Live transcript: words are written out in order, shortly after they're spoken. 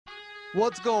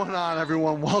What's going on,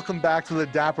 everyone? Welcome back to the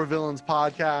Dapper Villains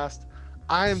podcast.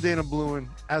 I am Dana Bluen,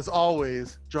 as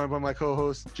always, joined by my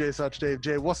co-host Jay Such Dave.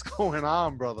 Jay, what's going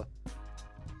on, brother?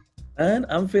 And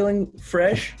I'm feeling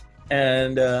fresh,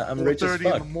 and I'm rich as 4:30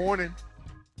 in fuck. the morning.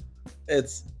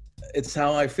 It's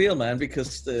how I feel, man.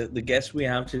 Because the guest we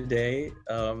have today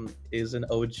is an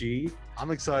OG.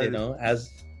 I'm excited.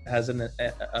 Has an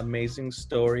amazing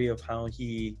story of how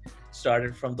he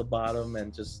started from the bottom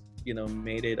and just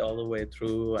made it all the way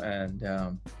through,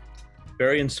 and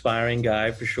very inspiring guy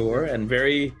for sure, and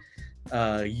very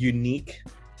unique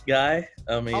guy.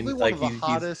 I mean, Probably one like of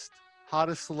the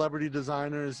hottest celebrity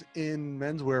designers in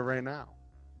menswear right now.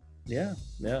 Yeah.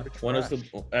 One of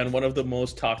the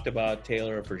most talked about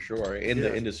tailor for sure in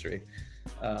the industry.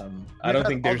 I don't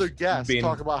think there's other guests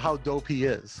talk about how dope he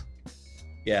is.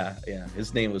 Yeah.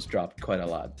 His name was dropped quite a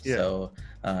lot. Yeah. So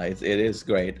it is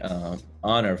great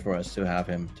honor for us to have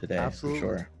him today. Absolutely.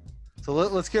 For sure. So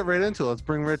let's get right into it. Let's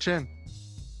bring Rich in.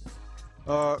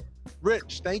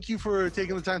 Rich, thank you for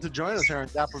taking the time to join us here on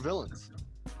Dapper Villains.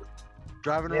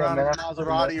 Driving around in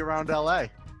Maserati around LA.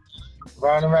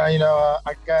 Riding around,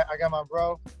 I got my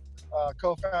bro,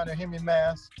 co-founder Henry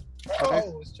Mask.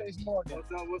 Oh, it's Chase Morgan.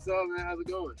 What's up, man? How's it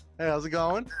going? Hey, how's it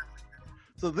going?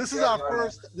 So this is our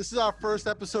first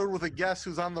episode with a guest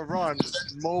who's on the run,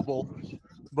 mobile.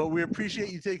 But we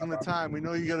appreciate you taking the time. We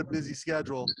know you got a busy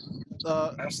schedule.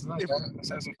 Absolutely. Let's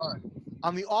have some fun.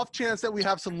 On the off chance that we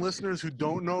have some listeners who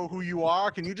don't know who you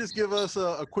are, can you just give us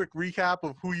a quick recap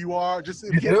of who you are? Just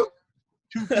in case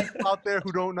two people out there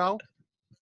who don't know.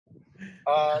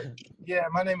 Yeah,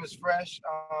 my name is Fresh.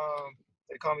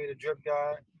 They call me the Drip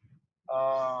Guy.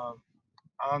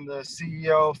 I'm the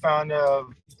CEO, founder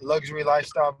of luxury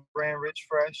lifestyle brand Rich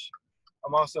Fresh.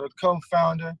 I'm also the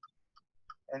co-founder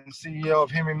and CEO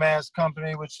of Henry Mask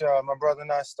Company, which my brother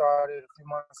and I started a few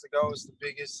months ago. It's the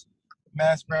biggest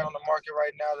mask brand on the market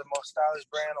right now, the most stylish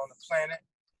brand on the planet.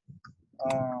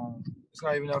 It's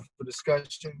not even up for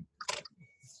discussion.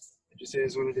 It just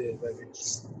is what it is, baby.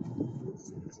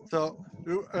 So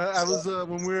I was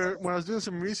when I was doing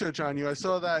some research on you, I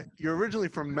saw that you're originally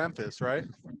from Memphis, right?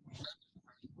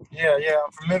 Yeah,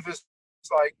 I'm from Memphis.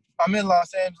 It's like I'm in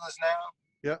Los Angeles now.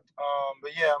 Yeah.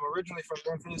 But yeah, I'm originally from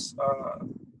Memphis.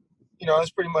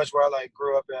 That's pretty much where I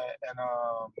grew up at, and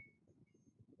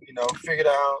figured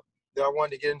out that I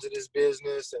wanted to get into this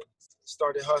business and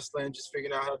started hustling, just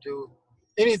figuring out how to do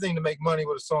anything to make money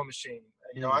with a sewing machine.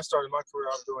 And, I started my career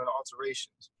out doing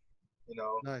alterations.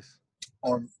 Nice.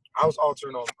 I was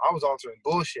altering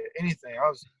bullshit, anything. I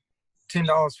was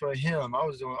 $10 for a hem. I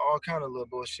was doing all kind of little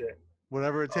bullshit.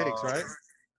 Whatever it takes, right?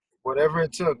 Whatever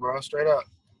it took, bro. Straight up.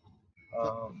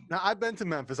 Now, I've been to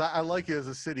Memphis. I like it as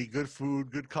a city. Good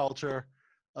food, good culture,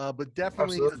 but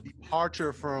definitely absolutely. A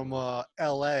departure from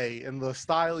L.A. and the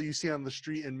style you see on the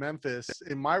street in Memphis.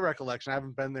 In my recollection, I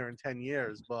haven't been there in 10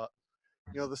 years, but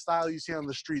the style you see on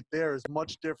the street there is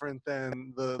much different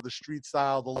than the street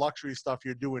style, the luxury stuff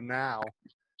you're doing now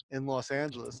in Los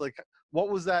Angeles. Like, what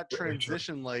was that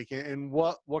transition like, and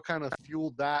what kind of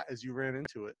fueled that as you ran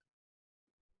into it?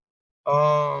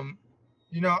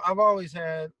 I've always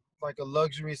had like a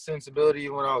luxury sensibility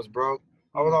when I was broke.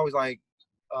 I was always like,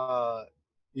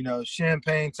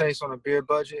 champagne taste on a beer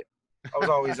budget. I was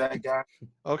always that guy.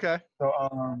 Okay. So,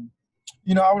 I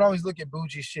would always look at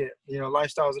bougie shit,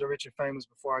 lifestyles of the rich and famous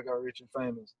before I got rich and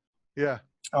famous. Yeah.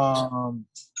 I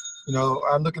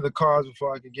look at the cars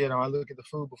before I could get them. I look at the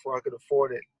food before I could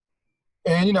afford it.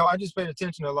 And, I just paid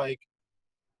attention to like,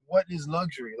 what is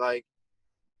luxury? Like,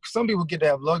 some people get to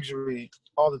have luxury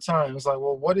all the time. It's like,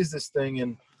 well, what is this thing?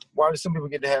 And why do some people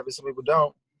get to have it, some people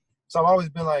don't? So I've always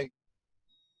been like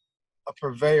a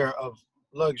purveyor of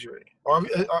luxury, or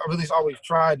at least always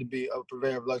tried to be a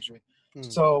purveyor of luxury.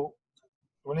 So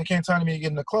when it came time to me to get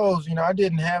into clothes, I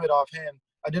didn't have it offhand.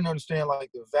 I didn't understand like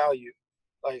the value.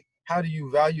 Like, how do you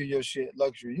value your shit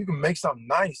luxury? You can make something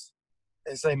nice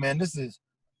and say, man, this is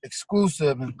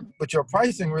exclusive, but your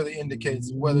pricing really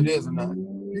indicates whether it is or not.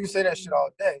 You can say that shit all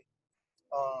day,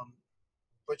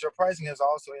 but your pricing has to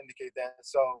also indicate that.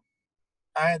 So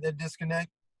I had that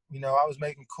disconnect. I was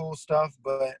making cool stuff,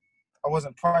 but I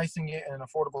wasn't pricing it in an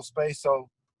affordable space. So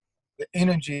the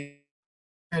energy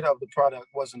of the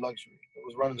product wasn't luxury. It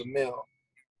was run of the mill.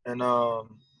 And, I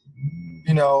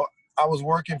was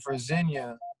working for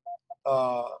Zegna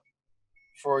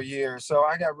for a year. So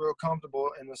I got real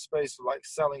comfortable in the space of like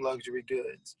selling luxury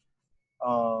goods.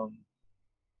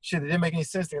 It didn't make any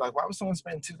sense to me. Like, why would someone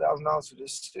spend $2,000 for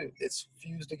this suit? It's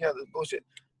fused together. It's bullshit.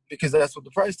 Because that's what the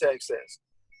price tag says.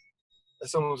 That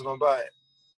someone was going to buy it.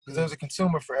 Because there's a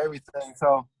consumer for everything.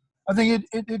 So I think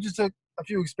it just took a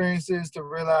few experiences to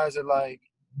realize that, like,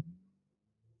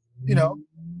 you know,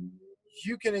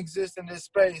 you can exist in this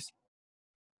space.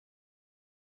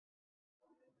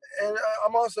 And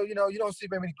I'm also, you know, you don't see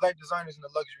very many black designers in the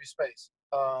luxury space.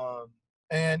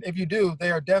 And if you do,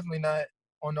 they are definitely not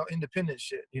on no independent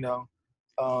shit, you know.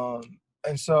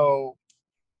 And so,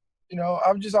 you know,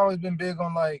 I've just always been big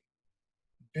on like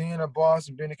being a boss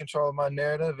and being in control of my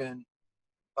narrative. And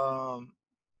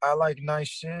I like nice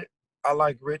shit. I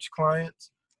like rich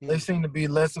clients. They seem to be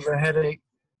less of a headache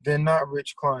than not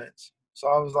rich clients. So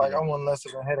I was like, I want less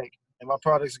of a headache. And my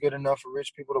product's good enough for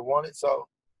rich people to want it. So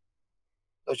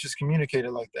let's just communicate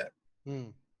it like that.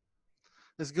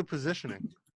 It's good positioning.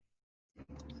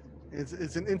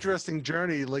 It's an interesting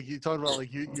journey. Like you talked about,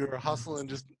 like you're hustling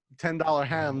just $10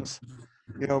 hems,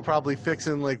 you know, probably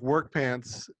fixing like work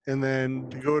pants, and then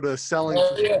to go to selling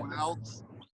to someone else,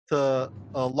 to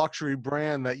a luxury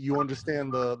brand that you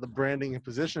understand the branding and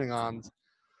positioning on.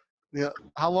 You know,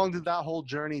 how long did that whole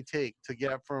journey take to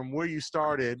get from where you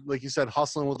started, like you said,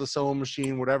 hustling with a sewing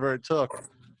machine, whatever it took,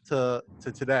 to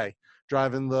today,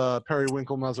 driving the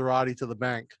Periwinkle Maserati to the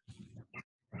bank?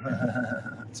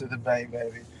 To the bank,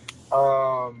 baby.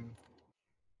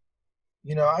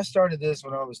 You know, I started this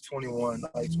when I was 21.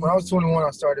 Like when I was 21,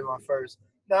 I started my first.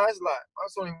 Nah, it's a lot. When I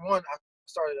was 21, I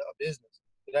started a business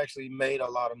that actually made a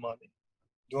lot of money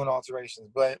doing alterations.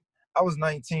 But I was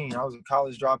 19. I was a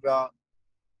college dropout.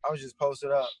 I was just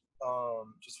posted up,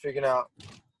 just figuring out.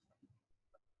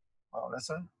 Oh, that's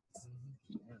it.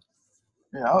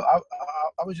 Yeah,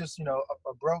 I was just, you know,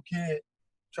 a broke kid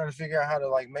trying to figure out how to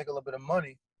like make a little bit of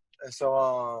money. And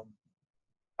so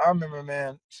I remember,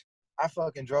 man, I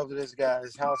fucking drove to this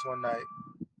guy's house one night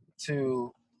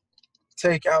to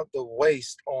take out the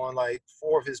waist on like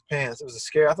 4 of his pants. It was a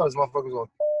scare. I thought this motherfucker was gonna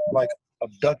like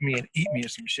abduct me and eat me or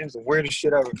some shit. It was the weirdest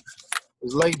shit ever. It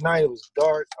was late night. It was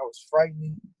dark. I was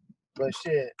frightened, but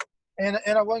shit. And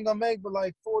I wasn't gonna make but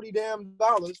like $40 damn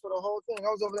for the whole thing. I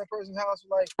was over that person's house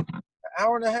for like an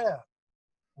hour and a half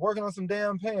working on some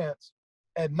damn pants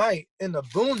at night in the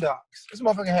boondocks. This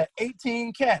motherfucker had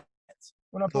 18 cats.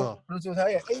 When I put it to his house,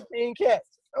 he had 18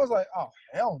 cats. I was like, oh,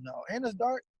 hell no. And it's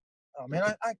dark. Oh, man,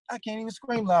 I can't even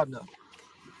scream loud enough.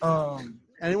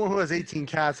 Anyone who has 18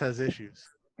 cats has issues.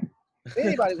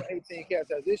 Anybody with 18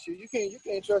 cats has issues. You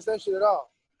can't trust that shit at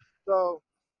all. So,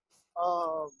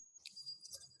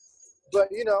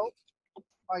 but, you know,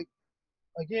 like,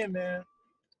 again, man,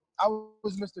 I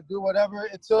was Mr. Do whatever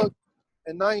it took.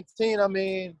 At 19, I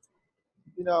mean,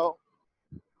 you know,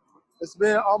 it's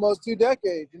been almost 2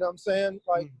 decades, you know what I'm saying?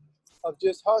 Like, of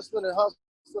just hustling and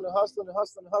hustling and hustling and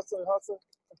hustling and hustling and hustling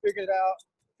and figuring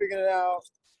it out,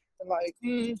 and like,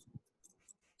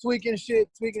 tweaking shit.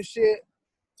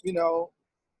 You know,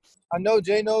 I know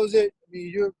Jay knows it. I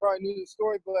mean, you probably knew the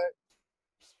story, but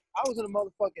I was in a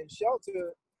motherfucking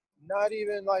shelter not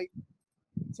even like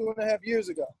 2.5 years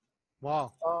ago.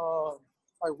 Wow.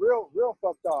 Like real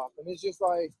fucked off. And it's just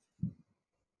like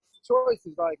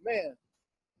choices, like, man,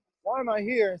 why am I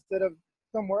here instead of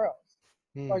somewhere else?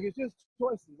 Like, it's just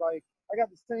choices. Like, I got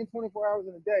the same 24 hours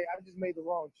in a day. I just made the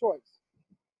wrong choice.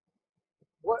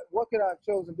 What could I have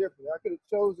chosen differently? I could have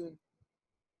chosen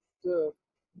to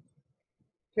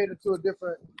cater to a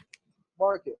different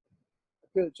market. I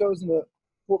could have chosen to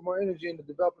put more energy into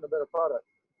developing a better product.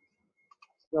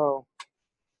 So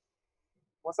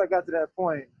once I got to that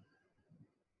point,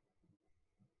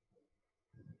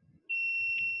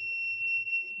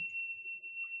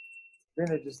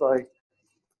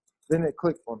 then it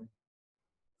clicked for me.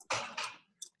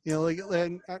 You know, like,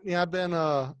 and, yeah, I've been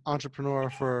an entrepreneur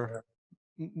for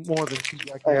more than 2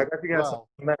 decades. Hey, I got to get some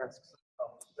masks.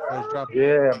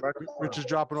 Rich is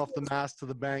dropping off the mask to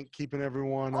the bank, keeping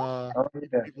everyone,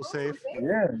 people safe.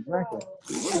 Yeah, exactly.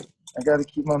 I got to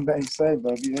keep my bank safe,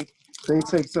 baby. They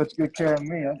take such good care of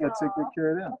me. I got to take good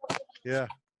care of them. Yeah.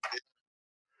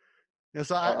 Yeah,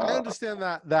 so I understand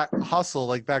that hustle,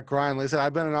 like that grind. Like I said,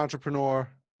 I've been an entrepreneur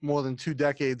more than 2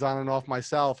 decades on and off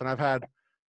myself, and I've had,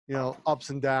 you know, ups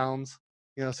and downs,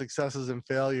 you know, successes and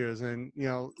failures. And, you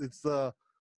know, it's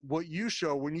what you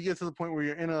show when you get to the point where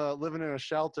you're living in a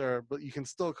shelter, but you can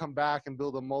still come back and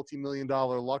build a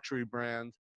multi-million-dollar luxury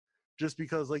brand just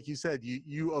because, like you said,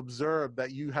 you observed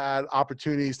that you had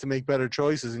opportunities to make better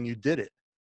choices and you did it.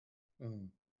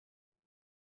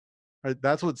 Right?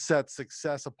 That's what sets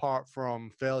success apart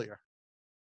from failure.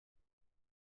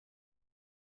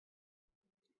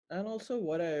 And also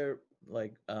what I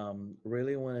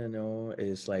really want to know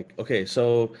is like, okay,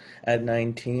 so at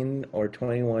 19 or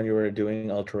 21, you were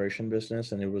doing alteration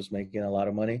business and it was making a lot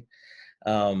of money.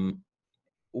 And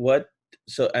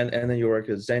then you worked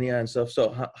at Xenia and stuff.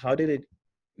 So how did it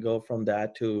go from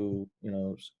that to, you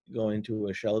know, going to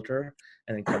a shelter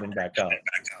and then coming back out?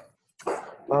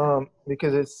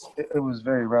 Because it was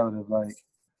very relative. Like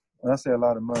when I say a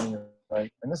lot of money,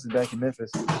 like, and this is back in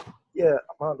Memphis. Yeah,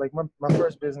 my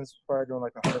first business was probably doing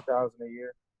like 100,000 a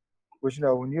year. Which, you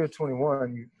know, when you're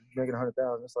 21, you making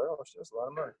 100,000. It's like, oh shit, that's a lot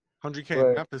of money. 100K in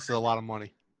But Memphis is a lot of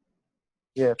money.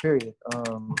 yeah, period.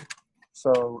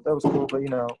 So that was cool. But you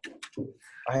know,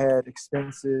 I had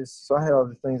expenses, so I had all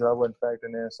the things that I wasn't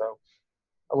factoring in. So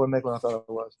I wouldn't make what I thought it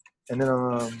was. And then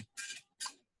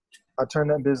I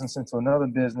turned that business into another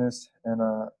business and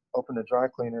opened the dry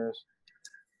cleaners.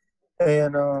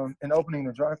 And in opening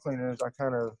the dry cleaners, I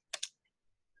kind of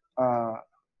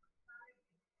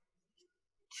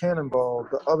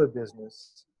cannonballed the other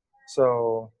business.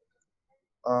 So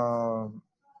I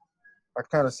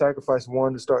kind of sacrificed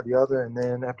one to start the other, and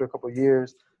then after a couple of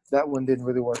years, that one didn't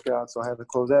really work out, so I had to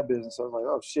close that business. So I was like,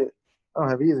 oh shit, I don't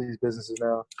have either of these businesses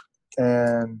now.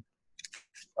 And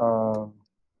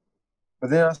but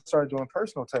then I started doing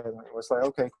personal tailoring. It's like,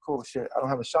 okay, cool, shit, I don't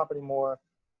have a shop anymore.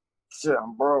 Shit,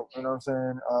 I'm broke. You know what I'm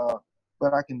saying?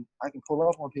 But I can pull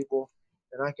up on people,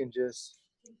 and I can just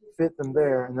fit them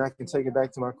there, and I can take it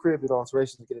back to my crib with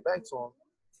alterations and get it back to them.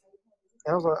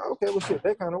 And I was like, okay, well, shit,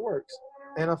 that kind of works.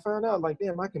 And I found out, like,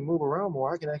 damn, I can move around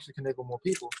more. I can actually connect with more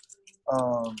people.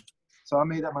 So I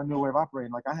made that my new way of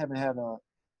operating. Like, I haven't had a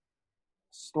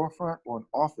storefront or an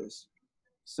office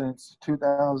since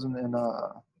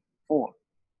 2004.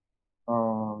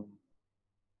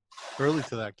 Early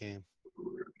to that game.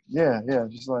 Yeah,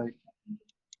 just like.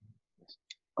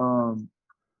 So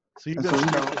you've been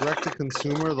direct to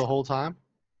consumer the whole time?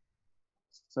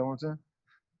 So what's that?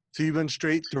 So you've been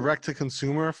straight direct to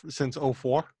consumer since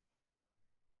 04?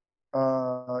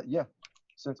 Yeah,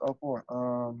 since 04.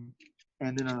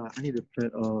 And then I need to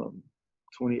print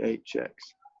 28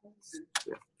 checks.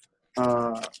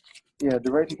 Yeah,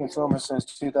 direct to consumer since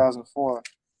 2004.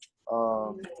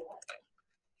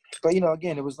 But you know,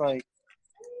 again, it was like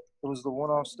it was the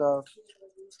one-off stuff.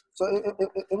 So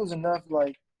it was enough.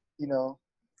 Like, you know,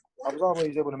 I was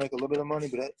always able to make a little bit of money,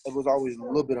 but it was always a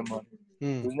little bit of money.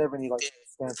 There was never any like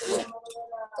substantial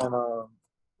money.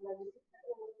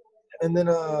 And then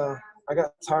I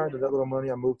got tired of that little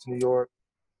money. I moved to New York.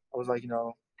 I was like, you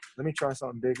know, let me try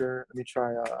something bigger.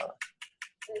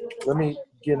 Let me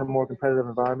get in a more competitive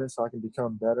environment so I can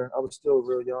become better. I was still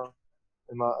real young,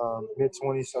 in my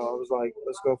mid-20s, so I was like,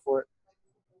 let's go for it.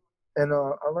 And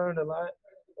I learned a lot.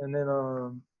 And then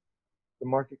the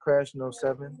market crashed in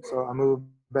 07, so I moved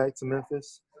back to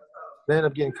Memphis. They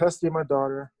ended up getting custody of my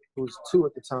daughter, who was 2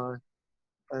 at the time.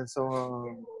 And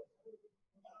so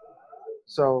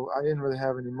I didn't really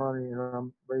have any money, and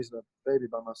I'm raising a baby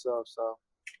by myself. So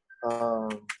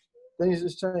things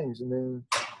just changed, and then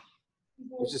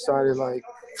we decided, like,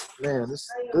 man, this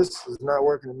is not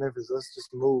working in Memphis. Let's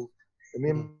just move. And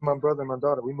me and my brother and my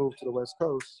daughter, we moved to the West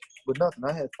Coast with nothing.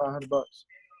 I had $500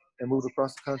 and moved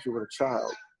across the country with a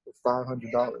child with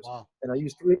 $500. Wow. And I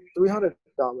used $300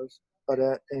 of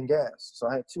that in gas. So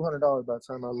I had $200 by the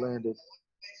time I landed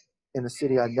in a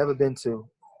city I'd never been to,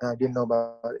 and I didn't know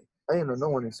about it. I didn't know no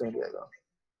one in San Diego.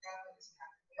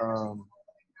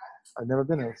 I'd never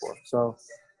been there before. So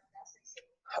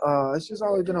it's just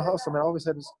always been a hustle, man. I always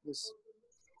had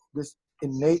this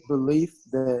innate belief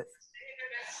that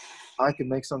I could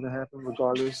make something happen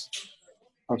regardless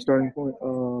of starting point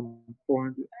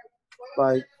 400.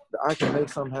 Like, I can make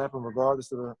something happen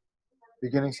regardless of the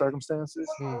beginning circumstances.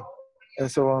 And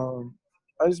so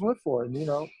I just went for it. And, you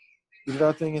know, we did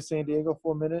our thing in San Diego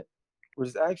for a minute, which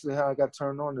is actually how I got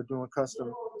turned on to doing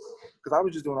custom, because I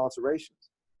was just doing alterations.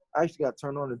 I actually got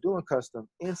turned on to doing custom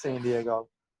in San Diego,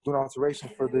 doing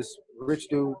alterations for this rich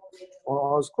dude on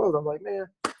all his clothes. I'm like, man,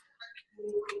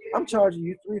 I'm charging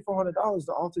you $300-400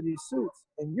 to alter these suits,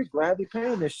 and you're gladly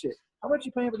paying this shit. How much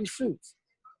you paying for these suits?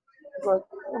 It's like,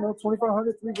 I don't know,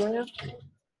 $2,500, $3,000.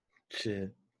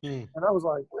 Shit. And I was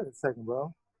like, wait a second,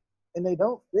 bro. And they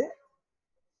don't fit.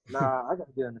 Nah, I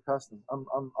gotta get into custom.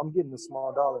 I'm getting the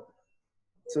small dollar.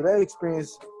 So that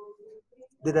experience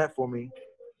did that for me.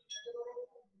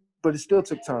 But it still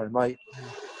took time. Like,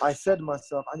 I said to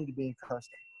myself, I need to be in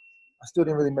custom. I still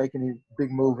didn't really make any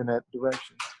big move in that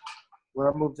direction. When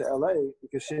I moved to LA,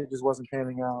 because shit just wasn't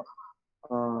panning out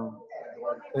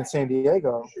in San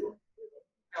Diego,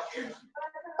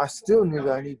 I still knew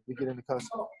that I needed to get into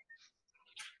custom.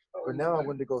 But now I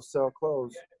wanted to go sell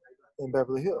clothes in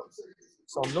Beverly Hills.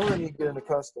 So I'm knowing I need to get into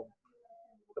custom,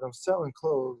 but I'm selling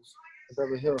clothes in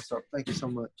Beverly Hills. So thank you so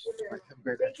much. Have a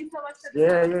great day. Thank you so much.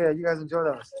 Yeah. You guys enjoy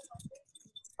us.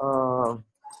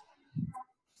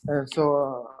 And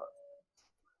so,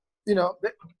 you know,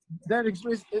 that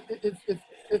experience,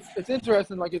 it's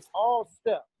interesting. Like, it's all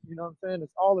steps. You know what I'm saying?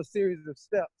 It's all a series of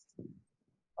steps.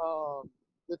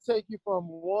 to take you from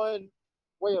one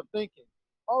way of thinking.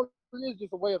 All it is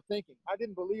just a way of thinking. I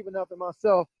didn't believe enough in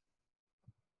myself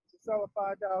to sell a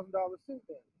 $5,000 suit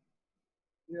then.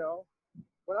 You know,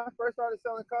 when I first started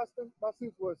selling custom, my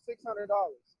suits were $600.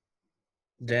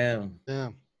 Damn.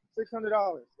 Damn. $600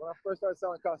 when I first started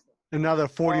selling custom. And now they're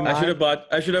 49. I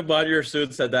should have bought your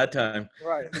suits at that time.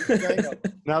 Right.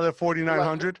 Now they're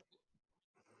 4,900.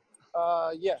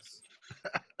 Yes.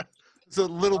 It's a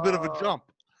little bit of a jump.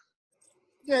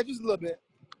 Yeah, just a little bit.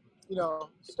 You know,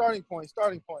 starting point.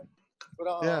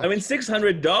 But Yeah. I mean,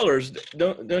 $600.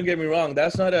 Don't get me wrong.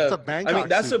 That's not It's a Bangkok I mean,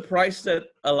 that's suit. a price that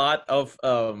a lot of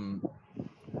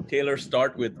tailors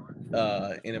start with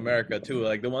in America too,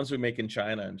 like the ones we make in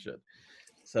China and shit.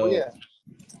 So yeah.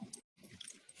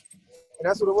 And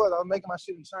that's what it was. I was making my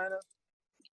shit in China.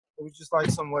 It was just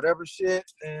like some whatever shit,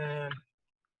 and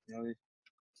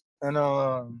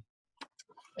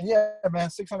yeah, man,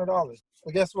 $600.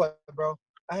 But guess what, bro?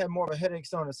 I had more of a headache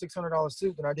selling a $600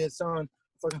 suit than I did selling a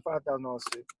fucking $5,000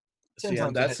 suit. see,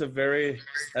 and that's a very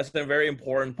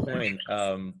important point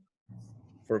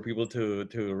for people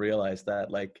to realize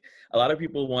that, like, a lot of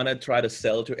people want to try to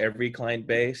sell to every client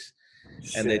base,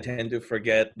 and they tend to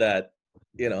forget that,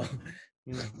 you know,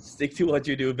 stick to what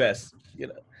you do best, you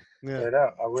know. Yeah,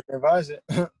 I would advise it.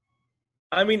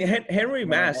 I mean, Henry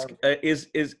Mask is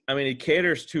I mean, it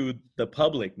caters to the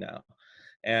public now,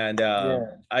 and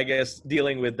I guess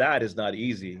dealing with that is not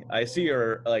easy. I see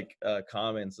your like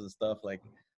comments and stuff. Like,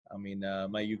 I mean,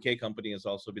 my UK company has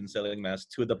also been selling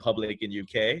masks to the public in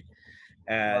UK,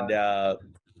 and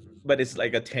but it's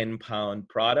like a 10-pound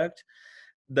product.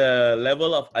 The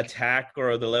level of attack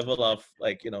or the level of,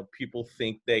 like, you know, people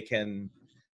think they can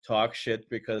talk shit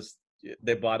because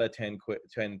they bought a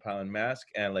 10-pound mask,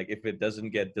 and like if it doesn't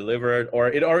get delivered, or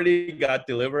it already got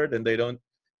delivered and they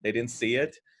didn't see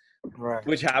it, right,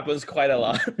 which happens quite a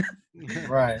lot.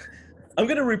 Right. I'm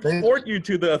gonna report you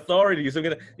to the authorities. I'm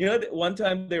gonna, you know, one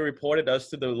time they reported us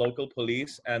to the local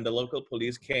police, and the local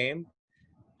police came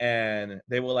and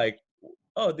they were like,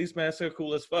 oh, these masks are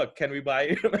cool as fuck, can we buy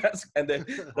your mask? And then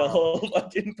the whole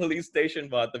fucking police station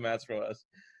bought the mask from us.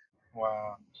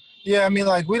 Wow. Yeah, I mean,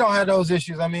 like, we don't have those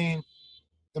issues. I mean,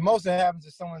 the most that happens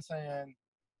is someone saying,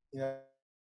 you know,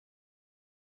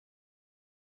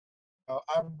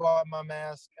 I bought my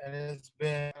mask and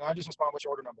I just respond with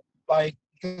your order number. Like,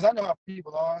 because I know how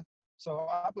people are. So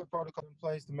I put protocol in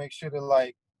place to make sure that,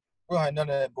 like, we don't have none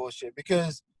of that bullshit.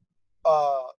 Because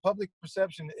public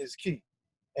perception is key.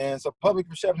 And so public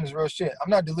perception is real shit. I'm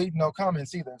not deleting no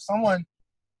comments either. If someone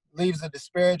leaves a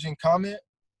disparaging comment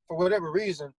for whatever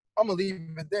reason, I'm going to leave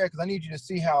it there because I need you to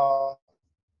see how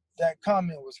that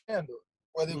comment was handled,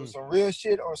 whether it was some real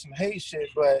shit or some hate shit.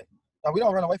 But now we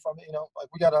don't run away from it, you know. Like,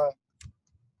 we got to,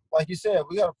 like you said,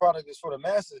 we got a product that's for the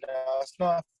masses now. It's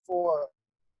not for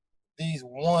these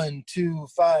 1, 2,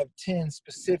 5, 10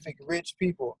 specific rich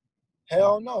people.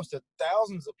 Hell no, it's to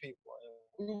thousands of people.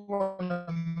 We want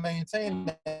to maintain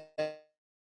that.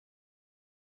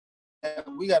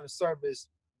 We got to service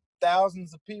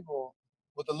thousands of people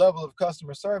with the level of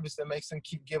customer service that makes them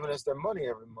keep giving us their money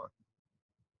every month.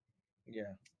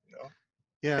 Yeah. You know?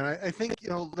 Yeah, and I think, you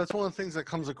know, that's one of the things that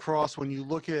comes across when you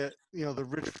look at, you know, the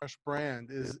Rich Fresh brand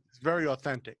is it's very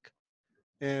authentic.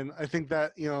 And I think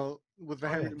that, you know, with the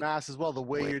Henry Mask as well, the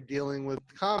way you're dealing with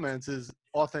comments is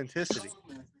authenticity,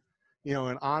 you know,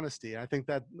 and honesty. I think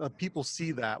that people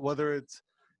see that, whether it's,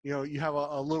 you know, you have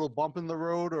a little bump in the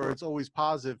road or it's always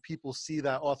positive, people see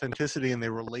that authenticity and they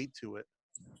relate to it.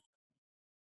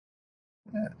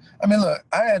 Yeah, I mean, look,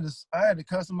 I had to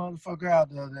cuss a motherfucker out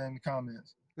the other day in the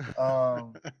comments,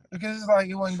 because it's like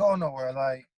it wasn't going nowhere.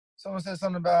 Like, someone said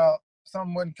something about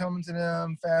something wasn't coming to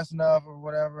them fast enough or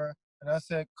whatever, and I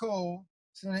said, cool,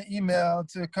 send an email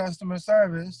to customer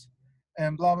service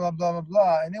and blah blah blah blah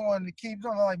blah, and they wanted to keep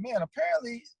going. I'm like, man,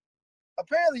 apparently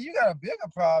you got a bigger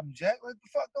problem, Jack. What the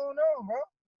fuck going on, bro?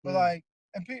 But like,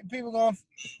 and people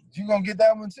you gonna get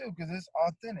that one too, because it's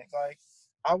authentic. Like,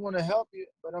 I want to help you,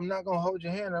 but I'm not gonna hold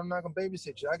your hand. I'm not gonna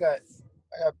babysit you. I got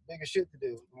bigger shit to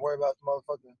do. Don't worry about the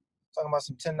motherfucker talking about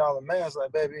some $10 masks.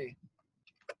 Like, baby,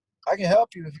 I can help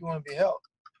you if you want to be helped,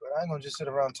 but I ain't gonna just sit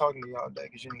around talking to you all day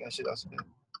because you ain't got shit else to do.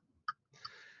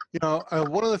 You know,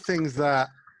 one of the things that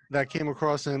came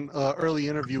across in an early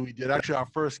interview we did, actually our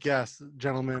first guest,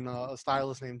 gentleman, a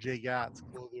stylist named Jay Gatz,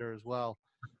 there as well,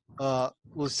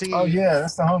 was singing. Oh yeah,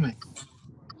 that's the homie.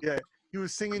 Yeah, he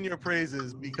was singing your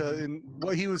praises because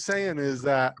what he was saying is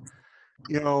that,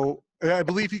 you know, I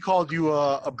believe he called you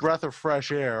a breath of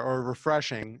fresh air or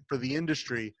refreshing for the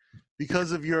industry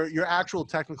because of your actual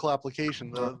technical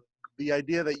application, the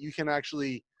idea that you can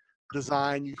actually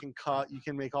design, you can cut, you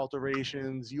can make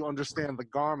alterations, you understand the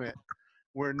garment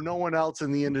where no one else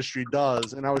in the industry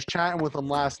does. And I was chatting with him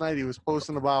last night. He was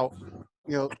posting about,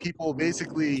 you know, people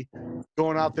basically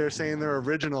going out there saying they're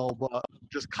original, but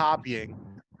just copying.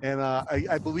 And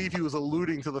I believe he was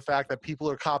alluding to the fact that people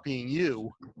are copying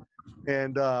you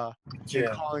and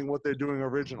calling what they're doing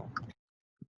original.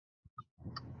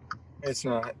 It's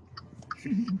not.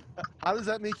 How does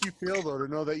that make you feel though, to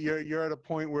know that you're at a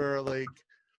point where like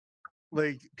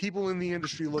people in the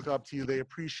industry look up to you, they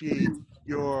appreciate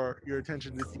your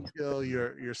attention to detail,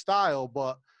 your style,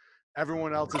 but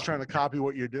everyone else is trying to copy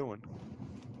what you're doing?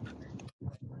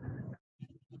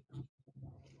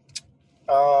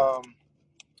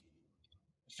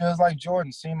 Feels like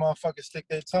Jordan seen motherfuckers stick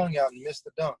their tongue out and miss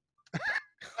the dunk.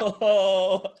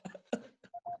 Oh.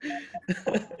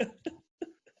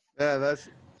 Yeah, that's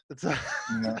a,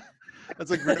 Yeah.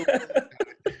 that's a great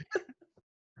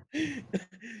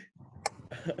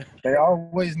They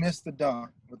always miss the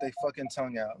dunk with their fucking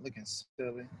tongue out, looking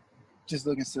silly. Just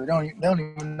looking silly. They don't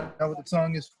even know what the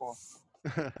tongue is for.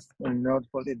 They don't even know what the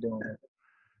fuck they're doing.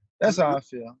 That's how I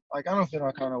feel. Like, I don't feel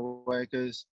that kind of way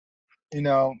because, you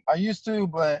know, I used to,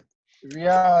 but the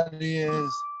reality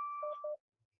is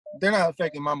they're not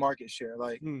affecting my market share.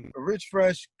 Like, a Rich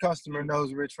Fresh customer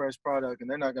knows a Rich Fresh product, and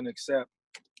they're not going to accept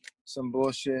some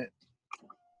bullshit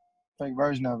fake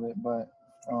version of it. But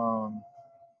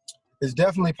it's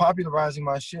definitely popularizing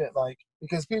my shit, like,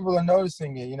 because people are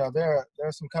noticing it. You know, there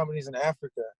are some companies in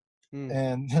Africa,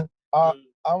 and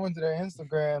I went to their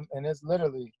Instagram, and it's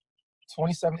literally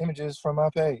 27 images from my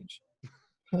page.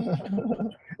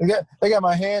 They got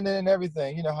my hand in and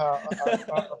everything. You know how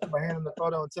I put my hand in the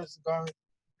photo and touch the garment.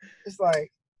 It's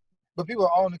like, but people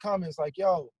are all in the comments like,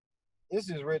 "Yo, this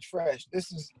is Rich Fresh.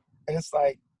 This is," and it's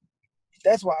like,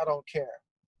 that's why I don't care.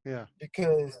 Yeah.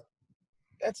 Because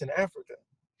that's in Africa,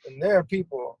 and there are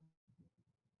people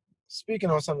speaking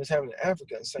on something that's happening in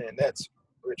Africa and saying that's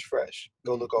Rich Fresh.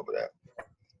 Go look over that.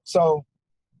 So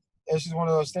it's just one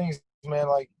of those things, man.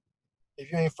 Like,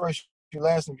 if you ain't first, you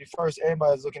last. And if you first,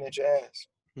 everybody's looking at your ass.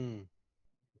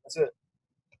 That's it.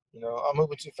 You know, I'm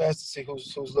moving too fast to see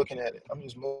who's looking at it. I'm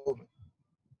just moving.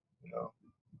 You know.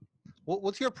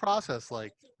 What's your process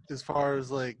like as far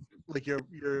as like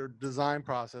your design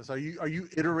process? Are you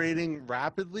iterating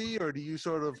rapidly, or do you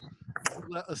sort of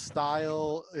let a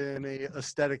style and a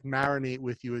aesthetic marinate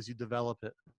with you as you develop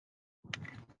it?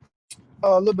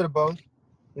 A little bit of both.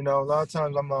 You know, a lot of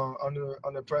times I'm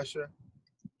under pressure,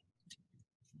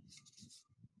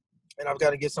 and I've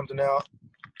got to get something out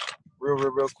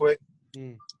real quick.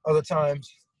 Other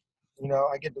times, you know,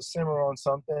 I get to simmer on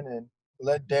something and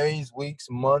let days, weeks,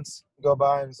 months go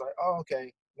by, and it's like, oh,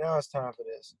 okay, now it's time for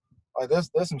this. Like,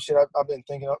 there's some shit I've been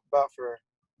thinking about for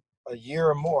a year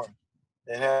or more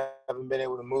and haven't been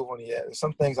able to move on it yet. And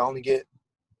some things I only get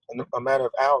a matter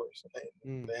of hours,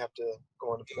 and they have to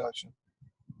go into production.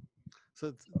 So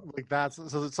it's like that.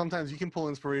 So that sometimes you can pull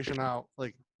inspiration out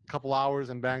like a couple hours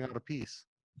and bang out a piece.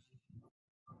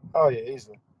 Oh yeah,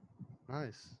 easily.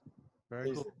 Nice.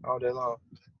 Very easily. Cool. All day long.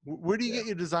 Where do you get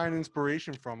your design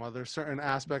inspiration from? Are there certain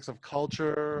aspects of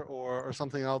culture or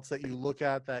something else that you look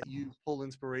at that you pull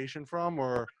inspiration from,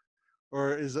 or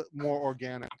is it more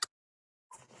organic?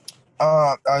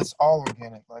 It's all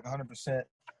organic, like 100%.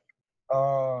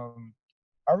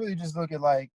 I really just look at,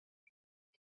 like,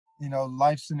 you know,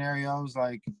 life scenarios,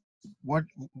 like what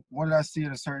did I see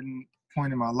at a certain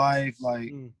point in my life,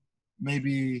 like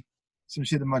maybe some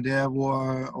shit that my dad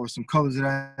wore, or some colors that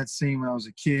I had seen when I was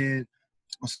a kid,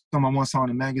 or some I once saw in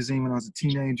a magazine when I was a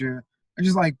teenager. I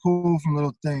just like pull from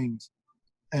little things.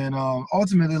 And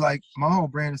ultimately, like, my whole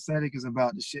brand aesthetic is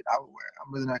about the shit I would wear.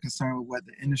 I'm really not concerned with what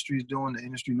the industry is doing, the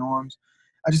industry norms.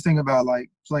 I just think about, like,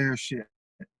 player shit.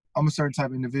 I'm a certain type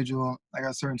of individual. I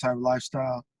got a certain type of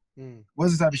lifestyle.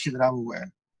 What's the type of shit that I would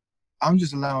wear? I'm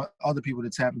just allowing other people to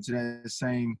tap into that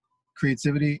same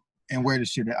creativity and wear the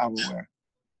shit that I would wear.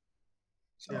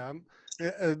 So.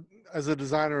 Yeah, as a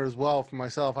designer as well, for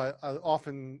myself, I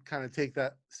often kind of take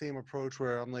that same approach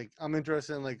where I'm like, I'm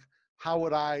interested in, like, what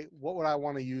would I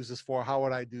want to use this for? How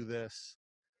would I do this?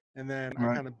 And then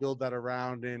I kind of build that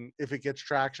around, and if it gets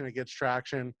traction, it gets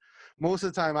traction. Most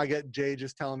of the time I get Jay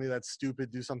just telling me that's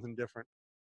stupid, do something different.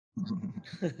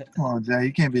 Come on, Jay,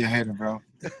 you can't be a hater, bro.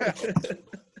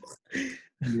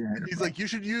 He's like, you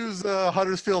should use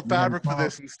Huddersfield fabric for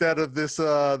this instead of this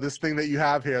thing that you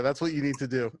have here. That's what you need to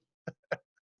do.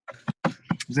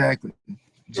 Exactly.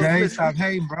 Jay, stop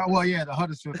hating, bro. Well, yeah, the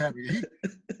Huddersfield fabric.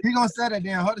 He gonna say that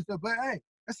damn Huddersfield, but hey,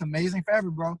 that's amazing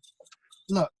fabric, bro.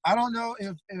 Look, I don't know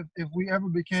if we ever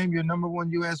became your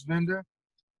 #1 U.S. vendor,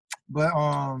 but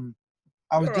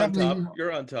I was definitely,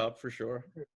 You're on top for sure.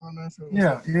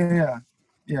 Yeah.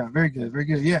 Very good, very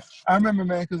good. Yeah, I remember,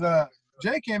 man, because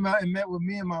Jay came out and met with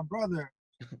me and my brother.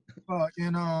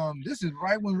 And this is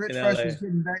right when Rich Fresh was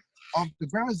getting back off the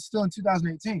ground. It was still in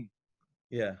 2018.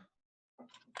 Yeah.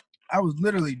 I was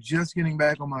literally just getting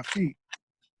back on my feet,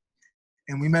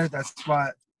 and we met at that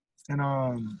spot.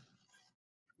 And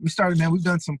we started, man. We've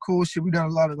done some cool shit. We've done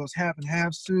a lot of those half and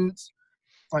half suits.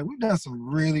 Like, we've done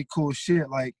some really cool shit.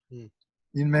 Like,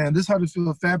 man, this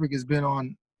Huddersfield fabric has been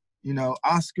on,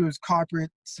 Oscars,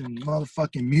 carpets, and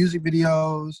motherfucking music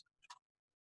videos.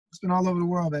 It's been all over the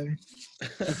world, baby.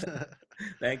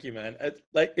 Thank you, man.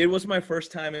 It was my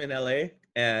first time in LA,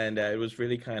 and it was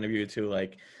really kind of you to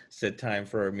set time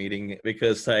for a meeting,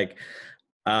 because I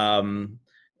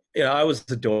was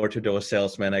a door-to-door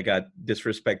salesman. I got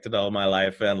disrespected all my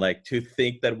life, and to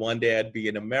think that one day I'd be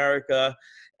in America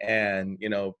and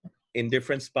in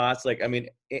different spots. In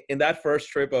that first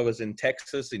trip, I was in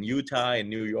Texas, in Utah, in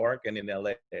New York, and in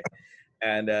LA.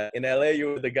 And in LA, you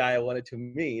were the guy I wanted to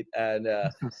meet, and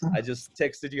I just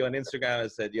texted you on Instagram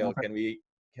and said, "Yo, can we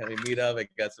meet up? I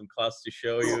got some costs to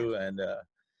show you." And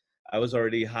I was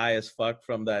already high as fuck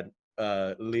from that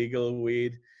legal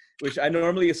weed, which I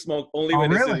normally smoke only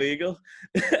when it's illegal.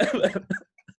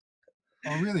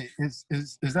 Oh, really? Is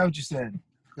that what you said?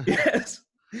 Yes.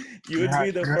 You would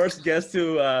be the first guest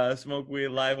to smoke weed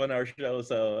live on our show,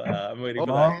 so I'm waiting for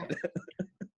that.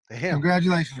 Damn.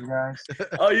 Congratulations, guys.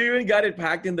 Oh, you even got it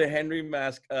packed in the Henry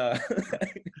mask.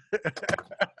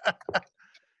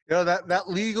 That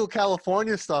legal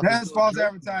California stuff. That's false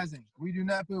advertising. We do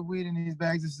not put weed in these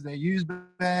bags. This is a used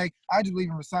bag. I just believe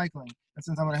in recycling. And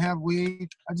since I'm going to have weed,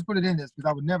 I just put it in this, because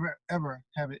I would never, ever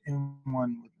have it in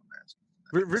one with a mask.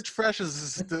 Rich Fresh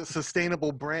is a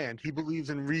sustainable brand. He believes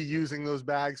in reusing those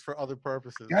bags for other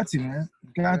purposes. Got to, man.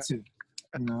 Got to.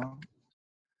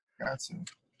 Got to.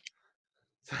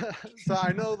 So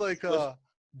I know,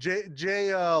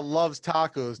 Jay loves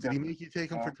tacos. Did he make you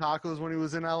take him for tacos when he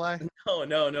was in LA? No,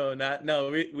 no.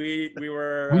 We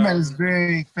were. We met this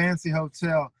very fancy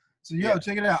hotel. So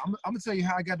check it out. I'm gonna tell you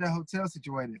how I got that hotel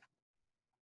situated.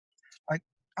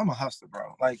 I'm a hustler,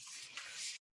 bro. I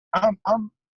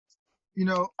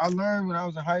learned when I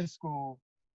was in high school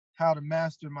how to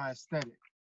master my aesthetic.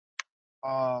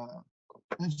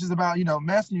 It's just about,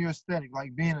 mastering your aesthetic,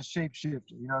 like being a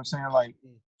shapeshifter, you know what I'm saying?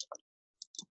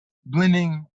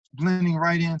 Blending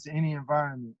right into any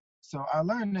environment. So I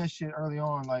learned that shit early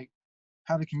on,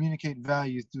 how to communicate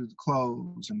value through the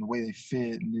clothes and the way they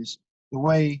fit, and the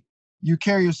way you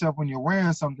carry yourself when you're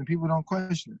wearing something. People don't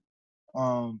question it.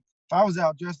 If I was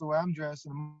out dressed the way I'm dressed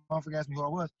and a motherfucker asked me who I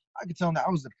was, I could tell them that I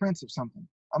was the prince of something.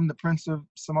 I'm the prince of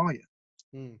Somalia.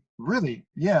 Really?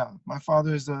 Yeah. My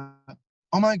father is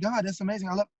oh my God, that's amazing.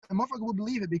 A motherfucker would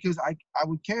believe it, because I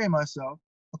would carry myself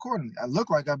accordingly. I look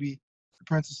like I'd be the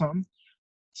prince of something.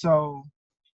 So,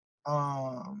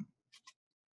 again,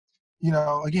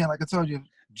 like I told you,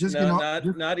 just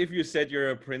not if you said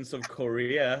you're a prince of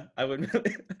Korea. I would.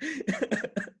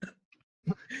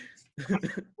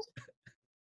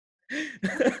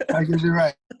 I guess you're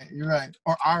right. You're right.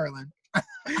 Or Ireland.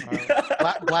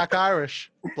 Black Irish.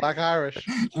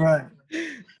 Right.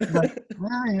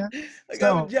 Yeah.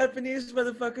 I'm Japanese,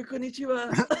 motherfucker.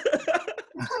 Konnichiwa.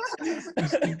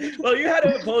 Well, you had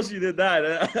to post you did that.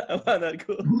 I found that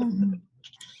cool.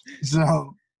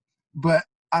 So, but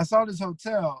I saw this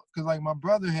hotel because my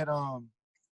brother had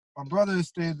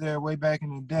stayed there way back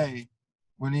in the day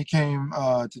when he came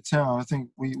to town. I think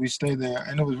we stayed there,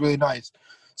 and it was really nice.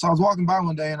 So I was walking by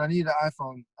one day and I needed an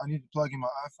iPhone. I needed to plug in my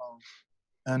iPhone.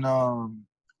 And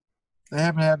they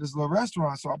happen to have this little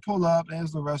restaurant. So I pull up,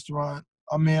 there's the restaurant.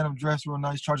 I'm dressed real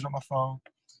nice, charging up my phone.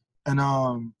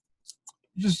 And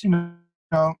just,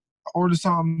 I ordered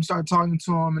something, started talking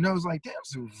to him, and it was like, damn,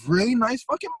 it's a really nice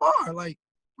fucking bar,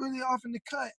 really off in the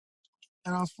cut.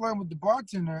 And I was flirting with the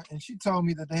bartender, and she told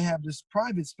me that they have this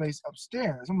private space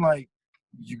upstairs. I'm like,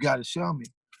 you gotta show me.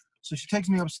 So she takes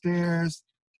me upstairs.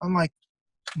 I'm like,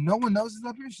 no one knows it's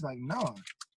up here? She's like, no.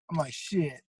 I'm like,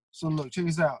 shit. So look, check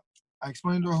this out. I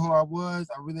explained to her who I was.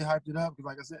 I really hyped it up because,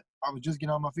 like I said, I was just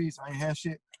getting on my feet, so I ain't had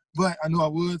shit. But I knew I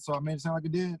would, so I made it sound like I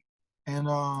did. And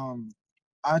I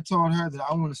told her that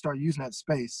I want to start using that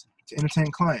space to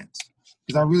entertain clients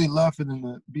because I really love for them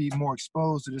to be more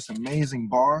exposed to this amazing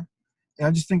bar. And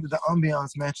I just think that the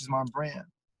ambiance matches my brand.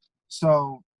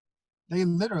 So they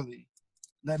literally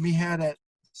let me have that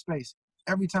space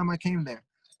every time I came there.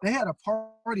 They had a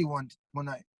party one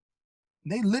night.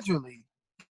 They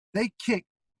kicked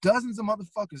dozens of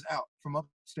motherfuckers out from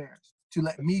upstairs to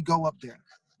let me go up there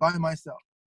by myself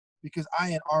because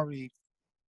I had already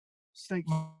stake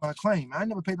my claim. I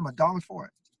never paid them $1 for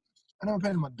it. I never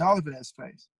paid them $1 for that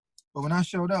space. But when I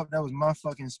showed up, that was my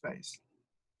fucking space.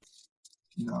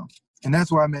 You know, and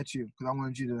that's where I met you, because I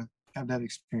wanted you to have that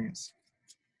experience.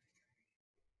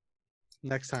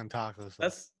 Next time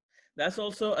tacos. That's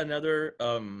also another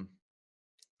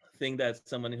thing that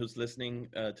someone who's listening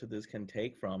to this can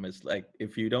take from is like,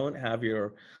 if you don't have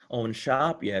your own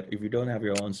shop yet, if you don't have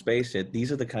your own space yet,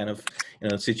 these are the kind of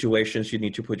situations you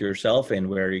need to put yourself in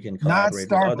where you can collaborate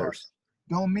with others.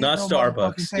 Don't meet Not no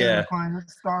Starbucks. Taylor client at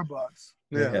Starbucks.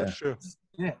 Yeah, that's true.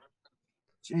 Yeah,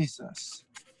 Jesus.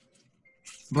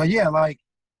 But yeah, like,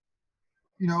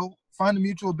 find a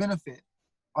mutual benefit.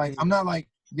 Like, I'm not like,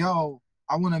 yo,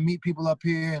 I want to meet people up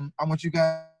here and I want you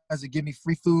guys to give me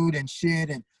free food and shit.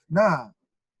 And nah,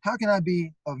 how can I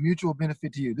be of mutual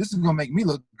benefit to you? This is going to make me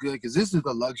look good because this is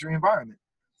a luxury environment.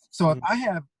 So if I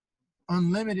have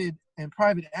unlimited and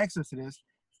private access to this,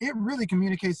 it really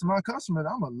communicates to my customer that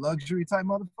I'm a luxury type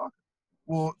motherfucker.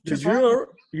 Well, did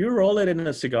you roll it in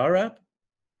a cigar wrap?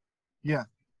 Yeah.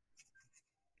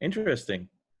 Interesting.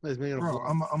 Bro,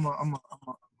 I'm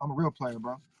a real player,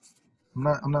 bro.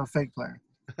 I'm not a fake player.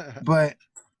 But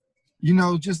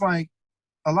just like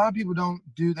a lot of people don't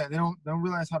do that. They don't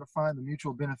realize how to find the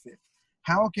mutual benefit.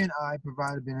 How can I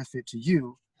provide a benefit to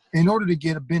you in order to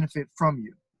get a benefit from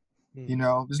you?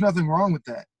 There's nothing wrong with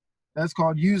that. That's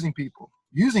called using people.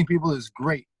 Using people is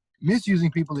great.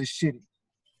 Misusing people is shitty.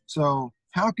 So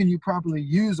how can you properly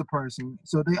use a person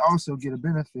so they also get a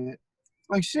benefit?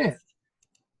 Like, shit,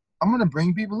 I'm going to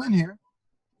bring people in here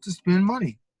to spend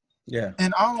money. Yeah.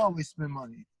 And I'll always spend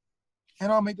money.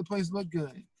 And I'll make the place look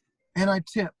good. And I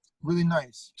tip really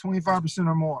nice, 25%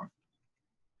 or more.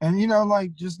 And,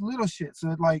 like, just little shit.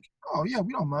 So, like, oh, yeah,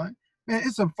 we don't mind. Man,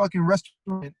 it's a fucking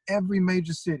restaurant in every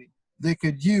major city that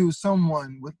could use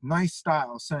someone with nice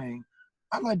style saying,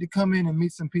 I'd like to come in and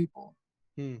meet some people.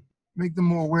 Make them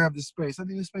more aware of the space. I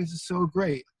think this space is so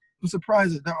great. I'm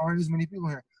surprised that there aren't as many people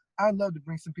here. I'd love to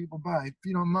bring some people by. If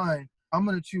you don't mind, I'm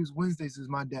going to choose Wednesdays as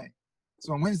my day.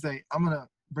 So on Wednesday, I'm going to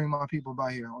bring my people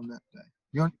by here on that day.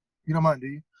 You don't mind, do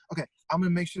you? Okay, I'm going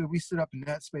to make sure that we sit up in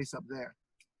that space up there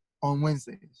on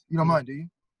Wednesdays. You don't mind, do you?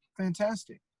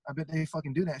 Fantastic. I bet they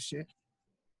fucking do that shit.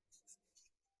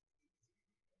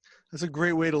 That's a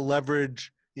great way to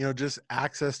leverage, just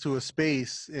access to a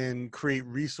space and create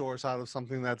resource out of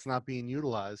something that's not being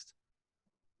utilized.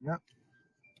 Yep.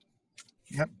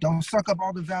 Don't suck up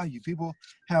all the value. People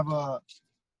have a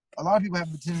lot of people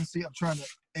have the tendency of trying to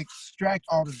extract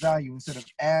all the value instead of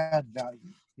add value.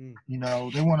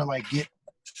 They want to like get,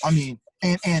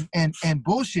 and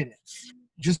bullshit it.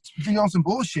 Just be on some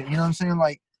bullshit. You know what I'm saying?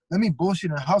 Like, let me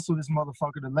bullshit and hustle this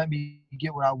motherfucker to let me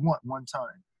get what I want one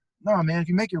time. No, man, if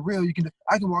you make it real,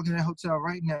 I can walk in that hotel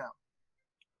right now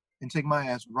and take my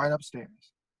ass right upstairs.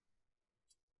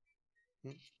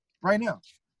 Right now.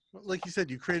 Like you said,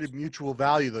 you created mutual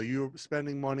value, though. You're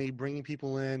spending money, bringing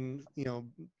people in,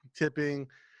 tipping,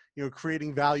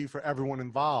 creating value for everyone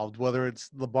involved, whether it's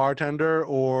the bartender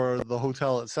or the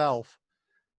hotel itself.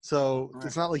 So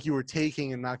It's not like you were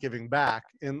taking and not giving back.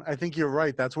 And I think you're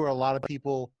right. That's where a lot of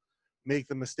people make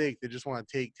the mistake. They just want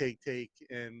to take,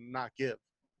 and not give.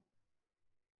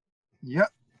 Yep.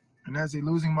 And that's a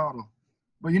losing model.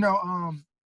 But,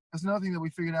 that's another thing that we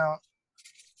figured out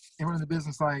in running the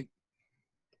business, like,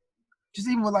 just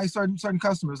even with like certain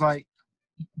customers, like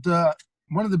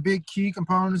one of the big key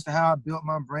components to how I built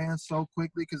my brand so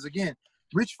quickly, because again,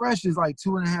 Rich Fresh is like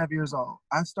 2.5 years old.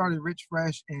 I started Rich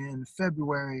Fresh in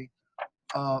February.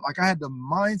 Like I had the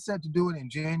mindset to do it in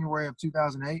January of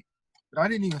 2008, but I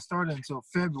didn't even start it until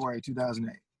February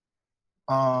 2008.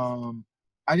 I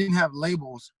didn't have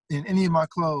labels in any of my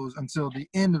clothes until the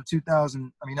end of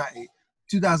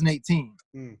 2018.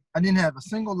 I didn't have a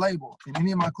single label in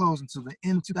any of my clothes until the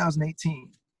end of 2018.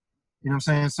 You know what I'm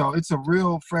saying? So it's a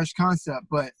real fresh concept,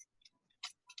 but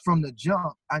from the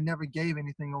jump, I never gave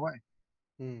anything away.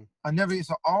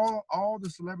 So all the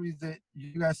celebrities that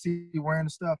you guys see wearing the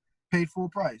stuff paid full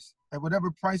price. At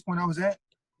whatever price point I was at,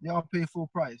 they all paid full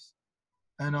price.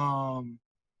 And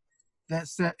that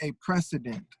set a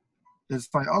precedent. It's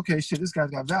like, okay, shit, this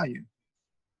guy's got value.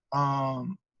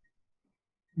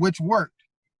 Which worked.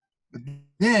 But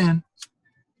then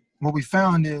what we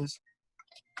found is,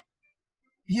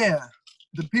 yeah,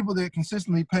 the people that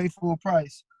consistently pay full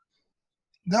price,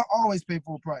 they'll always pay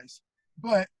full price.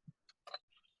 But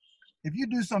if you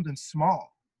do something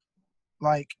small,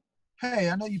 like, hey,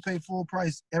 I know you pay full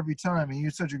price every time and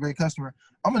you're such a great customer,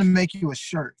 I'm going to make you a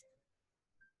shirt.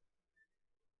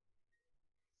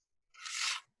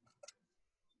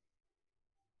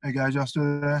 Hey, guys, y'all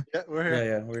still there? Yeah, we're here.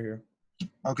 Yeah, we're here.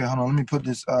 Okay, hold on. Let me put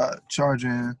this charger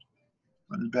in.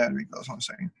 but his battery goes on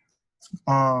saying.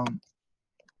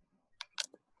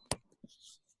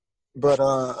 But you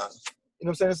know what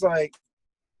I'm saying? It's like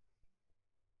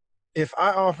if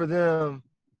I offer them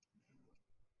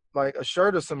like a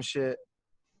shirt or some shit,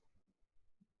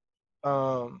 they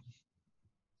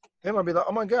might be like,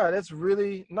 "Oh my God, that's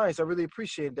really nice. I really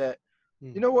appreciate that."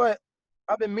 You know what?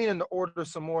 I've been meaning to order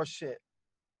some more shit.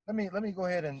 Let me go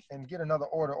ahead and get another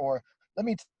order, or let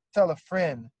me tell a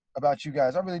friend about you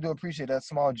guys. I really do appreciate that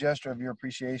small gesture of your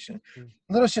appreciation.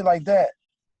 Little shit like that.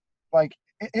 Like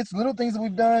it's little things that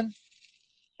we've done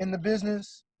in the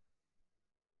business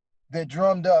that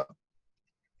drummed up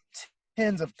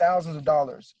tens of thousands of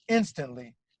dollars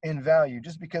instantly in value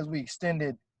just because we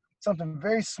extended something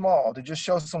very small to just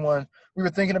show someone we were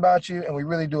thinking about you and we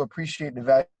really do appreciate the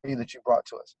value that you brought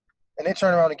to us. And they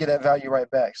turn around and get that value right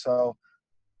back. So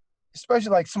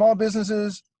especially like small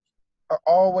businesses are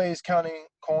always counting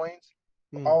coins,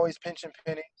 always pinching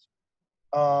pennies.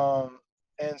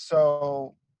 And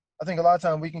so I think a lot of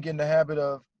times we can get in the habit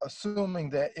of assuming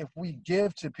that if we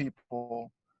give to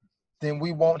people, then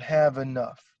we won't have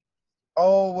enough.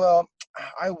 Oh, well,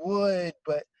 I would,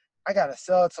 but I got to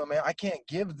sell it to them, man. I can't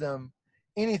give them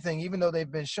anything, even though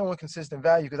they've been showing consistent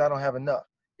value because I don't have enough.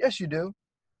 Yes, you do.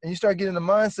 And you start getting the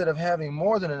mindset of having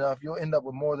more than enough, you'll end up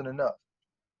with more than enough.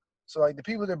 So like the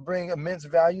people that bring immense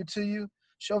value to you,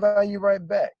 show value right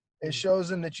back. It shows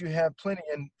them that you have plenty.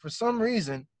 And for some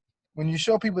reason, when you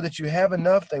show people that you have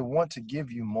enough, they want to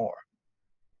give you more.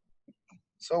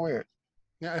 So weird.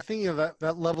 Yeah, I think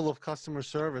that level of customer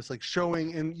service, like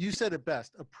showing, and you said it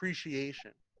best,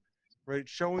 appreciation, right?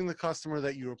 Showing the customer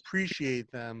that you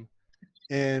appreciate them,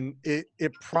 and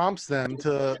it prompts them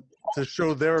to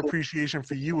show their appreciation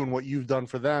for you and what you've done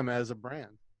for them as a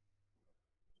brand.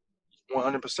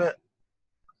 100%.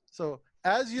 So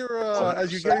as you're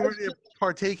getting ready to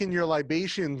partake in your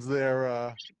libations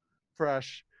there,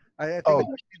 Fresh, I think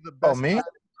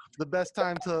the best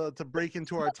time to break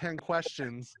into our 10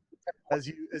 questions as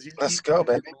you let's go,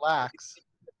 baby. Relax.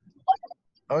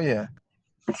 Oh yeah.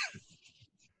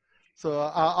 So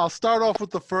I'll start off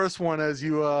with the first one as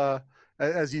you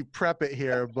prep it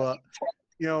here, but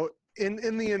you know,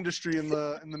 in the industry, in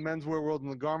the menswear world, in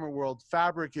the garment world,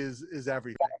 fabric is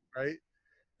everything, right?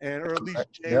 And or at least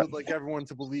Jay would like everyone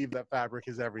to believe that fabric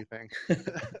is everything.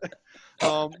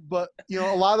 But you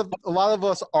know, a lot of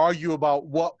us argue about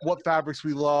what fabrics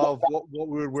we love, what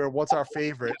we would wear, what's our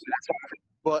favorite.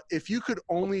 But if you could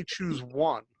only choose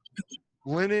one,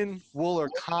 linen, wool, or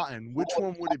cotton, which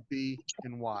one would it be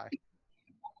and why?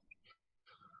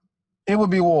 It would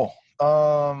be wool.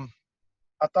 I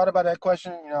thought about that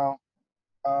question, you know.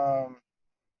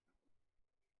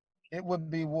 It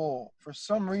would be wool. For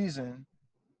some reason,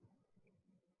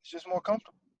 it's just more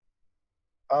comfortable.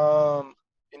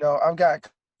 You know, I've got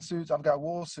suits, I've got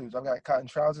wool suits, I've got cotton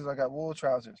trousers, I've got wool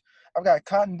trousers. I've got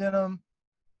cotton denim.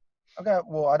 I've got,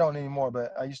 well, I don't anymore,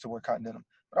 but I used to wear cotton denim.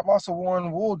 But I've also worn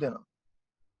wool denim.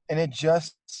 And it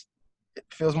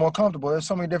feels more comfortable. There's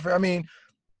so many different, I mean,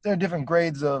 there are different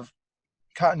grades of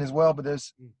cotton as well, but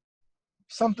there's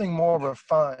something more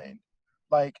refined.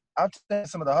 Like I've taken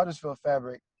some of the Huddersfield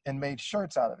fabric and made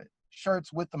shirts out of it.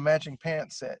 Shirts with the matching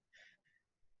pants set.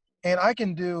 And I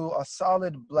can do a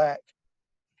solid black,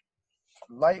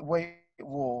 lightweight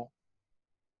wool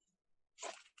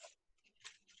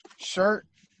shirt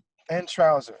and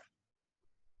trouser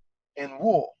in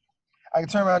wool. I can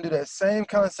turn around and do that same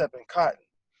concept in cotton.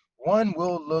 One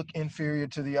will look inferior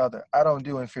to the other. I don't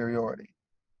do inferiority.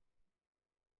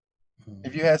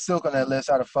 If you had silk on that list,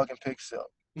 I'd have fucking picked silk.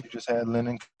 You just had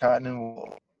linen, cotton, and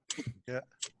wool. Yeah.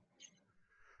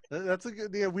 That's a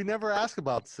good, yeah, we never ask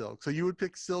about silk. So you would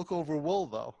pick silk over wool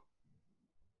though?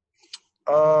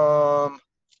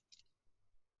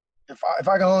 If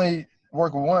I can only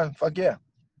work with one, fuck yeah.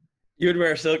 You would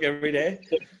wear silk every day?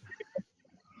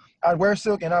 I'd wear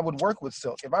silk and I would work with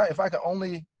silk. If I could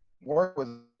only work with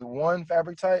one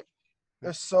fabric type,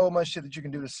 there's so much shit that you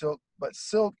can do to silk. But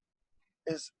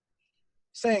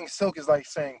saying silk is like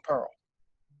saying pearl.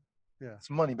 Yeah. It's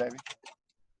money, baby.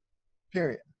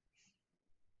 Period.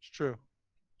 It's true.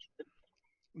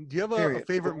 Do you have a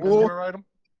favorite menswear item?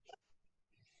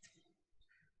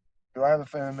 Do I have a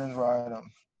favorite menswear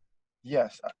item?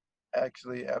 Yes, I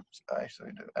actually do.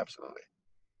 Absolutely.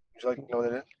 Would you like to know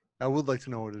what it is? I would like to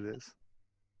know what it is.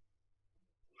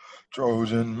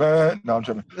 Trojan man. No, I'm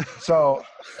tripping. So,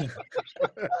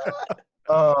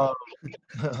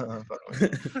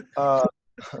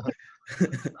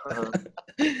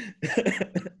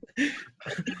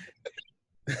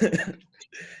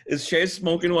 Is Chase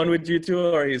smoking one with you too,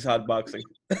 or he's hotboxing?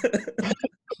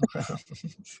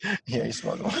 Yeah, he's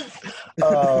smoking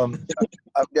one.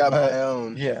 I've got my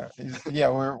own. Yeah,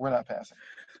 we're not passing.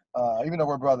 Even though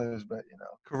we're brothers, but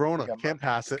Corona can't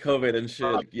pass it. COVID and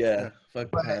shit. Yeah,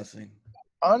 fuck But- passing.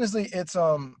 honestly, it's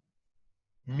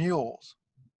mules,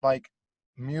 like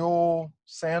mule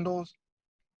sandals.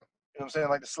 You know what I'm saying?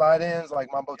 Like the slide ins, like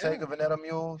my Bottega Veneta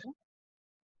mules.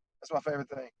 That's my favorite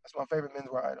thing. That's my favorite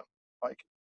menswear item. Like,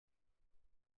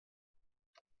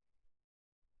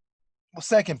 well,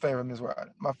 second favorite menswear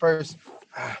item. My first,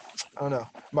 I don't know.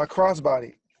 My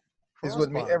crossbody is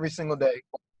with me Crossbody. every single day.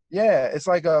 Yeah, it's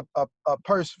like a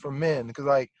purse for men because,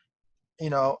 like, you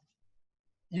know,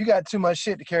 you got too much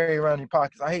shit to carry around your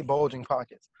pockets. I hate bulging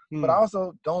pockets, but I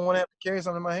also don't want to have to carry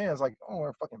something in my hands. Like, I don't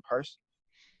want a fucking purse.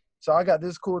 So I got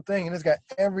this cool thing, and it's got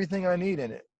everything I need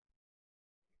in it.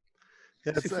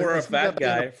 See, for a fat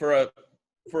guy, for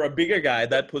a bigger guy,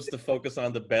 that puts the focus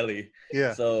on the belly.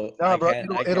 Yeah. So No, bro,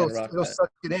 it'll it'll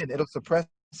suck it in. It'll suppress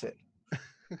it.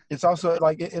 It's also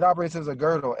like it operates as a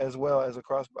girdle as well as a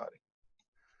crossbody.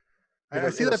 I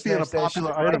see that being a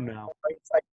popular item now.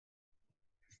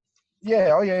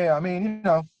 Yeah. Oh yeah. I mean,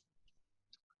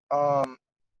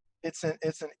 it's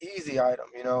an easy item.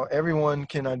 Everyone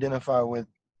can identify with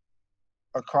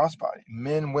a crossbody.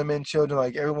 Men, women, children,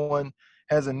 like everyone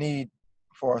has a need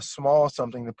for a small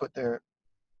something to put their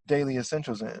daily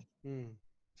essentials in.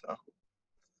 So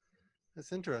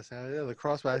that's interesting. Yeah, the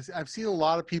crossbody. I've seen a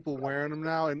lot of people wearing them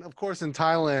now, and of course in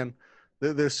Thailand,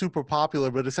 they're super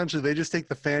popular. But essentially, they just take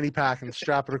the fanny pack and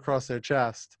strap it across their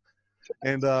chest,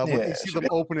 and when you see them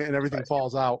open it and everything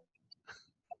falls out.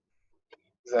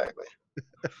 Exactly.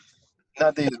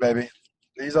 Not these, baby.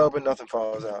 These open, nothing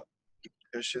falls out.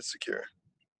 This shit's secure.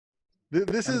 I'm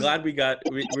glad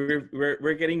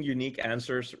we're getting unique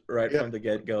answers right from the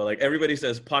get-go. Like everybody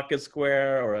says pocket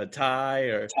square or a tie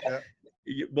or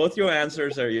both your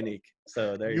answers are unique.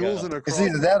 So there you go. It's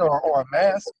either that or a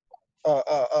mask,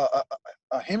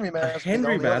 a Henry mask. A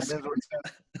Henry mask.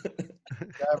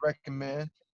 I recommend.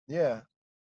 Yeah,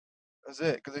 that's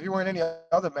it. Because if you're wearing any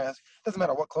other mask, it doesn't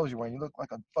matter what clothes you're wearing. You look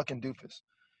like a fucking doofus.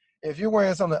 If you're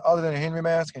wearing something other than a Henry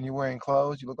mask and you're wearing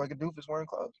clothes, you look like a doofus wearing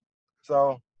clothes.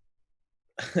 So.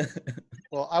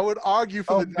 Well, I would argue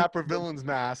for the Dapper Villains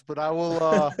mask, but I will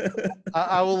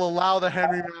I will allow the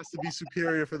Henry mask to be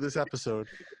superior for this episode.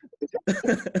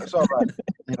 That's all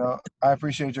right. I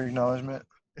appreciate your acknowledgement.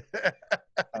 I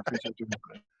appreciate your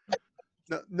acknowledgement.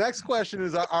 The next question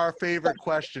is our favorite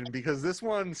question because this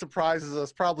one surprises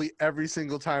us probably every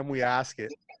single time we ask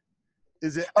it.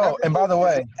 Is it? Oh, and by the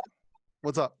way,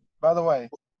 what's up? By the way,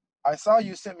 I saw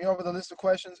you sent me over the list of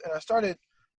questions, and I started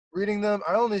reading them.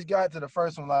 I only got to the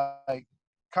first one, like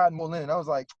cotton wool linen. I was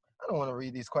like, I don't want to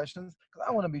read these questions because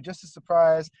I want to be just as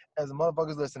surprised as the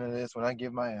motherfuckers listening to this when I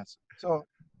give my answer. So,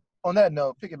 on that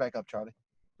note, pick it back up, Charlie.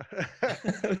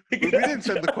 We didn't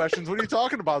send the questions. What are you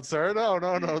talking about, sir? No.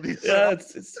 These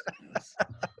it's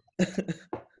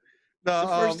the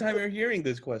first time you're hearing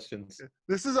these questions.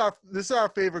 This is our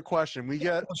favorite question. We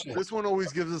get this one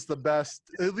always gives us the best,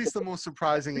 at least the most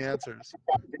surprising answers.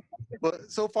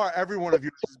 But so far, every one of you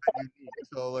has been unique.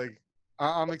 So like,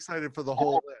 I'm excited for the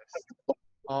whole list.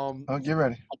 Oh, get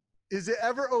ready. Is it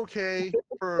ever okay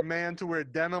for a man to wear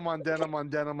denim on denim on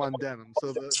denim on denim?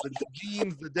 So the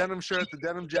jeans, the denim shirt, the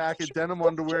denim jacket, denim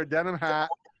underwear, denim hat,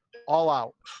 all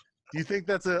out. Do you think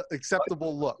that's an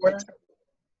acceptable look?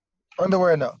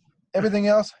 Underwear, no. Everything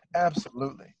else,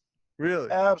 absolutely.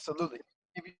 Really? Absolutely.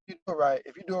 If you do it right,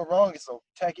 if you do it wrong, it's the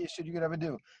tackiest shit you could ever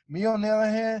do. Me, on the other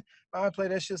hand, I play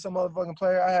that shit some motherfucking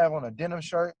player. I have on a denim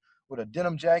shirt with a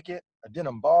denim jacket, a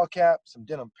denim ball cap, some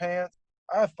denim pants.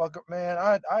 I'd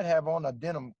have on a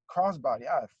denim crossbody.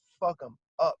 I'd fuck them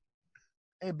up.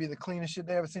 It'd be the cleanest shit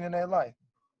they ever seen in their life.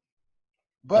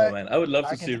 But oh man, I would love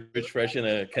to see Rich Fresh in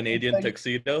a Canadian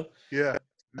tuxedo. Yeah.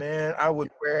 Man, I would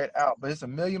wear it out. But it's a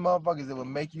million motherfuckers that would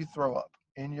make you throw up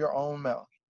in your own mouth.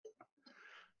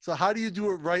 So how do you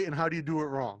do it right and how do you do it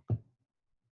wrong?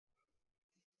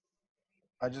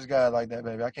 I just got it like that,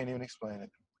 baby. I can't even explain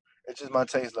it. It's just my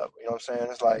taste level. You know what I'm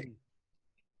saying? It's like,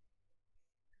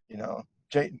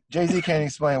 Jay-Z can't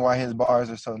explain why his bars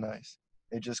are so nice.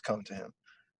 They just come to him.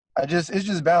 It's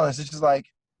just balance. It's just like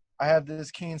I have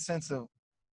this keen sense of,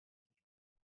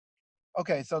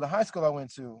 okay, so the high school I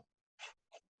went to,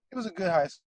 it was a good high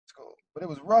school, but it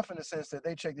was rough in the sense that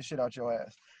they checked the shit out your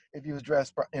ass if you was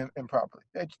dressed improperly.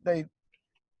 They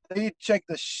checked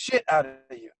the shit out of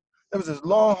you. There was this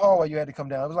long hallway you had to come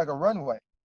down. It was like a runway.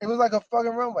 It was like a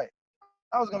fucking runway.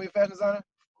 I was gonna be a fashion designer.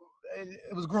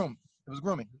 It was grooming.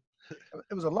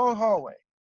 It was a long hallway.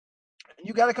 And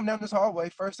you got to come down this hallway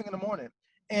first thing in the morning,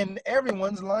 and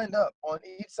everyone's lined up on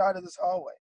each side of this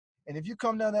hallway. And if you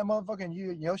come down that motherfucker and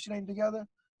your shit ain't together,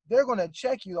 they're gonna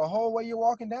check you the whole way you're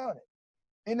walking down it.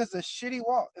 And it's a shitty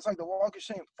walk. It's like the walk of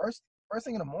shame. First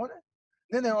thing in the morning,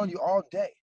 then they're on you all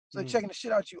day. So they're checking the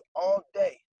shit out you all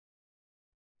day.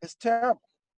 It's terrible.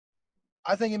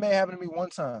 I think it may happen to me one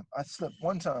time. I slipped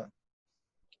one time.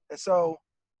 And so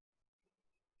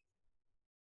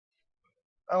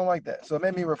I don't like that. So it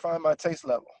made me refine my taste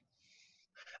level.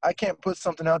 I can't put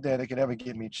something out there that could ever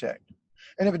get me checked.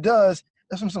 And if it does,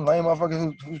 that's from some lame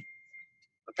motherfucker whose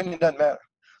opinion doesn't matter.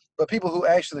 But people who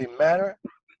actually matter,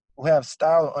 who have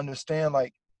style, understand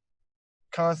like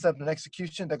concept and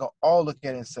execution, they're gonna all look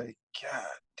at it and say, God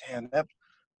damn,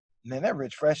 that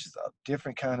Rich Fresh is a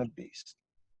different kind of beast.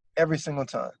 Every single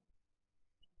time.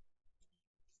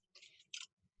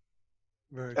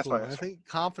 Very That's cool. my And I answer. think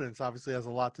confidence obviously has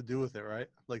a lot to do with it, right?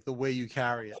 Like the way you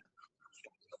carry it,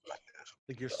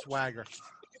 like your swagger.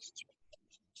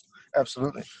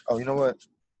 Absolutely. Oh, you know what?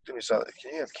 Do me a solid.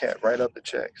 Can you have Cat write up the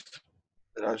checks?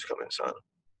 And I'll just come inside.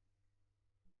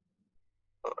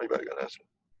 Oh, you better go answer.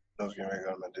 I was getting ready to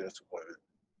go to my dentist appointment.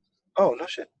 Oh, no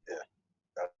shit.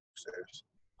 Yeah. Upstairs.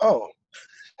 Oh,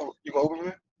 you go over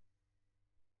here?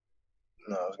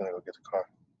 No, I was gonna go get the car.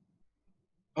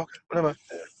 Okay, never mind.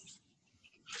 Yeah.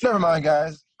 Never mind,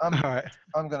 guys. All right.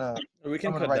 I'm gonna We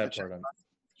can cut write that the check. part out.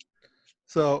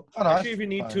 So Oh, no, Actually, if you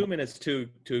need fine. 2 minutes to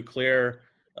clear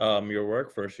your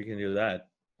work first, you can do that.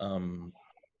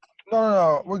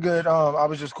 No, we're good. I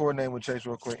was just coordinating with Chase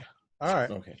real quick. all right.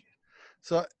 Okay.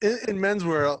 So in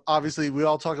menswear, obviously, we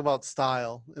all talk about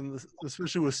style, and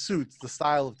especially with suits, the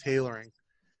style of tailoring.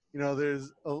 You know,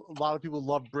 there's a lot of people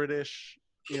love British,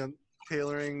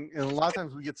 tailoring, and a lot of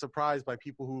times we get surprised by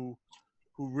people who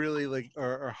really like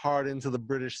are hard into the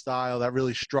British style, that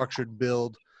really structured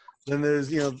build. Then there's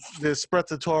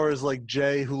sprezzatori like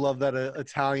Jay who love that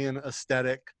Italian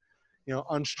aesthetic,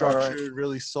 unstructured,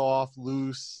 really soft,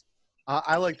 loose.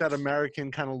 I like that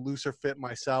American kind of looser fit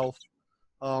myself.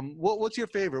 What's your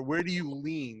favorite? Where do you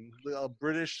lean?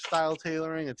 British style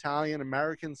tailoring, Italian,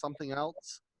 American, something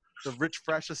else? The Rich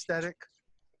Fresh aesthetic?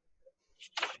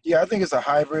 Yeah, I think it's a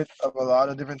hybrid of a lot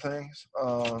of different things.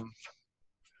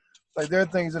 Like there are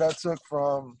things that I took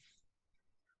from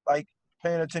like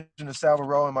paying attention to Savile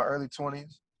Row in my early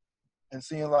 20s and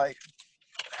seeing like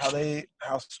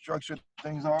how structured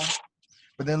things are,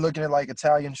 but then looking at like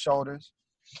Italian shoulders,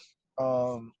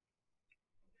 and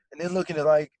then looking at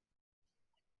like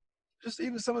just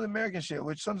even some of the American shit,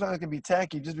 which sometimes can be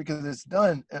tacky just because it's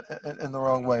done in the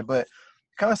wrong way. But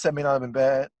the concept may not have been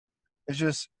bad. It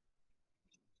just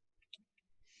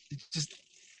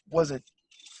wasn't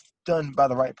done by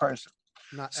the right person.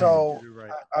 Not So executed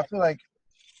right. I feel like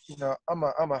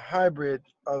I'm a hybrid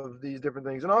of these different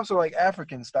things, and also like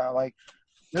African style. Like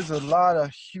there's a lot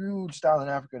of huge style in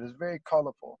Africa that's very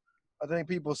colorful. I think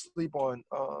people sleep on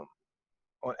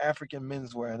African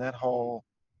menswear and that whole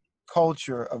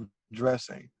culture of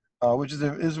dressing, which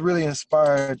is really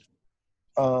inspired.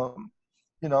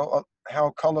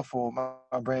 How colorful my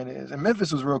brand is, and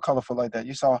Memphis was real colorful like that.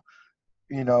 You saw,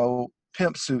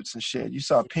 pimp suits and shit. You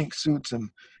saw pink suits and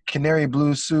canary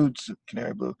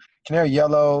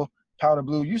yellow, powder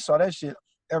blue. You saw that shit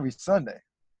every Sunday.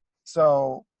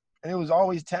 So, and it was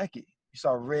always tacky. You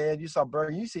saw red, you saw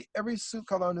burgundy. You see every suit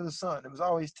color under the sun. It was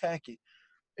always tacky.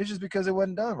 It's just because it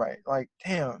wasn't done right. Like,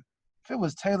 damn, if it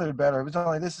was tailored better, it was done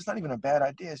like this, it's not even a bad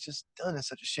idea. It's just done in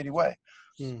such a shitty way.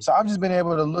 So I've just been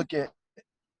able to look at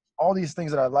all these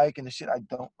things that I like and the shit I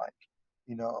don't like.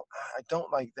 I don't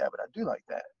like that, but I do like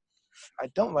that. I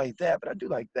don't like that, but I do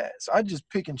like that. So I just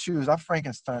pick and choose. I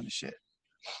Frankenstein the shit.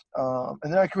 And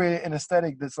then I create an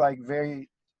aesthetic that's like very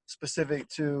specific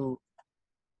to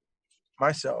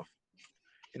myself.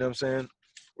 You know what I'm saying?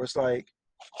 Where it's like,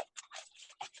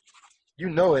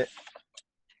 it.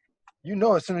 You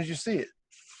know as soon as you see it.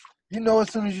 As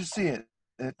soon as you see it.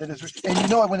 And you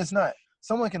know it when it's not.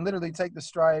 Someone can literally take the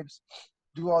stripes,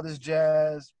 do all this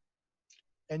jazz,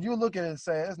 and you look at it and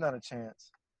say, "That's not a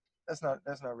chance. That's not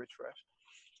Rich Fresh."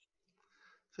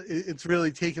 So it's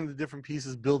really taking the different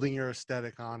pieces, building your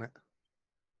aesthetic on it.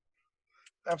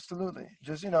 Absolutely.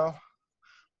 Just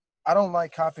I don't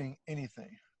like copying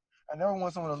anything. I never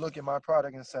want someone to look at my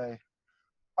product and say,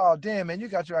 "Oh, damn, man, you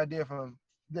got your idea from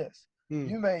this."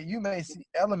 You may see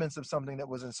elements of something that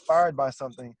was inspired by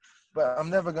something, but I'm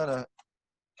never gonna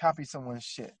copy someone's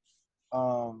shit.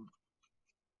 I'm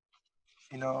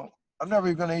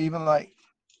never gonna even like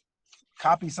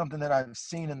copy something that I've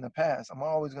seen in the past. I'm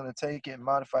always gonna take it,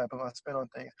 modify it, put my spin on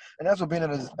things, and that's what being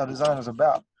a designer is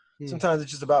about. Sometimes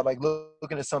it's just about like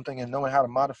looking at something and knowing how to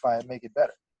modify it, make it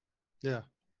better. Yeah.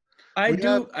 I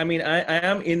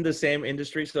am in the same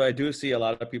industry, so I do see a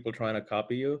lot of people trying to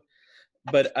copy you.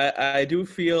 but I do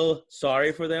feel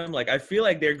sorry for them. Like I feel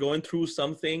like they're going through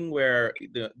something where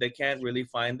they can't really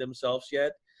find themselves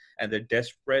yet, and they're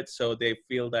desperate. So they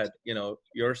feel that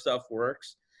your stuff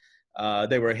works.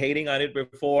 They were hating on it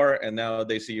before, and now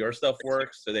they see your stuff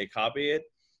works, so they copy it,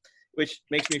 which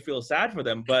makes me feel sad for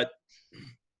them. But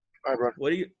All right, bro. what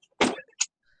do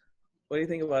you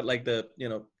think about like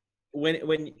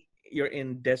when you're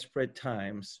in desperate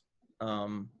times?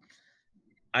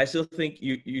 I still think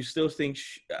you still think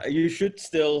you should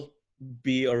still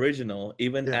be original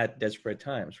even at desperate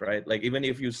times, right? Like even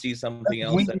if you see something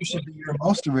else When that you should be your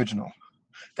most original.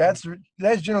 That's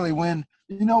generally when,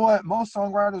 you know what, most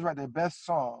songwriters write their best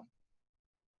song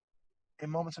in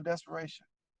moments of desperation.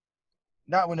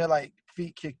 Not when they're like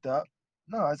feet kicked up.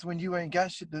 No, it's when you ain't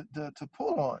got shit to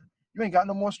pull on. You ain't got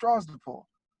no more straws to pull.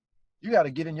 You got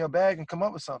to get in your bag and come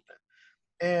up with something.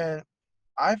 And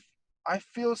I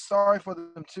feel sorry for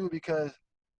them too, because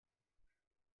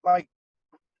like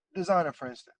Designer, for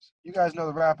instance. You guys know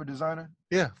the rapper Designer?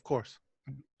 Yeah, of course.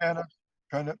 Panda.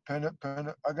 I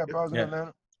got bros in Yeah.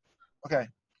 Atlanta. Okay.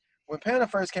 When Panda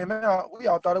first came out, we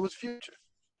all thought it was Future.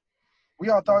 We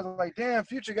all thought, like, damn,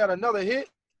 Future got another hit.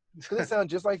 Because it sounds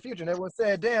just like Future. And everyone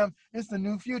said, damn, it's the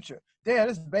new Future. Damn,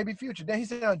 this is Baby Future. Damn, he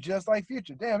sounds just like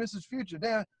Future. Damn, this is Future.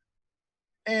 Damn.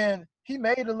 And he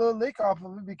made a little lick off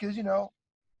of it because,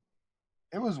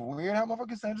 it was weird how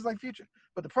motherfuckers sound just like Future.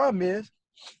 But the problem is,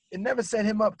 it never set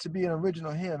him up to be an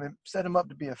original him. It set him up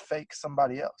to be a fake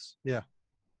somebody else. Yeah.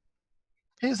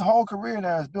 His whole career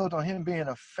now is built on him being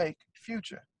a fake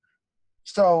Future.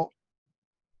 So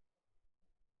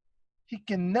he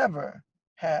can never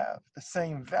have the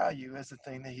same value as the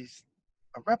thing that he's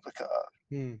a replica of.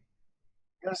 You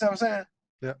understand what I'm saying?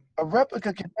 Yeah. A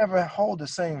replica can never hold the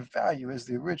same value as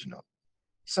the original.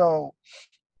 So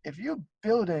if you're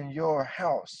building your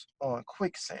house on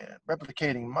quicksand,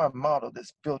 replicating my model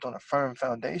that's built on a firm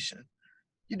foundation,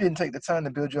 you didn't take the time to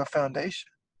build your foundation.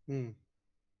 You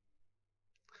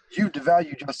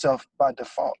devalued yourself by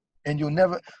default, and you'll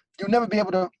never be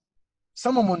able to.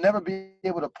 Someone will never be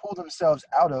able to pull themselves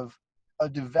out of a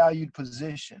devalued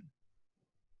position,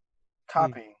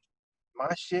 copying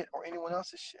my shit or anyone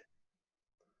else's shit.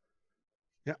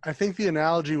 Yeah, I think the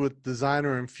analogy with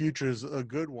Designer and Future is a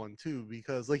good one too,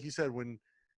 because like you said, when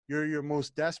you're your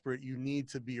most desperate, you need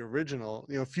to be original.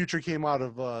 Future came out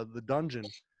of the Dungeon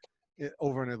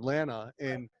over in Atlanta,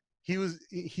 and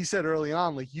he said early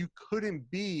on, like, you couldn't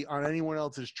be on anyone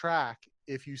else's track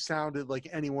if you sounded like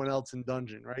anyone else in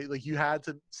Dungeon, right? Like you had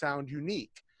to sound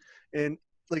unique. And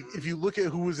like if you look at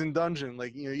who was in Dungeon,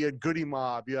 like you had Goody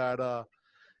Mob, you had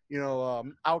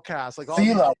Outkast, like all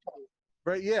these people,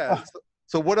 right? Yeah.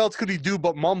 So what else could he do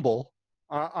but mumble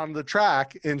on the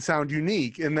track and sound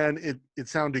unique? And then it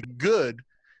sounded good,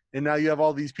 and now you have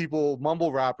all these people,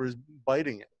 mumble rappers,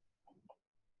 biting it.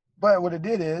 But what it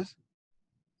did is,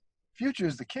 Future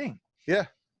is the king. Yeah.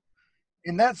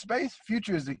 In that space,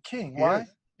 Future is the king. Why?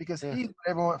 Because he's what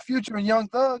everyone. Future and Young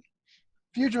Thug.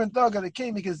 Future and Thug are the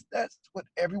king because that's what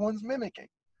everyone's mimicking.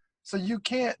 So you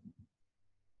can't.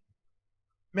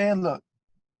 Man, look.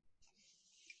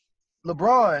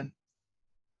 LeBron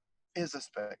is a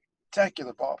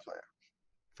spectacular ball player.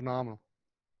 Phenomenal.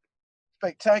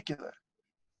 Spectacular.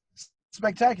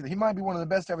 Spectacular. He might be one of the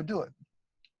best to ever do it.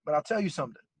 But I'll tell you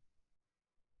something.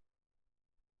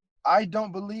 I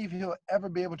don't believe he'll ever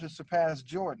be able to surpass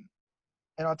Jordan.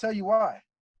 And I'll tell you why.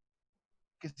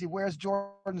 Because he wears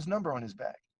Jordan's number on his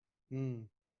back.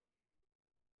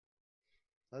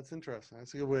 That's interesting.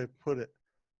 That's a good way to put it.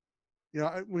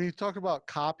 When you talk about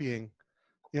copying,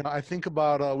 I think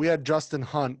about we had Justin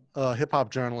Hunt, a hip-hop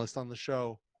journalist, on the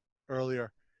show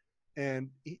earlier.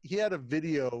 And he had a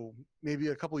video maybe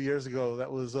a couple of years ago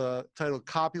that was titled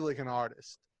Copy Like an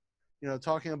Artist.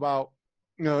 Talking about,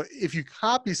 if you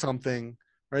copy something,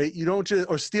 right, you don't just,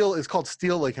 or steal, it's called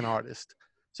steal like an artist.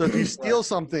 So if you steal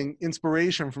something,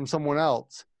 inspiration from someone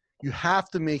else, you have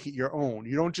to make it your own.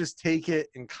 You don't just take it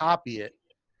and copy it.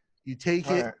 You take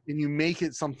it and you make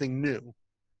it something new,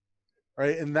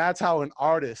 right? And that's how an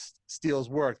artist steals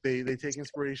work. They take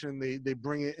inspiration, they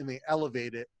bring it and they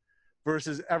elevate it,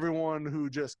 versus everyone who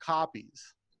just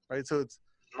copies, right? So it's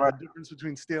the difference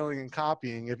between stealing and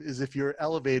copying is if you're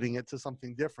elevating it to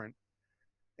something different.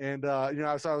 And,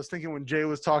 so I was thinking when Jay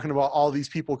was talking about all these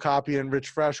people copying Rich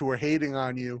Fresh who were hating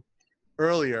on you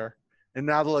earlier, and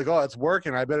now they're like, oh, it's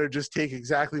working, I better just take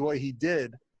exactly what he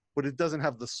did, but it doesn't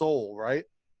have the soul, right?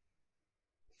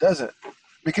 Doesn't.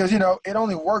 Because, it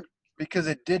only worked because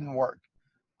it didn't work.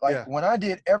 Like when I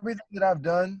did everything that I've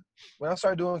done, when I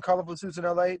started doing colorful suits in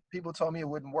LA, people told me it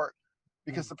wouldn't work.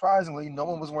 Because surprisingly, no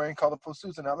one was wearing colorful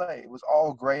suits in LA. It was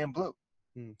all gray and blue.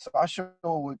 So I show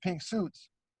up with pink suits,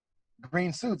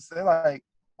 green suits. They're like,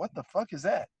 what the fuck is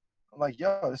that? I'm like,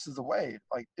 yo, this is a wave.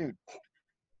 Like, dude,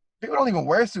 people don't even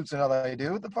wear suits in LA,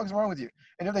 dude. What the fuck's wrong with you?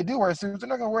 And if they do wear suits, they're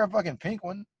not gonna wear a fucking pink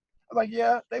one. I'm like,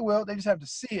 yeah, they will. They just have to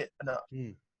see it enough.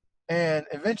 And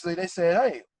eventually they said,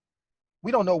 hey,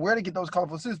 we don't know where to get those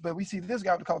colorful suits, but we see this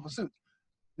guy with the colorful suits.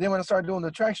 Then when I started doing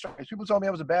the track stripes, people told me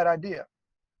it was a bad idea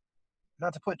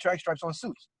not to put track stripes on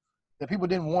suits. That people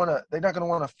didn't want to, they're not going to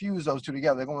want to fuse those two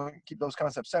together. They're going to keep those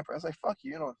concepts separate. I was like, fuck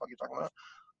you, you know what the fuck you're talking about.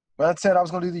 But I said I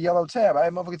was going to do the yellow tab. I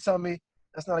had motherfuckers telling me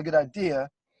that's not a good idea.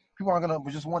 People aren't going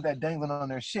to just want that dangling on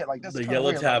their shit. Like, that's the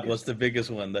yellow tab was the biggest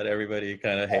one that everybody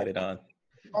kind of hated on.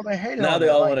 Oh, they hated now on they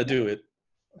all like, want to do it.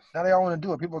 Now they all want to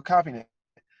do it. People are copying it.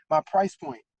 My price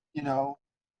point, you know,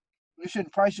 you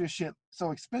shouldn't price your shit so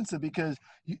expensive because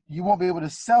you won't be able to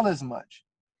sell as much.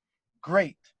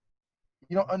 Great.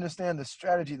 You don't understand the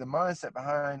strategy, the mindset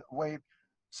behind Wave.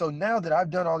 So now that I've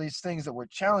done all these things that were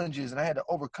challenges and I had to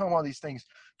overcome all these things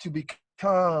to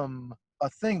become a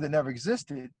thing that never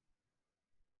existed,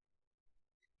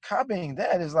 copying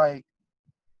that is like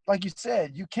you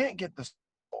said, you can't get the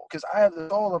soul because I have the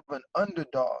soul of an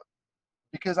underdog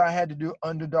because I had to do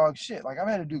underdog shit. Like I've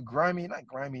had to do not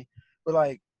grimy, but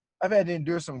like I've had to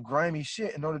endure some grimy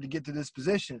shit in order to get to this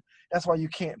position. That's why you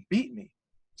can't beat me.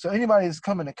 So anybody that's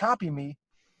coming to copy me,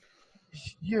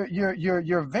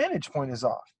 your vantage point is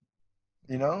off.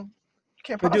 You know, you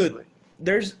can't possibly.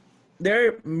 Dude, there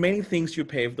are many things you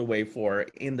paved the way for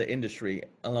in the industry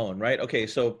alone, right? Okay,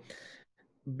 so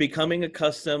becoming a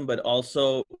custom, but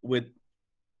also with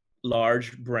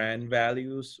large brand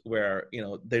values where, you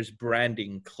know, there's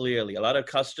branding clearly. A lot of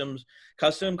custom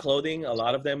clothing, a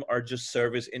lot of them are just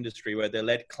service industry where they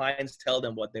let clients tell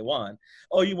them what they want.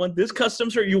 Oh, you want this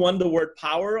custom shirt? You want the word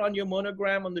power on your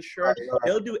monogram on the shirt? Right.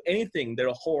 They'll do anything.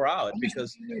 They'll whore out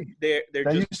because they're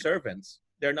just servants.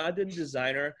 They're not the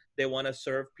designer. They want to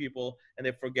serve people and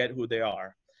they forget who they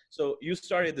are. So you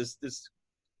started this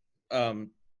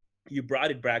you brought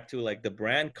it back to like the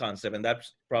brand concept, and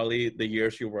that's probably the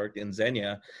years you worked in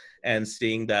Zegna and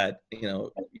seeing that, you know,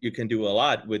 you can do a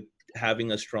lot with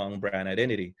having a strong brand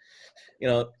identity. You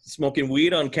know, smoking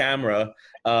weed on camera,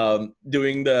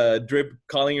 doing the drip,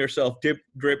 calling yourself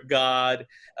drip god,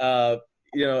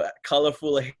 you know,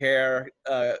 colorful hair,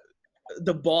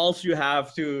 the balls you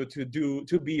have to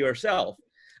be yourself.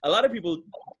 A lot of people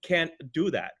can't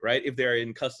do that, right? If they're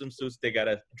in custom suits, they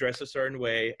gotta dress a certain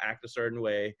way, act a certain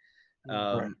way.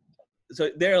 So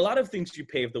there are a lot of things you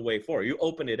pave the way for. You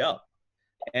open it up,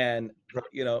 and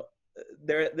you know,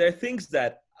 there are things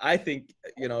that I think,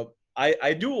 you know,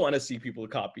 I do want to see people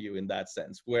copy you in that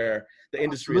sense, where the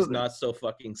industry is not so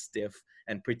fucking stiff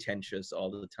and pretentious all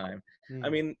the time. I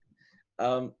mean,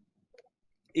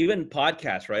 even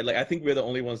podcasts, right? Like I think we're the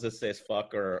only ones that says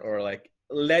fuck or like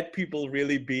let people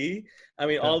really be. I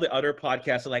mean, all the other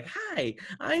podcasts are like, hi,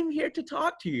 I'm here to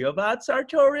talk to you about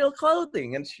sartorial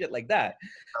clothing and shit like that.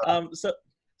 So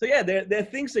yeah, there are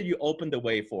things that you open the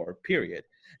way for, period.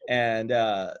 And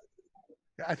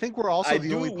I think we're also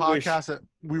the only podcast that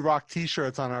we rock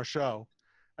t-shirts on our show.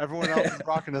 Everyone else is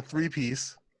rocking a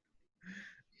 3-piece.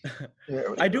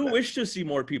 I do wish to see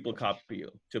more people copy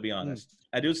you, to be honest.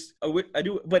 I do,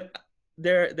 but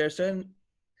there's certain,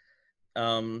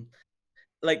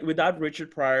 like without Richard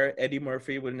Pryor, Eddie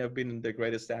Murphy wouldn't have been the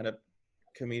greatest stand-up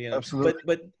comedian. Absolutely.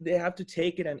 But they have to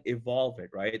take it and evolve it,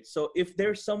 right? So if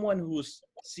there's someone who's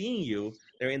seeing you,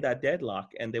 they're in that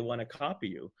deadlock and they want to copy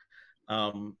you,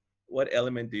 what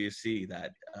element do you see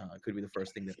that could be the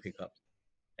first thing to pick up?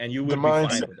 And you would be fine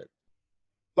with it.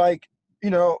 Like,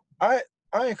 you know, I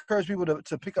encourage people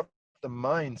to pick up the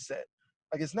mindset.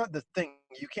 Like, it's not the thing.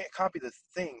 You can't copy the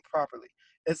thing properly.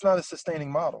 It's not a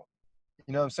sustaining model.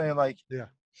 You know what I'm saying? Like, yeah.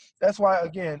 That's why,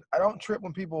 again, I don't trip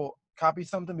when people copy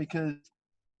something because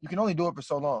you can only do it for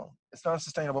so long. It's not a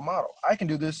sustainable model. I can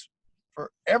do this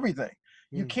for everything.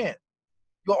 You can't.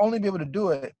 You'll only be able to do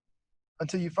it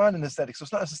until you find an aesthetic. So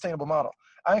it's not a sustainable model.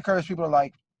 I encourage people to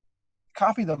like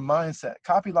copy the mindset,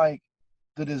 copy like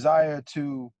the desire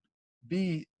to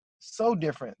be so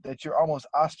different that you're almost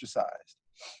ostracized.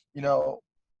 You know,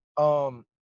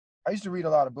 I used to read a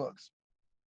lot of books.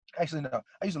 Actually, no,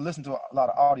 I used to listen to a lot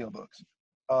of audiobooks.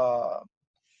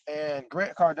 And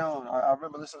Grant Cardone, I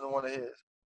remember listening to one of his.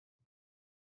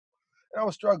 And I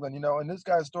was struggling, you know, and this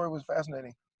guy's story was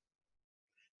fascinating.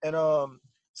 And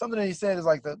something that he said is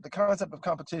like the concept of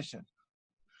competition.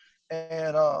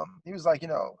 And he was like, you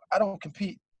know, I don't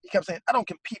compete. He kept saying, I don't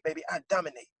compete, baby, I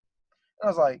dominate. And I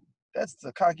was like, that's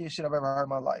the cockiest shit I've ever heard in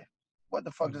my life. What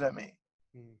the fuck does that mean?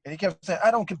 And he kept saying,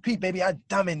 I don't compete, baby, I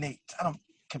dominate. I don't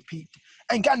compete.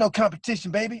 I ain't got no competition,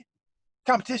 baby.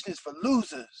 Competition is for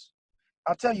losers.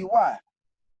 I'll tell you why.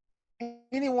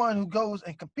 Anyone who goes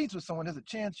and competes with someone, there's a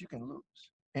chance you can lose.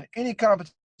 In any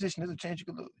competition, there's a chance you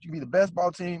can lose. You can be the best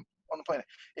ball team on the planet.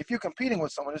 If you're competing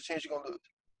with someone, there's a chance you're going to lose.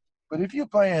 But if you're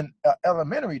playing an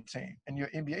elementary team and your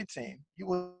NBA team, you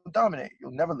will dominate.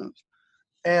 You'll never lose.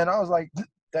 And I was like,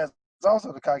 that's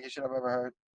also the cockiest shit I've ever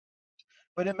heard.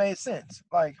 But it made sense.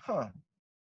 Like,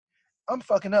 I'm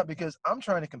fucking up because I'm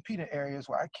trying to compete in areas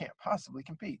where I can't possibly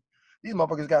compete. These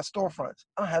motherfuckers got storefronts.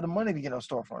 I don't have the money to get no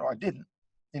storefront, or I didn't.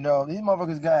 These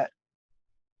motherfuckers got,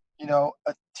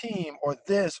 a team or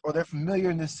this, or they're familiar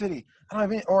in this city. I don't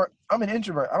have any, or I'm an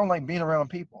introvert. I don't like being around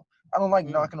people. I don't like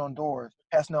knocking on doors,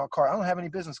 passing out cards. I don't have any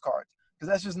business cards because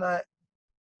that's just not,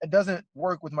 it doesn't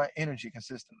work with my energy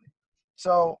consistently.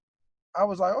 So I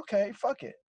was like, okay, fuck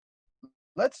it.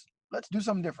 Let's do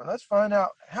something different. Let's find out,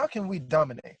 how can we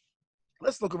dominate?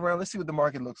 Let's look around. Let's see what the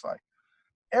market looks like.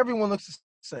 Everyone looks the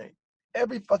same.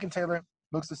 Every fucking tailor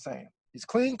looks the same. He's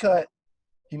clean cut.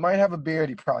 He might have a beard.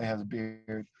 He probably has a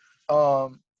beard.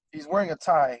 He's wearing a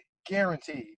tie,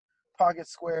 guaranteed. Pocket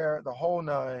square, the whole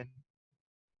nine.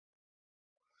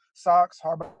 Socks,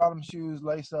 hard bottom shoes,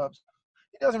 lace ups.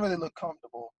 He doesn't really look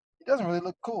comfortable. He doesn't really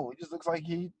look cool. He just looks like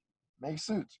he makes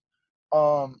suits.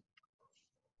 I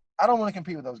don't want to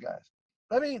compete with those guys.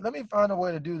 Let me find a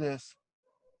way to do this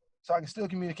so I can still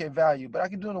communicate value, but I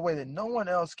can do it in a way that no one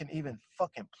else can even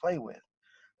fucking play with.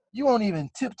 You won't even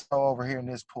tiptoe over here in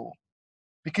this pool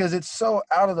because it's so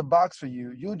out of the box for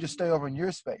you. You'll just stay over in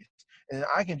your space. And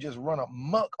I can just run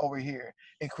amok over here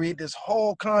and create this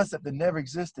whole concept that never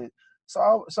existed. So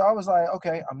I was like,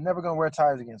 okay, I'm never going to wear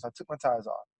ties again. So I took my ties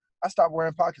off. I stopped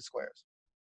wearing pocket squares.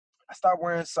 I stopped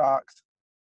wearing socks.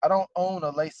 I don't own a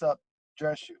lace-up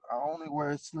dress shoe. I only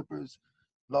wear slippers,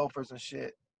 loafers, and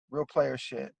shit, real player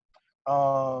shit.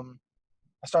 I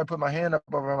started putting my hand up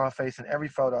over my face in every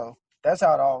photo. That's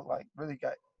how it all like really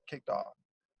got kicked off.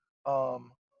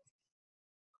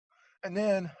 And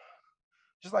then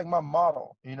just like my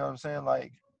model, you know what I'm saying?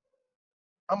 Like,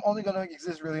 I'm only gonna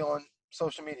exist really on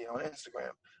social media, on Instagram.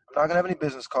 I'm not gonna have any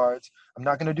business cards. I'm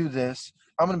not gonna do this.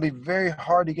 I'm gonna be very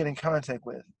hard to get in contact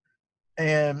with.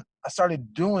 And I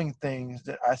started doing things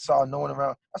that I saw no one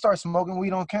around. I started smoking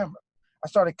weed on camera. I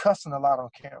started cussing a lot on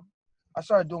camera. I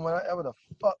started doing whatever the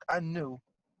fuck I knew.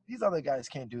 These other guys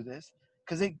can't do this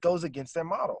because it goes against their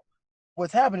model.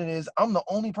 What's happening is I'm the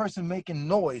only person making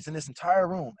noise in this entire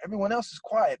room. Everyone else is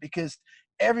quiet because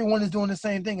everyone is doing the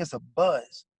same thing. It's a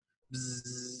buzz.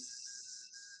 Bzzz.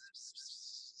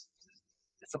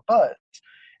 It's a buzz.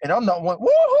 And I'm not one, woo,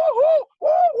 woo, woo, woo,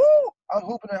 woo. I'm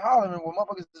hooping and hollering when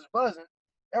motherfuckers is buzzing.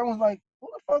 Everyone's like, who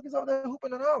the fuck is over there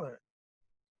hooping and hollering?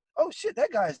 Oh shit,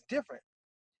 that guy's different.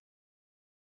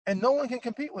 And no one can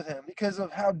compete with him because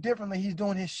of how differently he's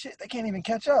doing his shit. They can't even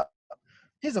catch up.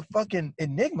 He's a fucking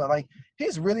enigma. Like,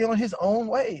 he's really on his own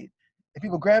wave. And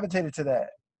people gravitated to that.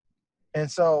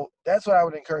 And so that's what I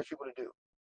would encourage people to do.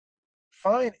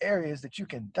 Find areas that you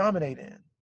can dominate in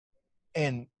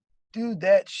and do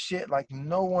that shit like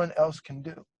no one else can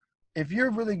do. If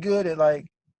you're really good at, like,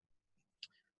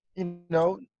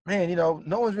 no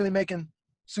one's really making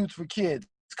suits for kids,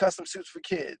 custom suits for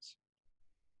kids.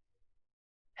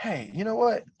 Hey, you know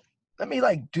what? Let me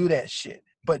like do that shit,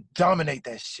 but dominate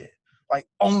that shit. Like,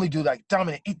 only do, like,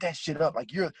 dominate, eat that shit up.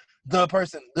 Like, you're the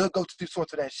person, the go-to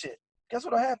source for that shit. Guess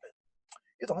what'll happen?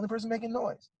 You're the only person making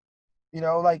noise.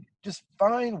 Like, just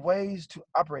find ways to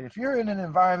operate. If you're in an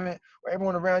environment where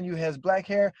everyone around you has black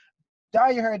hair,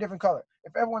 dye your hair a different color.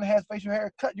 If everyone has facial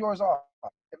hair, cut yours off.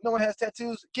 If no one has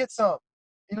tattoos, get some.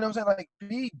 You know what I'm saying? Like,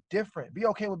 be different. Be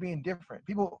okay with being different.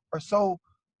 People are so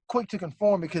quick to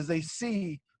conform because they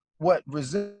see what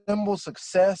resembles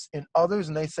success in others,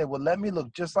 and they say, well, let me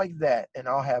look just like that, and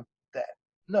I'll have that.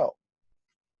 No.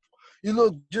 You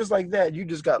look just like that, you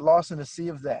just got lost in the sea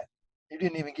of that. You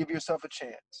didn't even give yourself a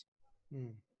chance.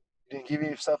 You didn't give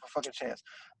yourself a fucking chance.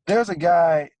 There's a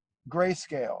guy,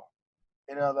 Grayscale,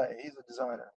 in LA. He's a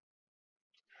designer.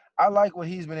 I like what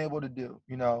he's been able to do.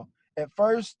 At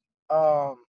first,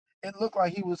 it looked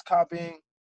like he was copying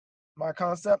my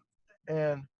concept,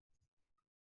 and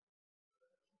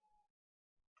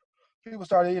people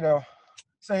started,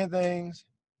 saying things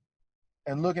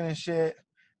and looking at shit,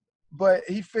 but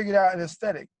he figured out an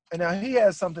aesthetic. And now he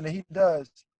has something that he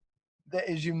does that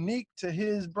is unique to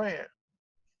his brand.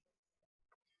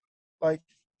 Like,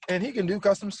 and he can do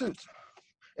custom suits.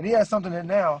 And he has something that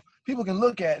now people can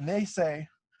look at and they say,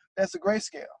 that's a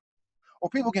Grayscale. Or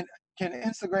people can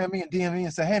Instagram me and DM me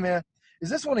and say, hey man, is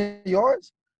this one of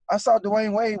yours? I saw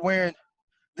Dwayne Wade wearing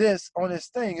this on his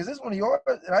thing. Is this one of yours?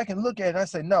 And I can look at it and I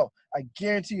say, no, I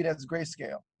guarantee you that's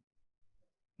Grayscale.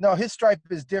 No, his stripe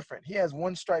is different. He has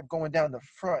one stripe going down the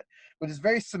front, but it's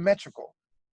very symmetrical.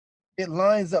 It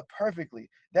lines up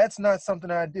perfectly. That's not something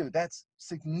I do. That's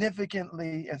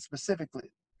significantly and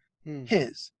specifically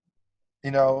his,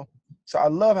 you know. So I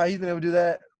love how he's been able to do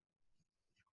that.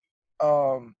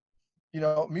 You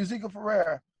know, Musica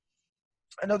Ferrer,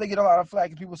 I know they get a lot of flack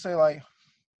and people say like,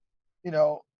 you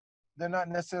know, they're not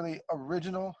necessarily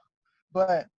original,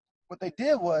 but what they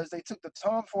did was they took the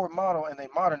Tom Ford model and they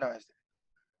modernized it.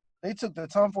 They took the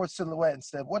Tom Ford silhouette and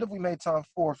said, what if we made Tom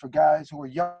Ford for guys who are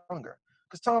younger?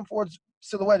 Because Tom Ford's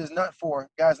silhouette is not for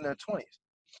guys in their 20s.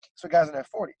 It's for guys in their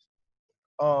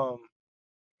 40s.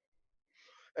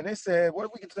 And they said, what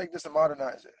if we could take this and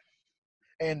modernize it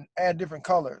and add different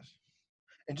colors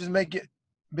and just make it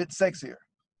a bit sexier?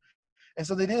 And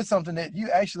so they did something that you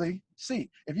actually see.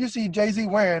 If you see Jay-Z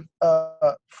wearing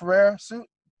a Ferrer suit,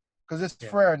 because it's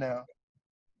Ferrer now,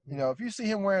 you know, if you see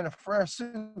him wearing a Ferrer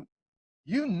suit,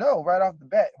 you know right off the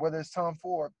bat whether it's Tom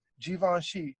Ford,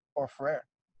 Givenchy, or Ferrer.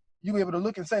 You'll be able to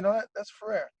look and say, no, that's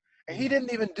Ferrer. And he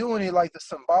didn't even do any like the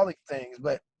symbolic things,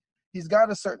 but he's got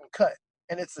a certain cut,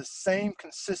 and it's the same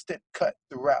consistent cut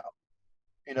throughout.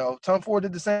 You know, Tom Ford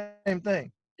did the same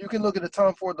thing. You can look at a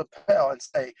Tom Ford lapel and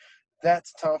say,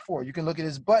 that's Tom Ford. You can look at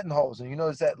his buttonholes, and you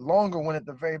notice that longer one at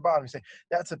the very bottom. You say,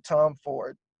 that's a Tom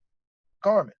Ford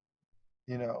garment,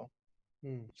 you know.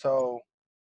 So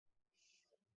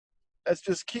that's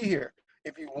just key here.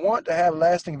 If you want to have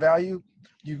lasting value,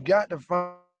 you've got to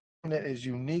find that is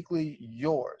uniquely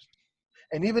yours.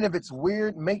 And even if it's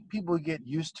weird, make people get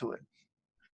used to it.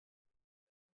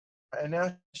 And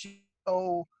now she's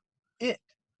so it.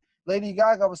 Lady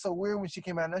Gaga was so weird when she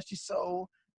came out. Now she's so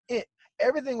it.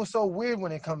 Everything was so weird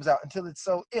when it comes out until it's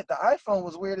so it. The iPhone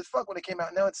was weird as fuck when it came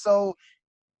out. Now it's so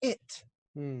it.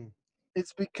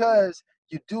 It's because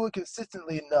you do it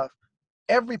consistently enough,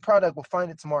 every product will find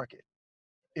its market.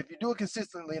 If you do it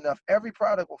consistently enough, every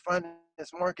product will find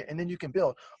its market, and then you can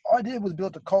build. All I did was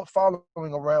build a cult following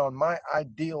around my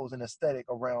ideals and aesthetic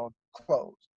around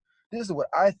clothes. This is what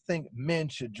I think men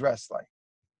should dress like.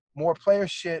 More player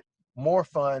shit, more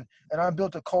fun, and I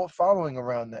built a cult following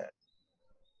around that.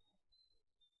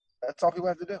 That's all people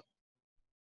have to do.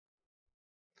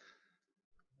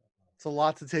 It's a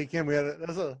lot to take in.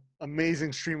 That's an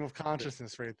amazing stream of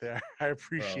consciousness right there. I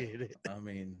appreciate it. I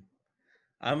mean,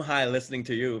 I'm high listening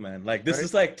to you, man. Like this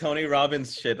is like Tony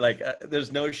Robbins shit. Like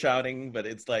there's no shouting, but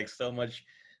it's like so much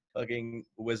fucking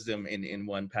wisdom in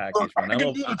one package. I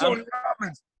can do the Tony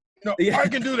Robbins. You know, I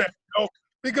can do that. You know,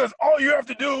 because all you have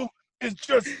to do is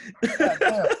just. I'd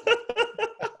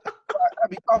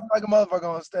be talking like a motherfucker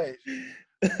on stage.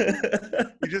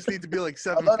 You just need to be like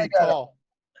 7 feet tall.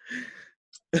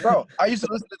 Bro, I used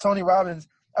to listen to Tony Robbins.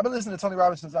 I've been listening to Tony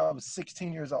Robbins since I was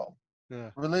 16 years old,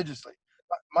 religiously.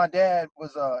 My dad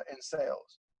was in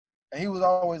sales, and he was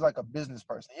always like a business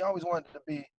person. He always wanted to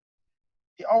be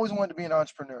an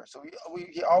entrepreneur. So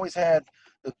he always had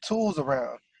the tools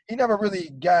around. He never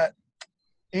really got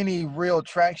any real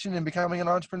traction in becoming an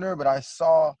entrepreneur, but I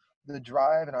saw the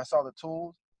drive and I saw the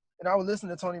tools, and I would listen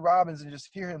to Tony Robbins and just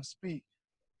hear him speak.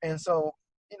 And so,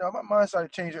 you know, my mind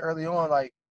started changing early on.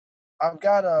 Like, I've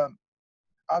got a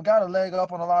leg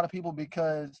up on a lot of people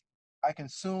because I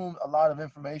consumed a lot of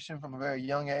information from a very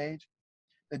young age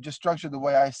that just structured the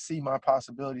way I see my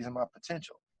possibilities and my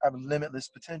potential. I have limitless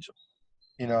potential,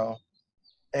 you know,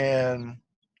 and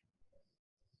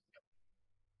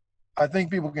I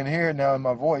think people can hear it now in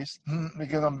my voice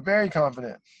because I'm very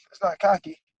confident. It's not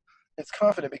cocky. It's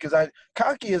confident because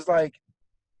cocky is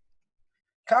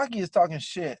talking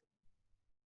shit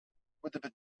with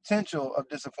the potential of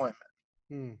disappointment.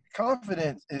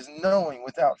 Confidence is knowing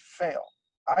without fail,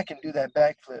 I can do that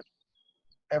backflip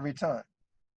every time.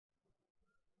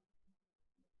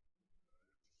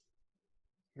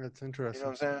 That's interesting. You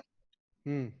know what I'm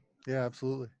saying? Yeah,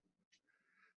 absolutely.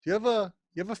 Do you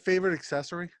have a favorite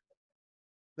accessory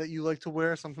that you like to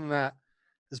wear? Something that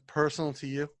is personal to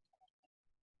you?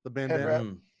 The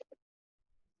bandana.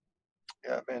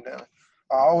 Yeah, bandana.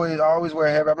 I always wear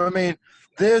a head wrap. I mean,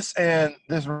 this ring.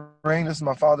 This is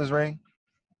my father's ring.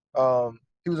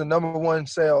 He was a number one in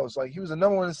sales. Like, he was a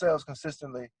number one in sales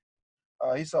consistently.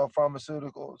 He sold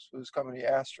pharmaceuticals for his company,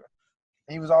 Astra.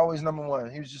 And he was always number one.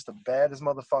 He was just the baddest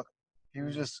motherfucker.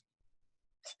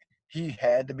 He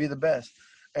had to be the best.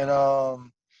 And I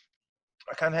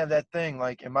kind of have that thing,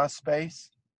 like, in my space,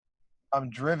 I'm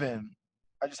driven.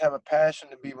 I just have a passion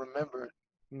to be remembered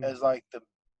as, like, the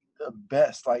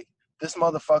best. Like, this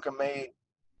motherfucker made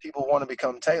people want to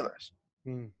become tailors.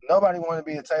 Nobody wanted to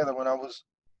be a tailor when I was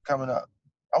coming up.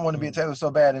 I wanted to be a tailor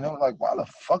so bad, and they were like, why the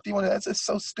fuck do you want to? That's just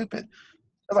so stupid.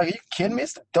 was like, are you kidding me?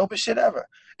 It's the dopest shit ever.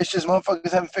 It's just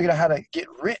motherfuckers haven't figured out how to get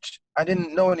rich. I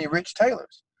didn't know any rich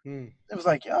tailors. It was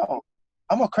like, yo,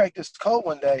 I'm going to crack this code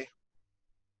one day.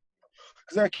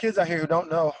 Because there are kids out here who don't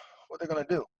know what they're going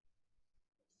to do.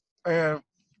 And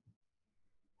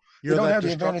they don't have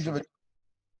the advantage of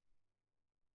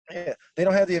they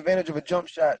don't have the advantage of a jump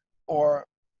shot or,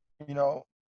 you know,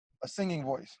 a singing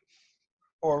voice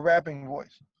or a rapping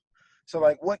voice. So,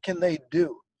 like, what can they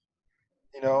do?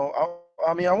 You know,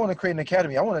 I mean, I want to create an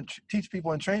academy. I want to teach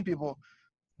people and train people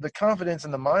the confidence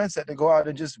and the mindset to go out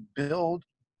and just build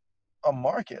a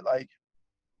market. Like,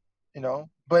 you know,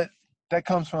 but that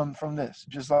comes from this.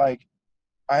 Just like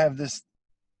I have this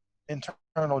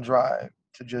internal drive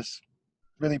to just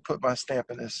really put my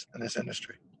stamp in this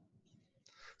industry.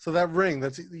 So that ring,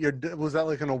 was that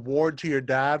like an award to your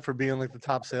dad for being like the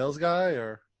top sales guy,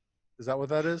 or is that what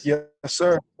that is? Yes,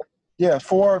 sir. Yeah,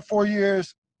 4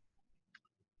 years.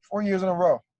 4 years in a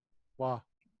row. Wow.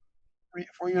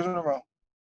 4 years in a row.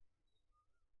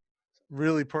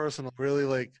 Really personal, really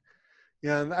like,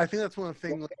 yeah. And I think that's one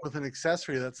thing like, with an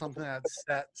accessory, that's something that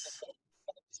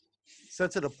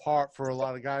sets it apart for a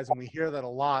lot of guys. And we hear that a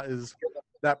lot, is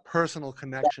that personal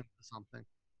connection to something.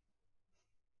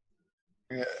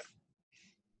 Yeah.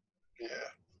 Yeah.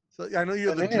 So I know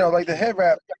you're and then, you know, like the head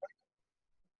wrap.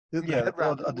 The head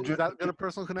wrap. Is that got a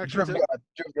personal connection too?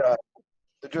 Drip God.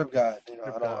 The drip god. You know,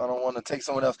 I don't want to take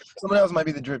someone else. Someone else might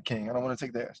be the drip king. I don't want to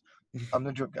take theirs. I'm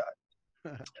the drip god.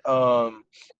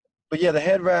 But yeah, the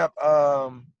head wrap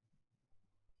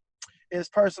is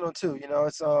personal too. You know,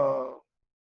 it's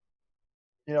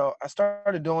you know, I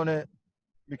started doing it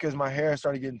because my hair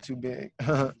started getting too big,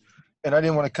 and I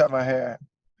didn't want to cut my hair,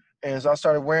 and so I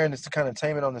started wearing this to kind of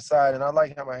tame it on the side, and I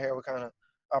like how my hair would kind of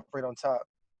operate on top,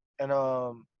 and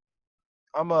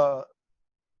I'm a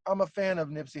fan of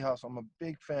Nipsey Hussle. I'm a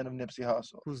big fan of Nipsey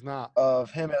Hussle. Who's not?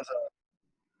 Of him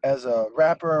as a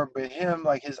rapper, but him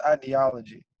like his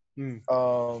ideology.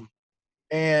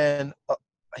 And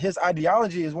his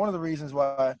ideology is one of the reasons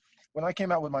why when I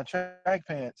came out with my track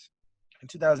pants in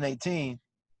 2018,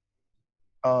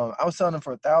 I was selling them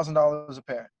for $1,000 a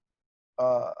pair.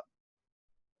 And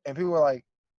people were like,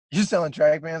 "You selling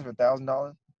track pants for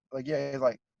 $1,000?" Like, yeah, it's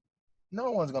like,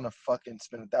 no one's gonna fucking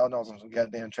spend $1,000 on some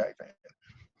goddamn track pants.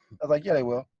 I was like, yeah, they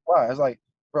will. Why? I was like,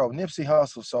 bro, Nipsey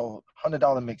Hussle sold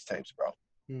 $100 mixtapes, bro.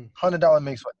 $100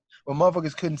 mixtapes. When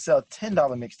motherfuckers couldn't sell $10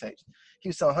 mixtapes, he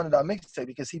was selling $100 mixtape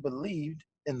because he believed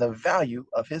in the value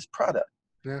of his product.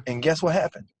 Yeah. And guess what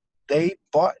happened? They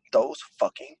bought those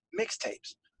fucking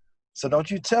mixtapes. So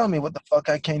don't you tell me what the fuck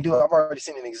I can't do. I've already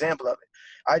seen an example of it.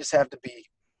 I just have to be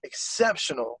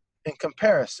exceptional in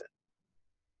comparison.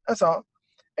 That's all.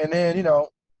 And then, you know,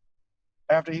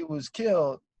 after he was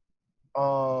killed,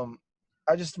 I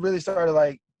just really started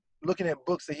like looking at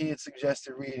books that he had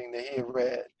suggested reading that he had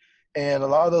read, and a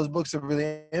lot of those books have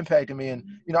really impacted me. And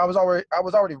you know, I was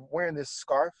already wearing this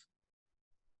scarf.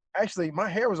 Actually, my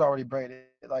hair was already braided.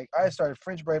 Like I started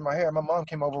French braiding my hair. My mom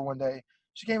came over one day.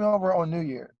 She came over on New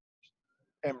Year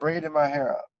and braided my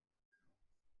hair up.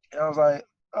 And I was like,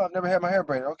 oh, I've never had my hair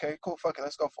braided. Okay, cool, fuck it,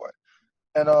 let's go for it.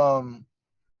 And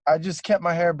I just kept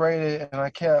my hair braided, and I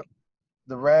kept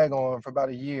the rag on for about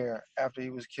a year after he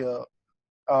was killed.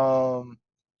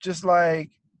 Just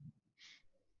like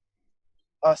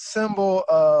a symbol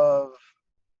of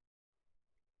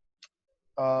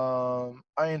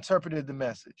I interpreted the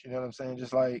message, you know what I'm saying?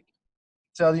 Just like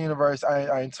tell the universe,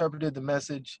 I interpreted the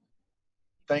message.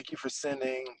 Thank you for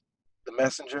sending the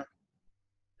messenger.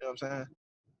 You know what I'm saying?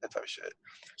 That type of shit.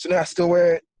 So now I still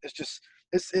wear it. It's just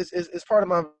it's part of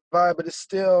my vibe, but it's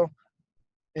still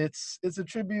it's a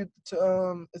tribute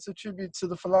to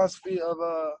the philosophy of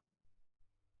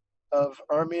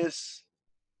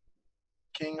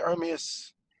King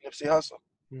Ermias Nipsey Hussle.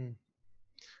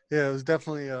 Yeah, it was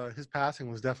definitely his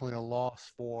passing was definitely a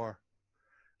loss for,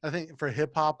 I think, for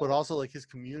hip hop, but also like his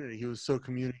community. He was so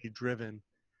community driven,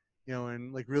 you know,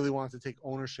 and like really wanted to take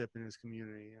ownership in his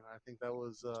community. And I think that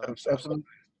was Absolutely.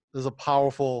 He was a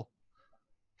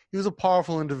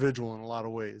powerful individual in a lot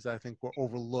of ways. I think were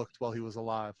overlooked while he was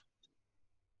alive.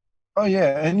 Oh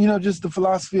yeah, and you know, just the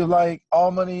philosophy of like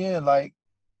all money in, like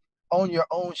own your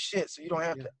own shit, so you don't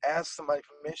have to ask somebody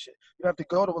permission. You don't have to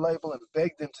go to a label and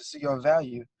beg them to see your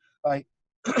value. Like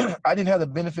I didn't have the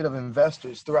benefit of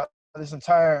investors throughout this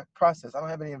entire process. I don't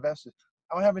have any investors.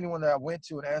 I don't have anyone that I went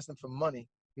to and asked them for money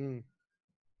and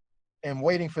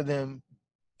waiting for them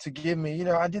to give me. You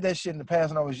know, I did that shit in the past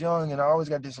when I was young, and I always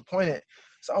got disappointed.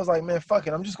 So I was like, man, fuck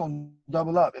it. I'm just gonna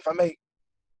double up. If I make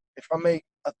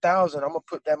 1,000, I'm gonna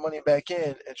put that money back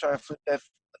in and try and flip that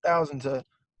 1,000 to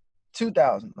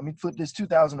 2,000. Let me put this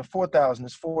 2,000 to 4,000.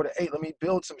 It's 4 to 8. Let me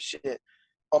build some shit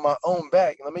on my own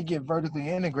back. Let me get vertically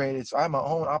integrated so I have my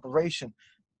own operation.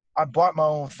 I bought my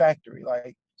own factory.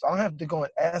 Like, so I don't have to go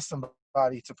and ask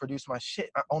somebody to produce my shit.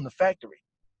 I own the factory.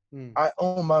 I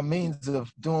own my means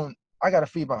of doing, I got to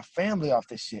feed my family off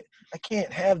this shit. I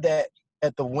can't have that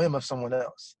at the whim of someone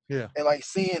else. Yeah. And like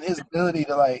seeing his ability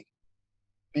to like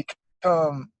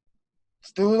become,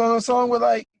 still on a song with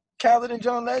like Khaled and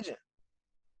John Legend.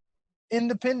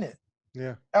 Independent.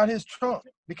 Yeah. Out his trunk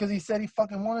because he said he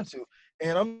fucking wanted to.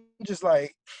 And I'm just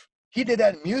like, he did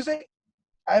that in music.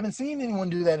 I haven't seen anyone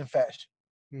do that in fashion.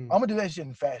 I'm gonna do that shit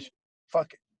in fashion.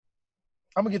 Fuck it.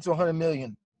 I'm gonna get to 100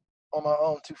 million on my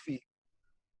own 2 feet,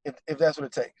 if that's what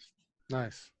it takes.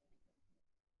 Nice.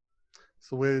 It's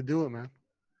the way to do it, man.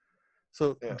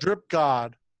 So Yeah. Drip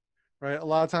God, right? A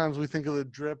lot of times we think of the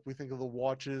drip, we think of the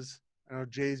watches. I know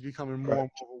Jay's becoming more and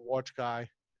more of a watch guy.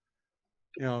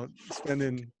 You know,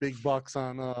 spending big bucks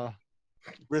on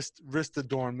wrist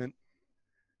adornment.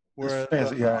 Whereas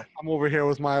I'm over here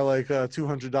with my like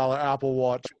 $200 Apple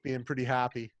Watch, being pretty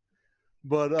happy.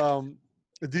 But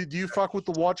do you fuck with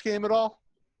the watch game at all?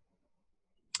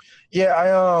 Yeah,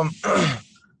 I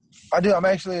I do.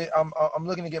 I'm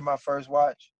looking to get my first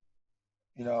watch.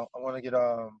 You know, I want to get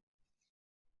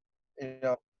you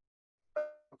know,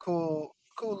 a cool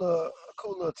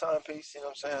little timepiece. You know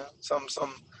what I'm saying?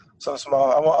 Some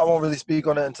small. I won't really speak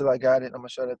on it until I got it. I'm gonna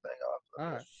show that thing off.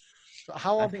 All right. So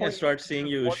how I think I start seeing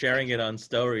you sharing it on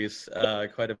stories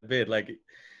quite a bit. Like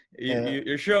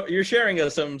you're sharing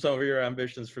us some of your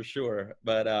ambitions for sure.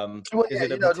 But well, is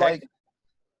it a know, Patek? like,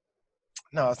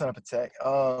 no, it's not a Patek.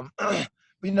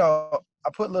 You know, I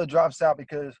put little drops out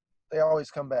because they always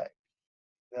come back.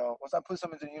 You know, once I put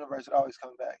something into the universe, it always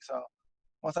comes back. So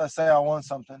once I say I want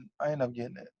something, I end up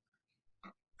getting it.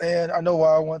 And I know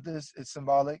why I want this. It's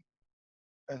symbolic.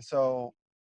 And so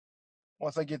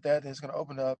once I get that, then it's going to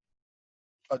open up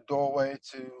a doorway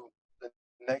to the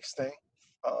next thing.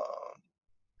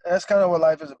 And that's kind of what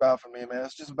life is about for me, man.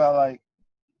 It's just about like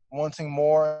wanting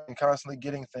more and constantly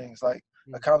getting things, like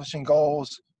accomplishing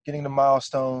goals, getting the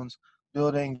milestones,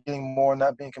 building, getting more,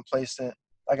 not being complacent.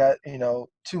 I got, 2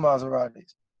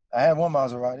 Maseratis. I had 1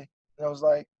 Maserati, and I was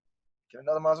like, get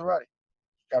another Maserati.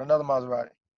 Got another Maserati.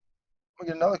 I'm gonna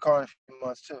get another car in a few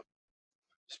months too.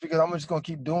 Just because I'm just gonna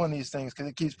keep doing these things because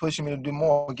it keeps pushing me to do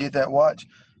more, get that watch.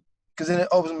 Because then it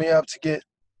opens me up to get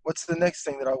what's the next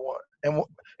thing that I want,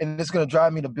 and it's gonna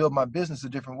drive me to build my business a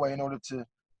different way in order to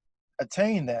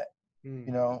attain that.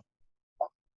 You know,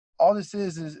 all this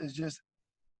is just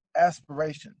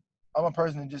aspiration. I'm a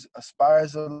person that just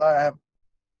aspires a lot. I have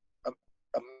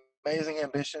amazing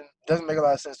ambition. Doesn't make a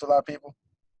lot of sense to a lot of people,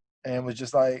 and was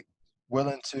just like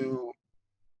willing to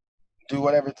do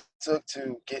whatever it took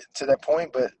to get to that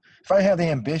point. But if I have the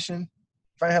ambition,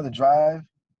 if I have the drive,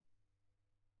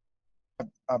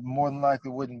 I more than likely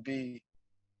wouldn't be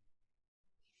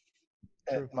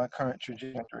at my current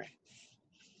trajectory.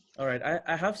 All right,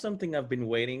 I have something I've been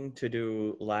waiting to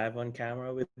do live on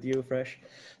camera with you, Fresh.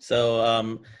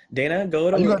 So, Dana, go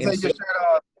to. Are you gonna take your shirt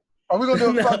off? Are we gonna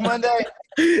do a Fuck Monday?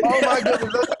 Oh my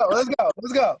goodness! Let's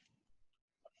go!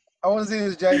 I want to see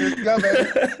this, Jay. Let's go,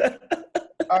 baby.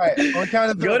 All right, on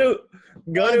count of three.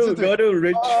 Go to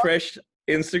Rich Fresh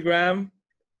Instagram,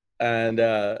 and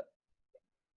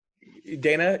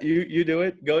Dana, you do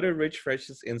it. Go to Rich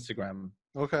Fresh's Instagram.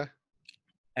 Okay.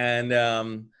 And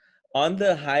on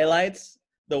the highlights,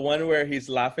 the one where he's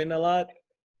laughing a lot,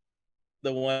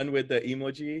 the one with the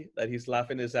emoji that he's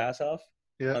laughing his ass off.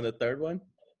 Yeah. On the third one.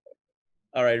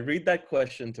 All right, read that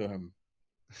question to him.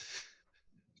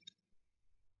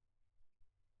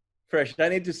 Fresh, I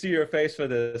need to see your face for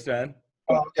this, man.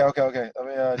 Oh, okay. I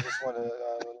mean, I just want to.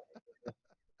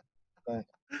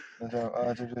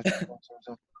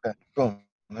 Okay, boom.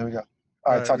 There we go.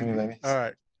 All right, talk to me, baby. All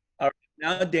right.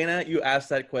 Now, Dana, you ask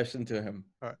that question to him.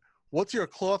 All right. What's your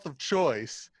cloth of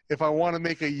choice if I want to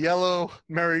make a yellow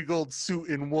marigold suit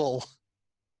in wool?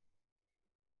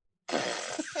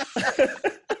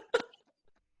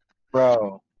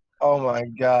 Bro, oh my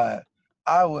God.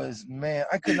 I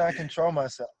could not control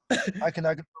myself. I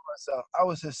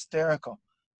was hysterical.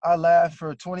 I laughed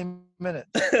for 20 minutes.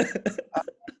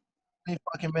 20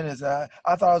 fucking minutes. I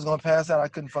thought I was going to pass out. I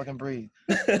couldn't fucking breathe.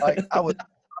 Like, I lost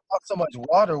so much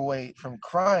water weight from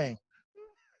crying.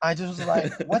 I just was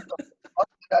like, what the fuck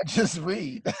did I just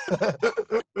read?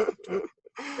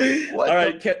 All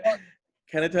right.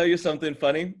 Can I tell you something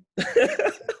funny?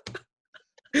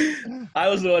 I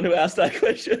was the one who asked that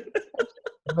question.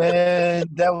 Man,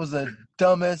 that was the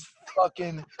dumbest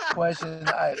fucking question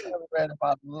I ever read in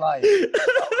my life.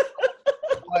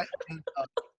 What in the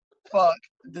fuck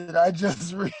did I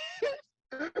just read?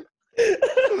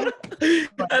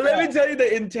 And let me tell you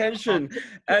the intention.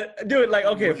 Dude, like,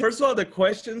 okay, first of all, the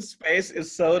question space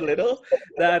is so little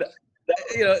that,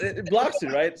 it blocks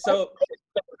it, right? So,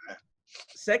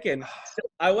 second,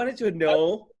 I wanted to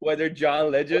know whether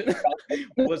John Legend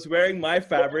was wearing my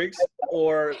fabrics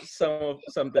or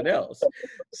something else.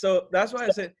 So that's why I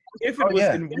said, if it was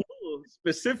in wool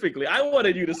specifically, I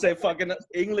wanted you to say fucking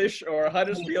English or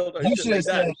Huddersfield or you shit like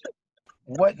that. Said,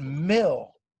 what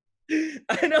mill?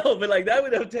 I know, but like that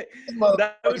would have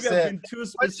been too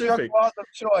specific. What's your cloth of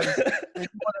choice? If you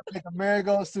want to make a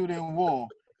marigold suit in wool,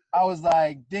 I was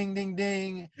like, ding, ding,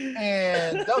 ding,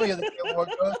 and W the more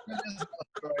goes through this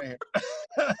motherfucker right here.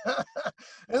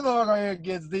 This motherfucker right here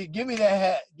gets the. Give me that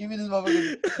hat. Give me this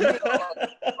motherfucker.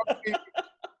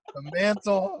 The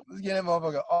mantle. Let's get him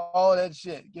motherfucker all that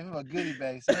shit. Give him a goodie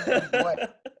bag.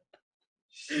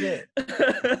 Shit.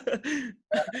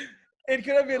 It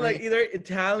could have been like either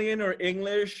Italian or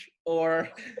English or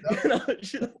That's not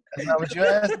what you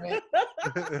asked me.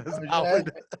 That's what you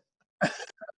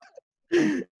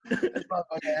this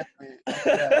motherfucker asked me.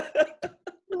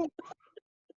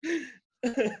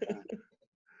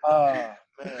 Man.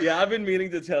 Yeah, I've been meaning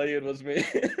to tell you it was me.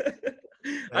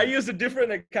 I used a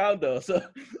different account though, so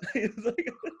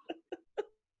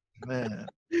man.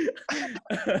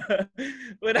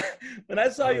 when I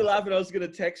saw you laughing, I was gonna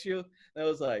text you. And I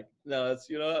was like, no, it's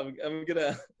I'm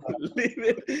gonna leave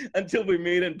it until we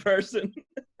meet in person.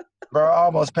 Bro, I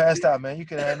almost passed out, man. You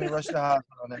could have had me rush to the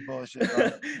hospital on that bullshit,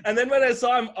 bro. And then when I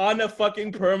saw him on a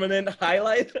fucking permanent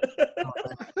highlight.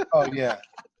 Oh yeah.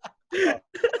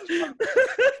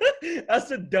 That's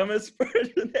the dumbest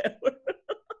person ever.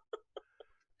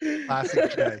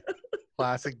 Classic J.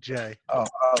 Classic J. Oh,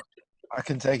 I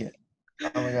can take it.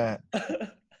 Oh my god. I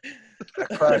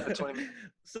cried for 20 minutes.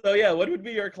 So yeah, what would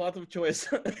be your cloth of choice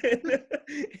in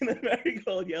a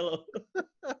marigold yellow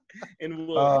in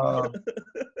wool?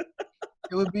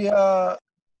 It would be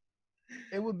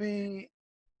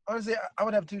honestly, I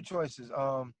would have two choices.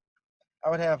 I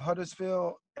would have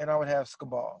Huddersfield and I would have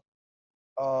Skabal.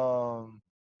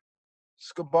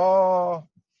 Skabal,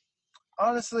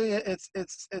 honestly, it's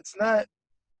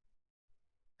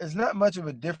not much of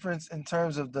a difference in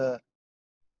terms of the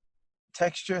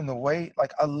texture and the weight.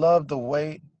 Like I love the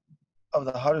weight of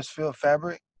the Huddersfield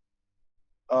fabric.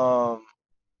 I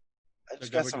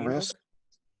just got some real.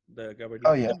 The gabardine.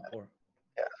 Oh yeah,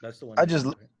 yeah. That's the one.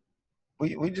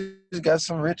 We just got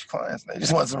some rich clients. They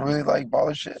just want some really like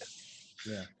baller shit.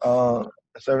 Yeah. So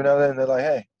every now and then they're like,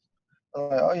 hey, I'm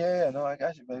like, oh yeah, no, I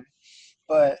got you, baby.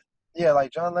 But yeah,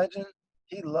 like John Legend,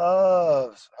 he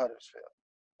loves Huddersfield.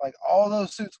 Like all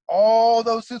those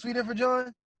suits we did for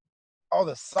John, all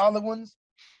the solid ones,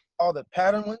 all the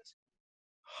pattern ones,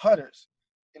 Hudders.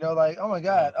 Like, oh my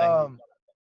God,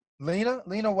 Lena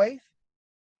Waithe.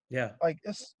 Yeah. Like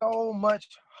it's so much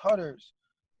Hudders.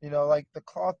 Like the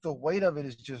cloth, the weight of it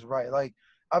is just right. Like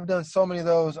I've done so many of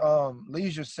those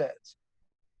leisure sets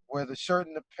where the shirt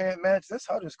and the pant match. That's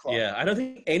Hudders cloth. Yeah, I don't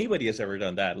think anybody has ever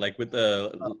done that. Like with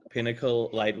the Pinnacle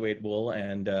lightweight wool,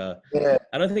 and I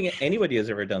don't think anybody has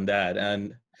ever done that.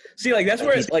 And see, like that's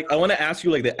where it's like I want to ask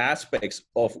you like the aspects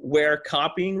of where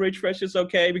copying Rich Fresh is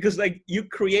okay, because like you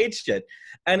create shit,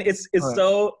 and it's right.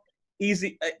 So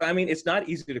easy. I mean, it's not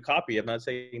easy to copy. I'm not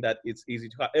saying that it's easy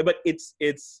to copy, but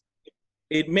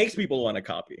it makes people want to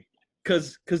copy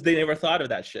because they never thought of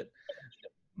that shit.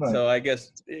 Right. So I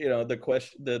guess the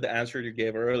question, the answer you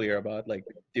gave earlier about like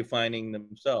defining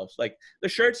themselves, like the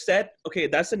shirt set, okay,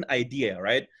 that's an idea,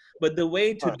 right? But the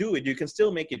way to do it, you can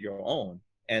still make it your own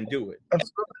and do it.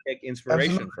 Absolutely. Take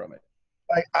inspiration from it.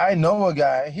 Like I know a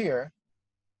guy here,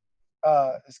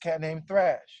 this cat named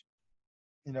Thrash.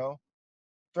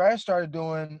 Thrash started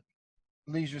doing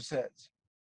leisure sets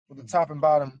with the top and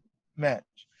bottom match.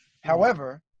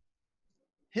 However,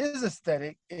 his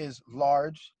aesthetic is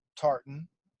large tartan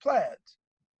plaids.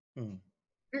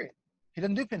 Period. He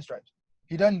doesn't do pinstripes.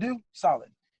 He doesn't do solid.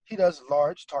 He does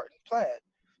large tartan plaid.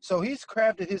 So he's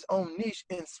crafted his own niche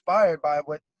inspired by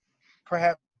what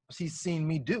perhaps he's seen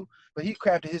me do, but he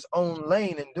crafted his own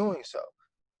lane in doing so.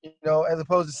 As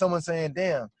opposed to someone saying,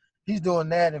 damn, he's doing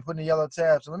that and putting the yellow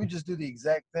tab, so let me just do the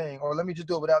exact thing, or let me just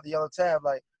do it without the yellow tab.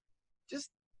 Like,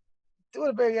 just do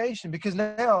a variation, because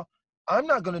now I'm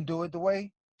not going to do it the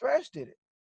way Thrash did it.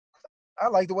 I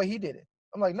like the way he did it.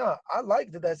 I'm like, nah, I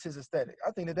like that that's his aesthetic.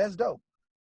 I think that that's dope.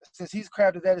 Since he's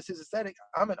crafted that as his aesthetic,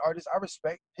 I'm an artist. I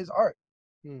respect his art.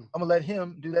 I'm going to let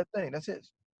him do that thing. That's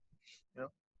his.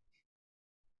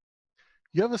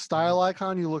 You have a style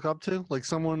icon you look up to? Like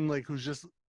someone like who's just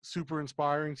super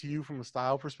inspiring to you from a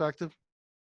style perspective?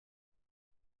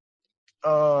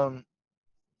 Um,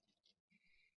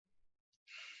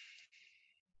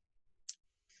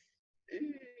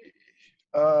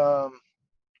 um,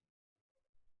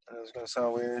 it's gonna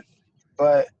sound weird,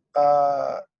 but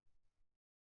no.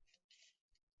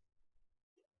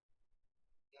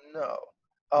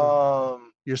 No.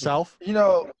 Yourself? You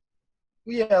know,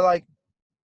 yeah, like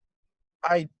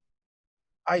I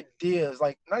ideas,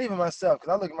 like not even myself,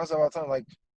 because I look at myself all the time, like,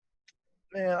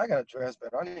 man, I gotta dress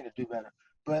better. I need to do better.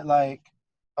 But like,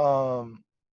 um,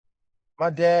 my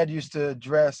dad used to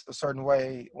dress a certain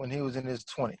way when he was in his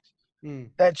 20s. Mm.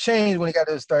 That changed when he got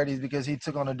to his 30s because he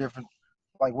took on a different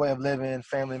like way of living,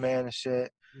 family man and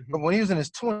shit. Mm-hmm. But when he was in his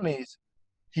 20s,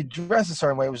 he dressed a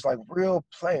certain way. It was like real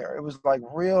player. It was like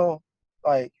real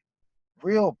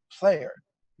player.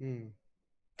 Mm.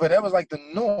 But that was like the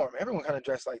norm. Everyone kind of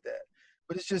dressed like that.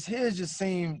 But it's just his just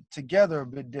seemed together a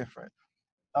bit different.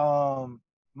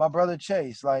 My brother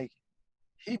Chase, like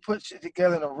he put shit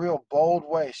together in a real bold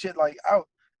way. Shit like I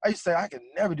used to say I could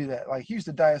never do that. Like he used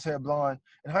to dye his hair blonde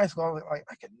in high school. I was like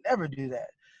I could never do that.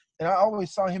 And I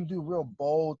always saw him do real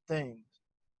bold things.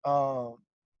 Um,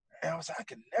 and I was like, I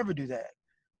could never do that.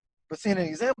 But seeing an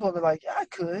example of it, like, yeah, I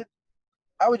could.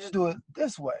 I would just do it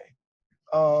this way.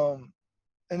 Um,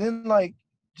 and then like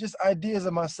just ideas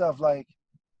of myself, like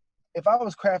if I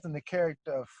was crafting the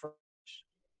character of Fresh,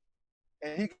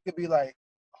 and he could be like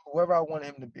whoever I wanted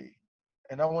him to be,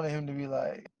 and I wanted him to be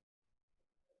like,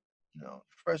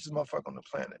 freshest motherfucker on the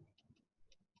planet.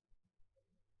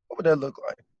 What would that look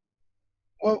like?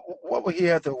 What would he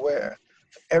have to wear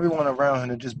for everyone around him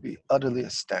to just be utterly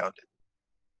astounded?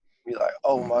 Be like,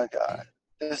 oh my God,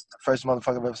 this is the first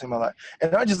motherfucker I've ever seen in my life.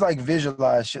 And I just like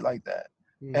visualize shit like that.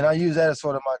 Mm. And I use that as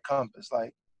sort of my compass.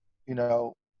 Like,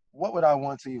 what would I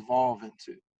want to evolve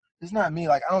into? It's not me.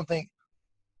 Like, I don't think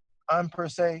I'm per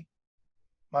se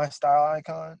my style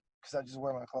icon because I just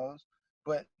wear my clothes.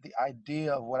 But the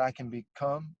idea of what I can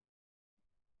become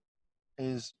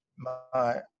is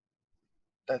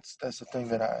that's the thing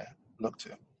that I look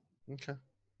to. Okay.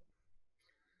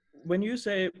 When you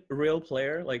say real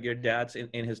player, like your dad's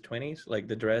in his 20s, like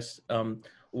the dress,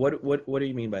 what do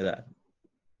you mean by that?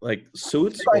 Like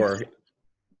suits, Like or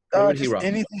what would he just rock?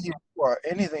 anything he wore,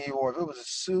 anything he wore. If it was a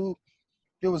suit,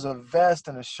 if it was a vest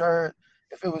and a shirt,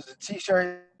 if it was a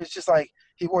t-shirt, it's just like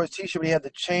he wore his t-shirt, but he had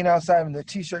the chain outside and the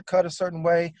t-shirt cut a certain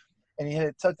way, and he had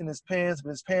it tucked in his pants,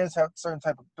 but his pants had a certain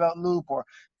type of belt loop or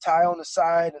tie on the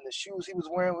side, and the shoes he was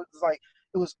wearing was like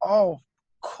it was all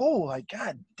cool. Like,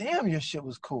 god damn, your shit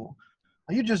was cool.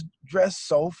 You just dressed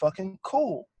so fucking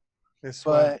cool. It's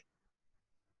swag. But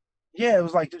yeah, it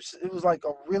was like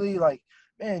a really like,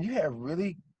 man, you had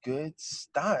really good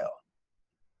style.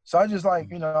 So I just like,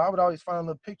 I would always find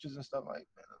little pictures and stuff like,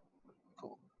 man,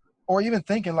 cool. Or even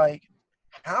thinking like,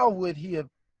 how would he have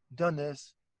done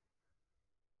this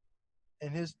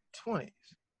in his 20s?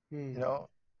 Mm. You know,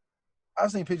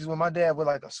 I've seen pictures with my dad with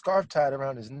like a scarf tied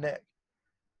around his neck.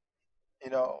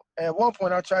 And at one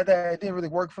point I tried that. It didn't really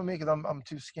work for me because I'm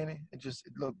too skinny. It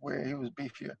looked weird. He was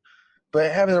beefier.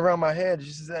 But having it around my head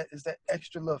is that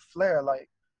extra little flair. Like,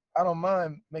 I don't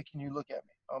mind making you look at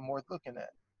me. I'm worth looking at.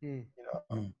 Mm.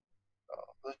 Mm.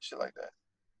 Little shit like that.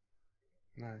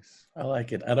 Nice. I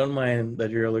like it. I don't mind that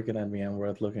you're looking at me. I'm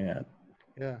worth looking at.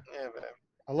 Yeah. Yeah, man.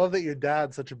 I love that your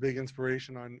dad's such a big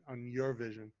inspiration on your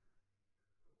vision.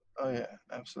 Oh yeah,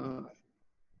 absolutely.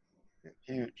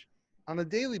 Huge. On a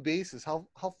daily basis, how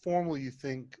formal you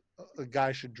think a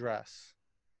guy should dress?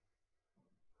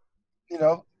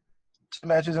 To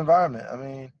match his environment. I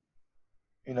mean,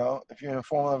 if you're in a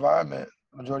formal environment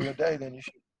the majority of the day, then you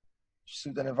should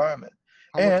suit that environment.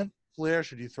 How much And, flair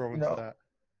should you throw you into know, that?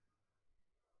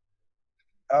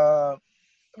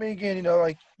 I mean, again,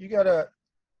 like you gotta,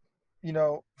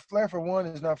 flair for one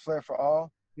is not flair for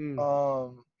all. Mm.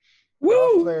 My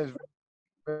Woo! flair is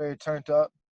very turned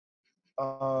up.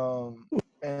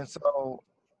 And so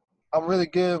I'm really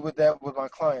good with that with my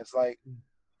clients. Like,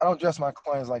 I don't dress my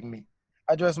clients like me.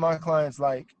 I dress my clients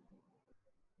like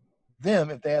them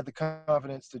if they had the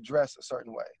confidence to dress a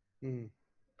certain way, Mm.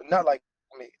 but not like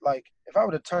me. Like, if I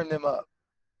were to turn them up,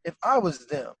 if I was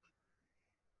them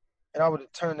and I were to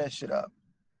turn that shit up,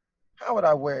 how would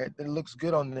I wear it that it looks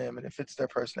good on them and it fits their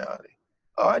personality?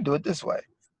 Oh, I do it this way.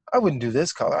 I wouldn't do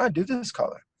this color. I do this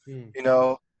color. Mm. You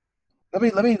know, let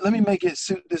me make it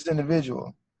suit this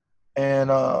individual. And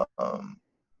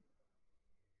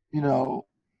you know,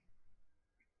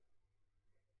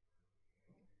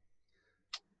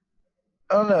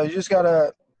 I don't know. You just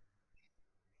gotta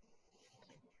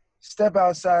step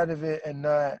outside of it and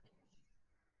not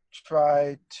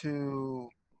try to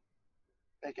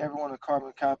make everyone a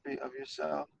carbon copy of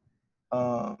yourself.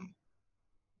 Um,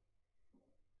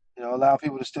 You know, allow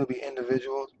people to still be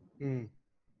individuals Mm.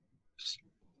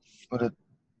 with a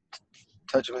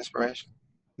touch of inspiration.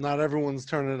 Not everyone's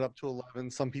turning it up to 11.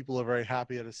 Some people are very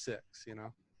happy at a 6. You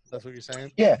know, that's what you're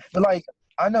saying. Yeah, but like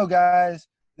I know guys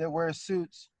that wear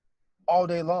suits all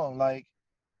day long. Like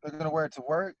they're gonna wear it to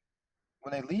work.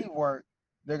 When they leave work,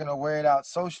 they're gonna wear it out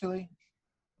socially.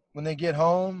 When they get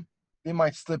home, they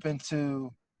might slip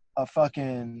into a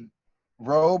fucking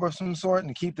robe of some sort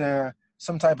and keep their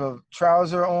some type of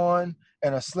trouser on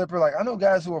and a slipper. Like I know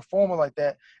guys who are formal like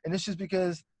that, and it's just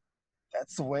because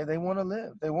that's the way they want to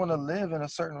live. They want to live in a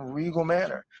certain regal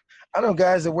manner. I know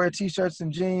guys that wear t-shirts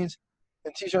and jeans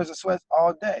and t-shirts and sweats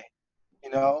all day, you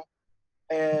know,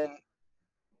 and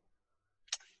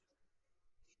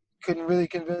couldn't really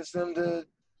convince them to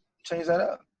change that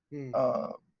up.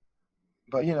 Mm.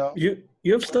 But you know,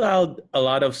 You've styled a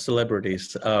lot of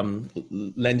celebrities,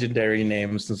 legendary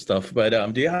names and stuff.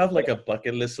 But do you have like a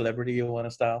bucket list celebrity you want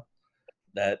to style?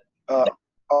 That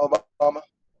Obama.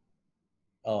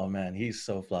 Oh man, he's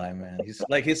so fly, man. He's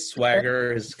like his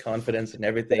swagger, his confidence, and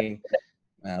everything.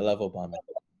 Man, I love Obama.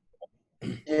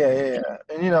 Yeah.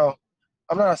 And you know,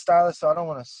 I'm not a stylist, so I don't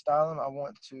want to style him. I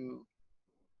want to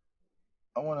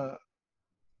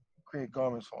create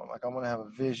garments for him. Like I want to have a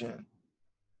vision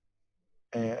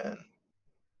and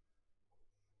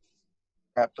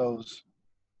wrap those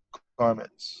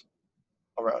garments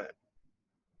around it.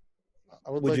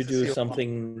 Would you do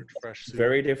something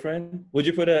very different? Would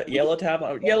you put a yellow tab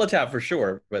on? Yellow tab for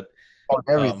sure, but on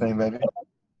everything, baby.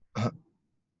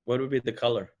 What would be the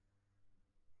color?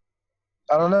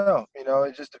 I don't know. You know,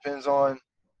 it just depends on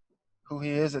who he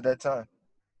is at that time.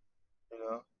 You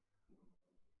know,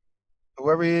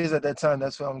 whoever he is at that time,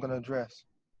 that's who I'm gonna address.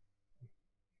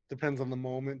 Depends on the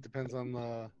moment. Depends on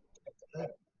the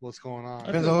what's going on.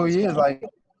 Depends on who he is. Like,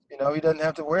 you know, he doesn't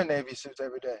have to wear Navy suits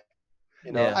every day.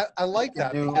 You know, yeah. I like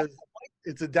that because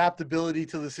it's adaptability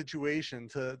to the situation,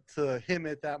 to him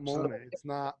at that moment. It's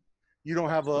not, you don't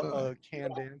have a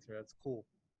canned answer. That's cool.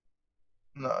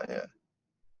 No, yeah.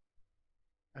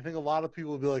 I think a lot of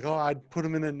people will be like, oh, I'd put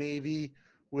him in a Navy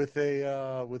with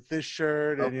with this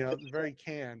shirt, and you know, very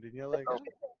canned, and you're like, oh.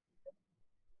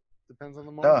 Depends on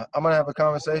the moment. No, I'm gonna have a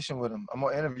conversation with him. I'm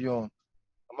gonna interview him.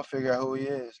 I'm gonna figure out who he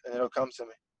is, and it'll come to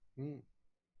me.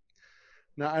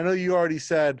 Now I know you already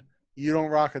said you don't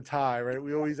rock a tie, right?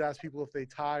 We always ask people if they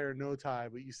tie or no tie,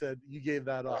 but you said you gave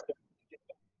that up.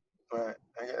 Right,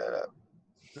 I gave that up.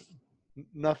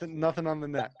 Nothing on the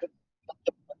neck.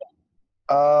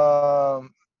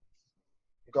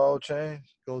 Gold chain.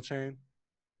 Gold chain.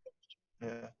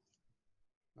 Yeah,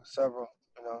 several.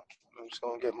 You know, I'm just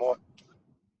gonna get more.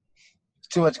 It's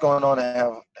too much going on to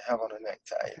have on a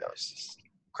necktie. You know, it's just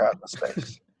crowding the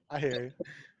space. I hear you.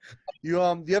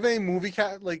 Do you have any movie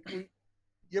like?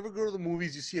 You ever go to the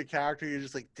movies, you see a character, you're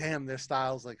just like, damn, their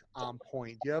style's like on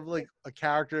point. Do you have like a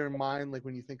character in mind, like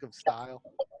when you think of style?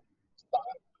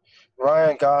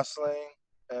 Ryan Gosling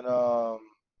and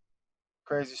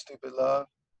Crazy Stupid Love.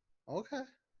 Okay.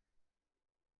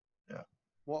 Yeah.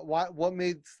 What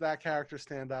made that character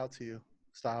stand out to you,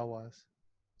 style wise?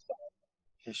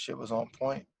 His shit was on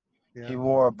point. Yeah. He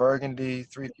wore a burgundy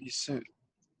 3-piece suit.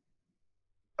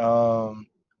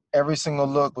 Every single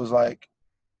look was like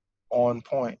on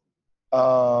point.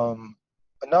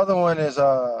 Another one is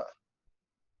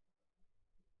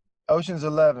Ocean's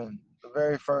 11, the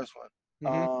very first one.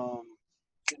 Mm-hmm.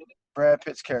 Brad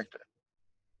Pitt's character.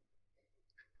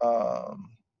 Yeah,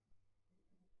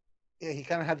 he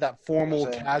kind of had that formal,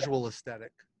 casual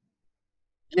aesthetic.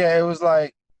 Yeah, it was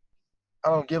like, I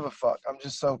don't give a fuck. I'm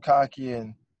just so cocky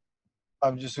and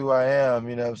I'm just who I am,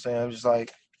 you know what I'm saying? I'm just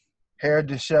like hair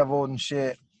disheveled and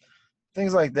shit.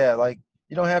 Things like that. Like,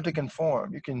 you don't have to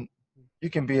conform. You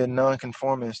can be a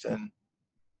nonconformist and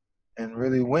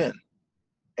really win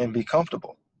and be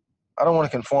comfortable. I don't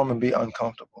want to conform and be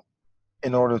uncomfortable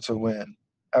in order to win.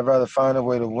 I'd rather find a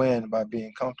way to win by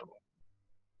being comfortable.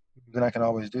 Then I can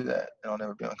always do that and I'll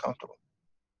never be uncomfortable.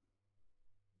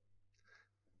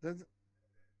 Yeah,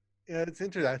 it's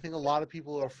interesting. I think a lot of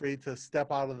people are afraid to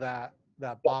step out of that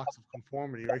box of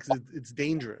conformity, right? Because it's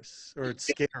dangerous or it's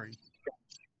scary.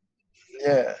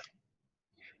 Yeah.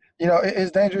 You know, it's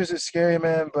dangerous, it's scary,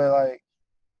 man, but like,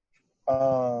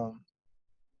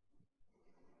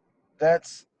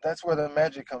 that's where the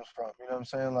magic comes from. You know what I'm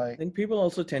saying? Like, I think people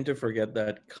also tend to forget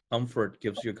that comfort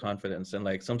gives you confidence, and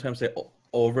like sometimes they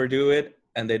overdo it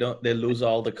and they lose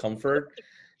all the comfort,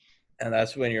 and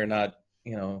that's when you're not,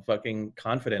 you know, fucking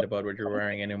confident about what you're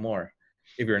wearing anymore.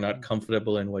 If you're not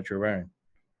comfortable in what you're wearing.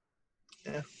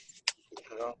 Yeah.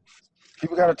 You know,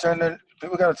 people gotta turn their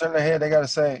head. They gotta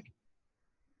say,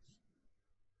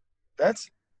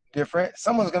 different.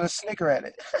 Someone's gonna snicker at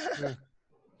it. Yeah.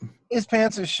 His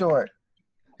pants are short.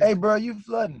 Hey, bro, you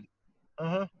flooding?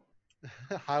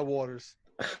 High waters.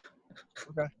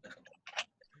 Okay.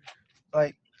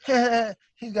 Like,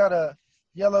 he's got a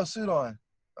yellow suit on.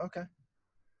 Okay.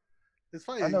 It's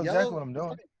funny. I know Yellow, exactly what I'm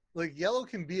doing. like yellow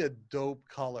can be a dope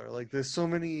color. Like there's so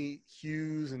many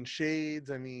hues and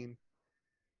shades. I mean,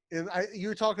 and you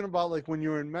were talking about like when you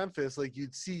were in Memphis, like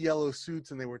you'd see yellow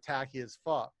suits and they were tacky as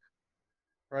fuck,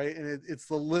 right? And it's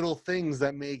the little things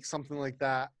that make something like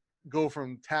that go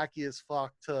from tacky as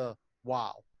fuck to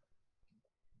wow.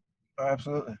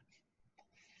 Absolutely.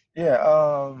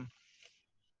 Yeah.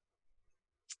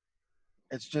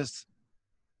 It's just,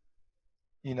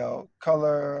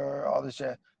 color, all this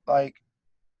shit. Like,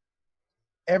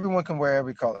 everyone can wear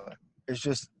every color. It's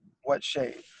just what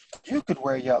shade. You could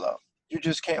wear yellow. You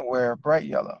just can't wear bright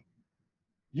yellow.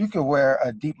 You could wear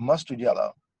a deep mustard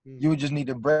yellow. You would just need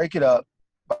to break it up.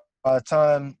 By the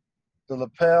time the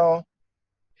lapel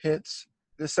hits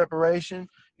this separation,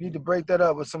 you need to break that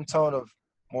up with some tone of,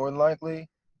 more than likely,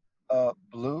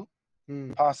 blue,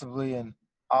 possibly an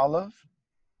olive,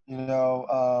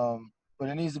 but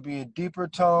it needs to be a deeper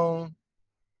tone.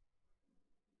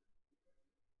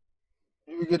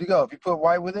 You're good to go. If you put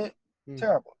white with it,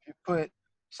 terrible. If you put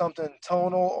something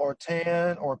tonal or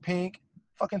tan or pink,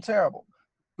 fucking terrible.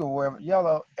 You can wear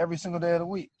yellow every single day of the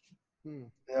week.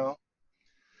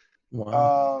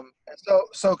 Wow. And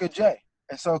so could Jay,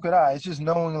 and so could I. It's just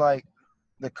knowing like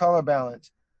the color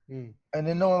balance, and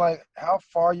then knowing like how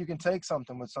far you can take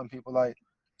something with some people. Like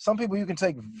some people you can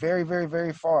take very, very,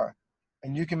 very far,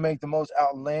 and you can make the most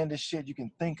outlandish shit you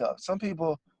can think of. Some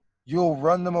people, you'll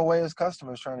run them away as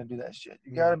customers trying to do that shit.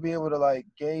 You got to be able to like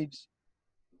gauge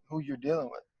who you're dealing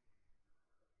with.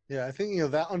 Yeah, I think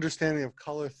that understanding of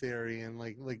color theory and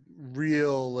like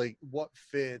real like what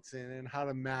fits and how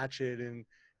to match it and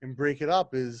break it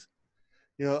up is,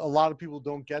 a lot of people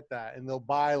don't get that, and they'll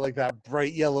buy like that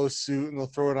bright yellow suit and they'll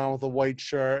throw it on with a white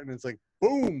shirt and it's like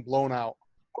boom, blown out.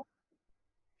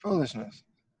 Foolishness.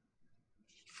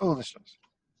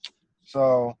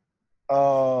 So,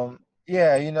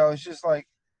 yeah, it's just like,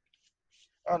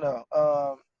 I don't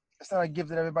know. It's not a gift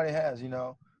that everybody has,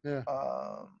 Yeah.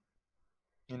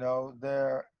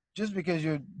 They're just because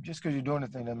you're doing the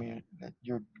thing, I mean that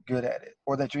you're good at it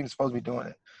or that you're even supposed to be doing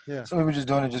it. Yeah. Some people are just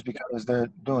doing it just because they're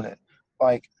doing it.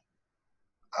 Like,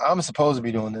 I'm supposed to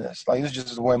be doing this. Like, this is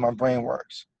just the way my brain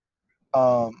works.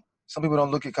 Some people don't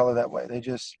look at color that way. They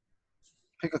just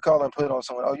pick a color and put it on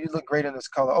someone. Oh, you look great in this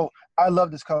color. Oh, I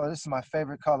love this color. This is my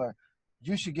favorite color.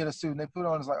 You should get a suit. And they put it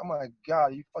on. It's like, oh my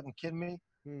God, are you fucking kidding me?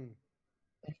 Are you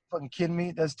fucking kidding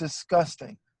me? That's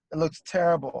disgusting. It looks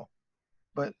terrible.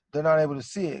 But they're not able to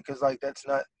see it because, like, that's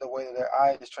not the way that their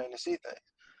eye is trained to see things.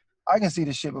 I can see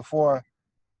this shit before.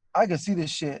 I can see this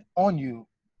shit on you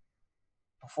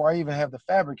before I even have the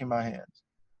fabric in my hands.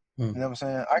 You know what I'm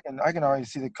saying? I can already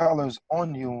see the colors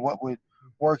on you and what would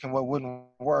work and what wouldn't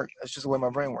work. That's just the way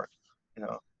my brain works,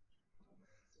 Now,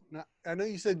 I know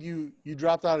you said you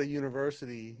dropped out of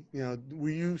university.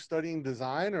 Were you studying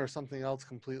design or something else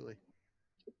completely?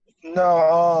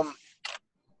 No,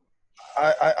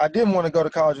 I didn't want to go to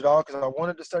college at all because I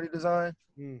wanted to study design,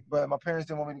 but my parents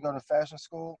didn't want me to go to fashion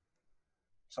school.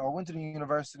 So I went to the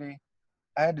university.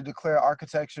 I had to declare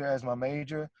architecture as my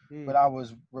major, but I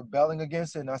was rebelling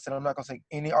against it. And I said, I'm not going to take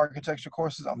any architecture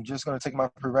courses. I'm just going to take my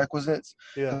prerequisites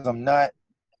because I'm not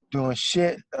doing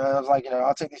shit. I was like,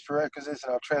 I'll take these prerequisites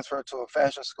and I'll transfer to a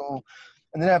fashion school.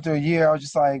 And then after a year, I was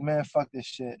just like, man, fuck this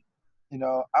shit. I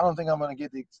don't think I'm going to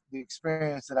get the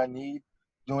experience that I need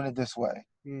doing it this way.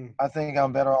 I think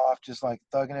I'm better off just like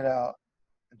thugging it out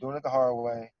and doing it the hard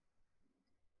way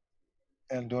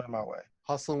and doing it my way.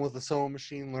 Hustling with the sewing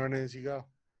machine, learning as you go.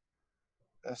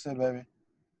 That's it, baby.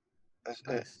 That's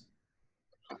nice.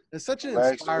 It's such an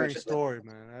inspiring story,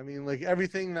 man. I mean, like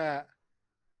everything that,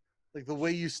 like the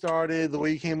way you started, the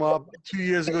way you came up. 2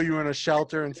 years ago, you were in a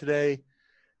shelter, and today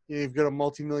you've got a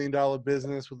multi-million-dollar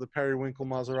business with the Periwinkle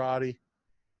Maserati,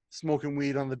 smoking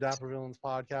weed on the Dapper Villains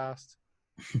podcast.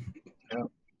 Yep.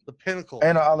 The pinnacle.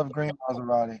 And an olive green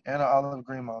Maserati.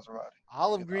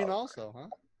 Olive green also, huh?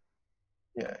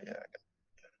 Yeah.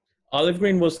 Olive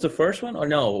green was the first one? Or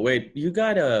no, wait, you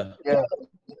got a... Yeah.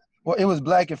 Well, it was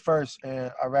black at first,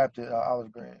 and I wrapped it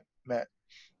olive green, matte.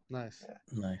 Nice. Yeah.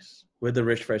 Nice. With the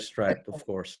rich fresh stripe, of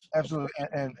course. Absolutely.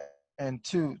 And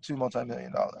two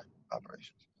multi-million-dollar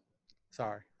operations.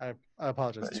 Sorry. I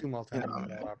apologize. Two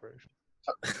multi-million-dollar operations.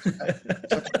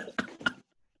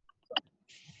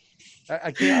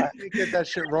 I can't get that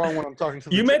shit wrong when I'm talking to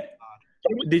the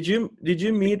Did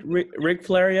you meet Ric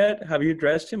Flair yet? Have you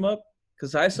dressed him up?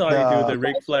 Because I saw you do Nah, the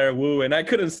Ric Flair woo, and I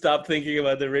couldn't stop thinking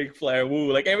about the Ric Flair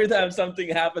woo. Like every time something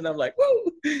happened, I'm like,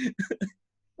 woo.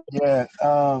 yeah.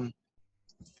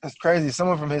 It's crazy.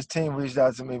 Someone from his team reached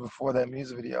out to me before that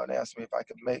music video and asked me if I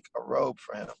could make a robe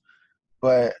for him,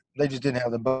 but they just didn't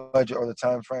have the budget or the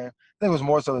time frame. I think it was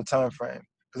more so the time frame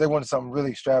because they wanted something really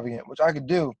extravagant, which I could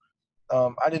do. I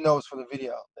didn't know it was for the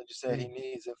video. They just said he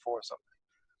needs it for something,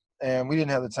 and we didn't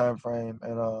have the time frame,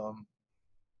 and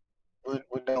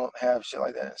we don't have shit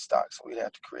like that in stock, so we'd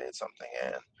have to create something.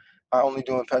 And I only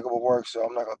do impeccable work, so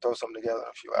I'm not gonna throw something together in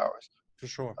a few hours. For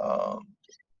sure.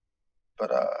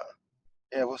 But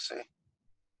yeah, we'll see.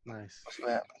 Nice. We'll see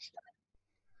what happens.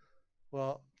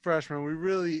 Well, Freshman, we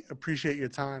really appreciate your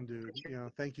time, dude. You know,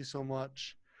 thank you so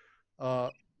much.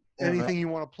 Anything you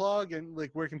want to plug, and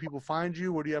like, where can people find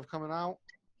you? What do you have coming out?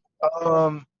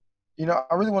 You know,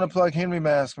 I really want to plug Henry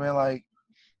Mask, man. Like,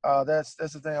 that's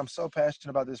the thing. I'm so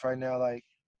passionate about this right now. Like,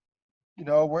 you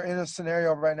know, we're in a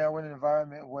scenario right now. We're in an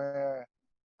environment where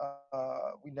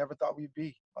we never thought we'd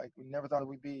be. Like, we never thought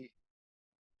we'd be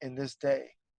in this day,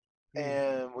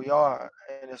 and we are.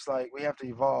 And it's like we have to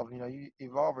evolve. You know, you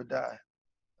evolve or die.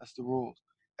 That's the rules.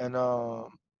 And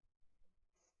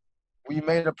we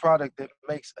made a product that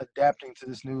makes adapting to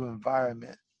this new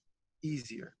environment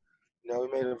easier. You know,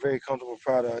 we made a very comfortable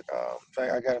product. In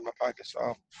fact, I got it in my pocket, so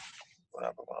I'll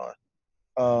whatever going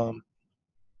on.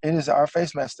 It is our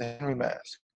face mask, the Henry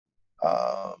mask.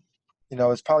 You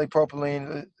know, it's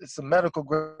polypropylene. It's a medical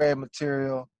grade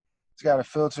material. It's got a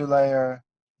filter layer.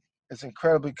 It's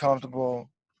incredibly comfortable.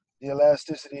 The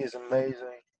elasticity is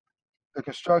amazing. The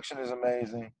construction is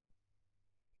amazing.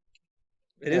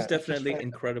 It is definitely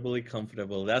incredibly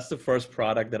comfortable. That's the first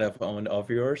product that I've owned of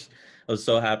yours. I was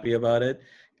so happy about it.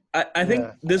 I think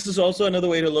this is also another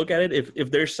way to look at it. If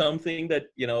there's something that,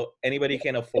 you know, anybody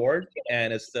can afford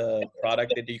and it's the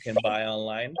product that you can buy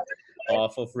online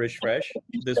off of Rich Fresh,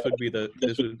 this would be the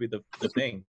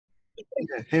thing.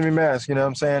 Henry mask, you know what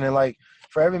I'm saying? And like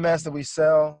for every mask that we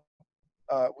sell,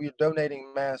 we're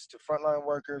donating masks to frontline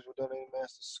workers, we're donating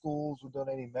masks to schools, we're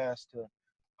donating masks to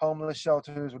homeless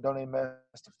shelters, we're donating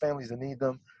masks to families that need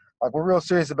them. Like we're real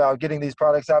serious about getting these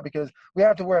products out because we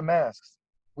have to wear masks.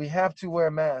 We have to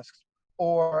wear masks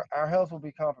or our health will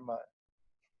be compromised.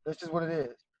 That's just what it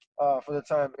is for the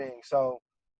time being. So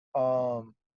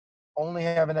only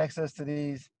having access to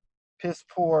these piss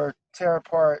poor, tear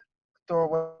apart, throw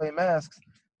away masks,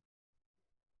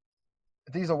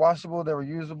 these are washable, they're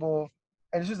reusable,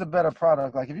 and it's just a better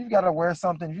product. Like if you've got to wear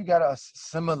something, you got to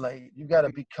assimilate, you got to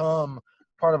become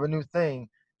part of a new thing,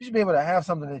 you should be able to have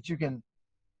something that you can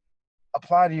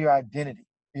apply to your identity.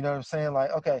 You know what I'm saying?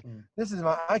 Like, okay, this is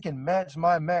I can match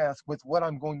my mask with what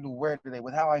I'm going to wear today,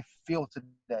 with how I feel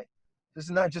today. This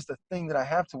is not just a thing that I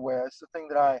have to wear. It's a thing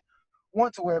that I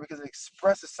want to wear because it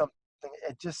expresses something.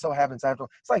 It just so happens I have to.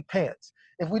 It's like pants.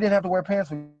 If we didn't have to wear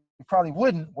pants, we probably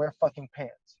wouldn't wear fucking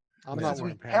pants. I'm not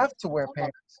wearing pants. Have to wear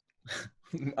pants.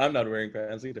 I'm not wearing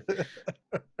pants either.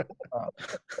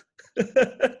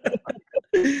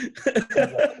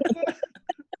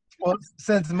 Well,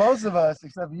 since most of us,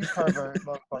 except you pervert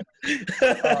motherfucker,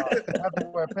 have to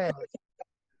wear pants,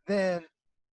 then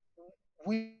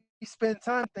we spend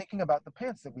time thinking about the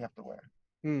pants that we have to wear.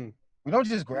 We don't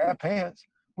just grab pants.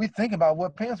 We think about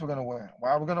what pants we're going to wear,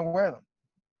 why we're going to wear them.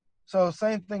 So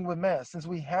same thing with masks. Since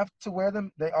we have to wear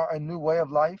them, they are a new way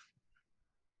of life.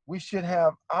 We should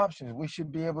have options. We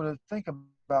should be able to think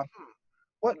about,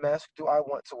 what mask do I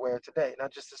want to wear today?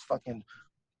 Not just this fucking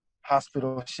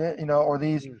hospital shit, you know, or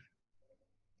these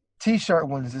T-shirt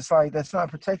ones. It's like, that's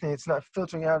not protecting. It's not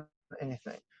filtering out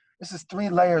anything. This is 3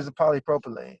 layers of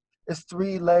polypropylene. It's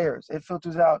 3 layers. It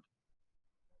filters out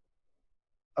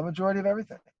a majority of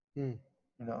everything. You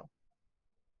know,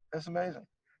 it's amazing.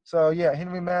 So yeah,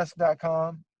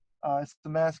 henrymask.com. It's the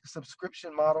mask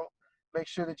subscription model. Make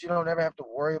sure that you don't ever have to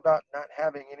worry about not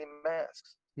having any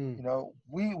masks. You know,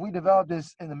 we developed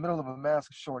this in the middle of a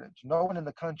mask shortage. No one in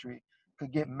the country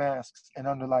could get masks in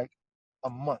under like a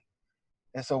month.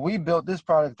 And so we built this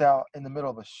product out in the middle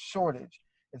of a shortage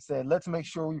and said, let's make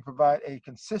sure we provide a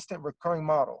consistent recurring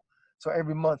model. So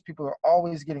every month people are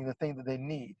always getting the thing that they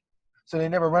need. So they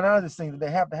never run out of this thing that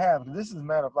they have to have. This is a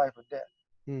matter of life or death.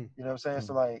 You know what I'm saying?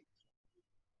 So like,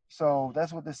 so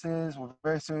that's what this is. We're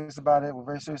very serious about it. We're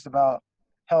very serious about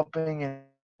helping and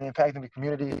impacting the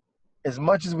community as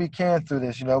much as we can through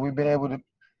this. You know, we've been able to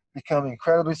become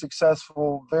incredibly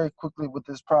successful very quickly with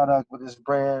this product, with this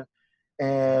brand.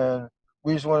 And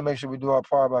we just want to make sure we do our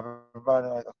part by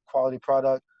providing like a quality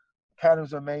product. The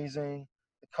patterns are amazing.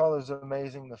 The colors are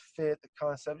amazing. The fit, the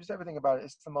concept, just everything about it.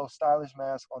 It's the most stylish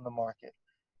mask on the market.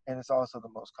 And it's also the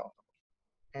most comfortable.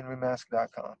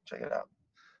 HenryMask.com. Check it out.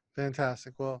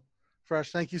 Fantastic. Well,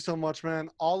 Fresh, thank you so much, man.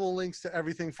 All the links to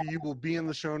everything for you will be in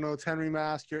the show notes. Henry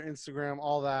Mask, your Instagram,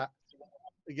 all that.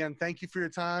 Again, thank you for your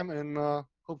time, and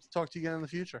hope to talk to you again in the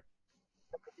future.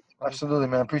 Absolutely,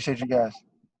 man. Appreciate you guys.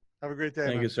 Have a great day,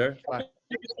 Thank man. you, sir. Bye.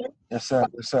 Yes, sir.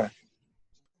 Yes, sir.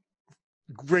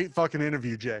 Great fucking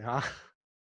interview, Jay, huh?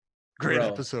 Great Bro,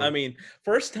 episode. I mean,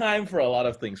 first time for a lot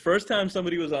of things. First time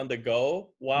somebody was on the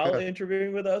go while Yeah.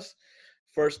 interviewing with us.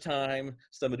 First time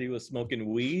somebody was smoking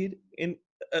weed in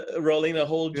rolling a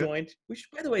whole joint. Which,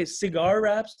 by the way, cigar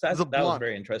wraps. That was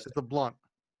very interesting. It's a blunt.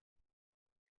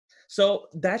 So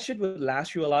that shit would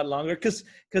last you a lot longer, because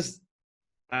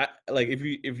I like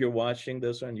if you're watching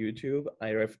this on YouTube,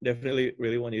 I definitely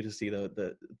really want you to see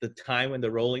the time when the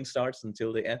rolling starts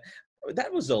until the end.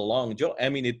 That was a long joint. I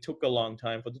mean, it took a long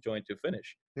time for the joint to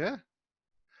finish. Yeah.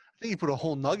 I think he put a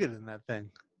whole nugget in that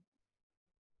thing.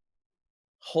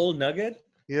 Whole nugget?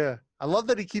 Yeah. I love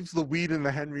that he keeps the weed in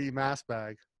the Henry Mask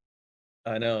bag.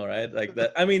 I know, right? Like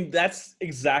that. I mean, that's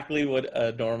exactly what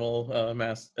a normal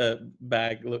mask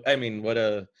bag look. I mean, what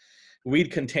a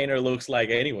weed container looks like,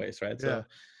 anyways, right? Yeah. So,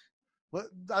 But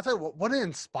I tell you what an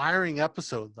inspiring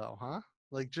episode, though, huh?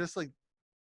 Like, just like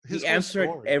his he whole answered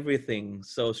story. everything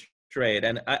so straight,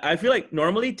 and I feel like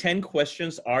normally 10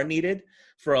 questions are needed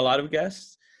for a lot of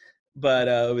guests, but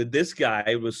with this guy,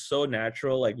 it was so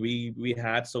natural. Like we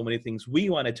had so many things we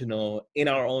wanted to know in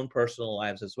our own personal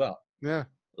lives as well. Yeah.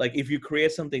 Like, if you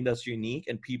create something that's unique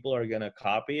and people are gonna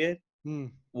copy it,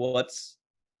 what's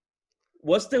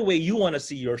the way you want to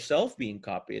see yourself being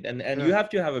copied? And you have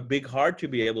to have a big heart to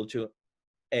be able to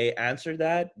A, answer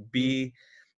that, B,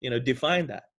 define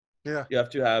that. Yeah. You have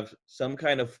to have some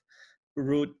kind of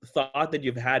root thought that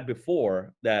you've had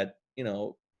before that, you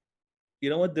know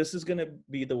what, this is gonna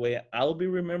be the way I'll be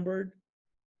remembered.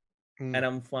 And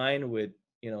I'm fine with,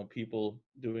 people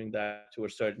doing that to a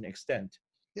certain extent.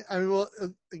 Yeah, I mean, well,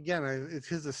 again, it's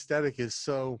his aesthetic is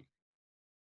so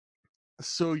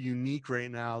unique right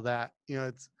now that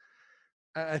it's.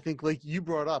 I think, like you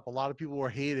brought up, a lot of people were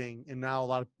hating, and now a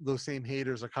lot of those same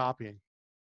haters are copying.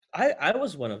 I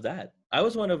was one of that. I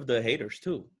was one of the haters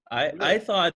too. Really? I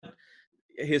thought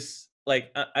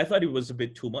I thought it was a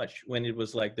bit too much when it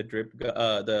was like the drip,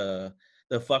 the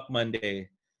fuck Monday,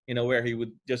 where he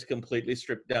would just completely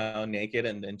strip down naked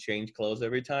and then change clothes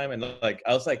every time. And like,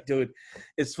 I was like, dude,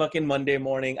 it's fucking Monday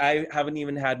morning. I haven't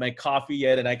even had my coffee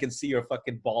yet, and I can see your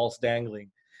fucking balls dangling.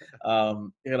 But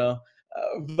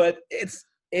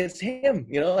it's him,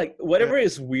 like whatever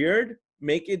is weird,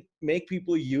 make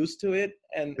people used to it.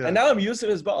 And now I'm used to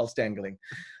his balls dangling.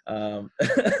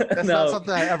 That's not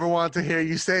something I ever want to hear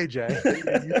you say, Jay.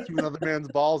 You're used to another man's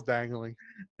balls dangling.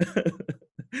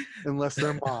 Unless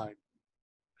they're mine.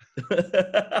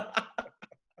 The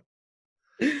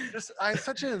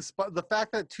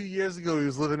fact that 2 years ago he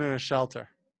was living in a shelter,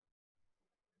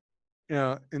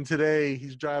 and today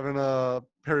he's driving a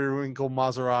periwinkle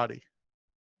Maserati.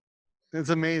 It's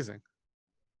amazing.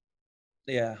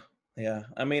 Yeah.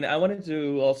 I mean, I wanted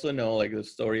to also know like the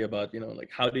story about, like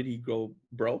how did he go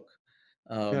broke?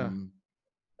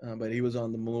 But he was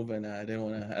on the move, and I didn't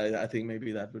want to. I think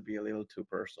maybe that would be a little too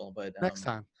personal. But next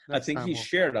time, I think he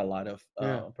shared a lot of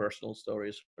personal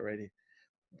stories already.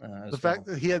 The fact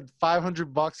that he had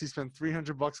 $500, he spent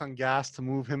 $300 on gas to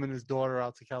move him and his daughter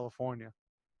out to California.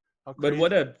 But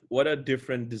what a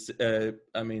different,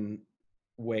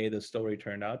 way the story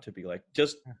turned out to be. Like,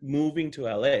 just moving to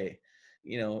LA,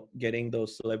 getting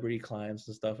those celebrity clients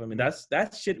and stuff. I mean,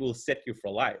 that shit will set you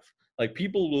for life. Like,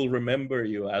 people will remember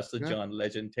you as the John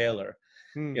Legend Taylor,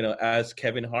 as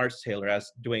Kevin Hart's Taylor,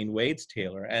 as Dwayne Wade's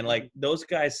Taylor. And like, those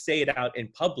guys say it out in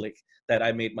public that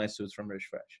I made my suits from Rich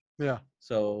Fresh. Yeah.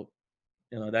 So,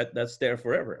 that's there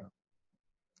forever.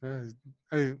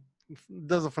 He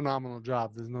does a phenomenal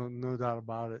job. There's no doubt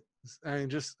about it. And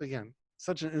just, again,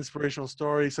 such an inspirational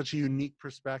story, such a unique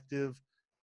perspective.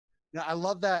 Yeah, I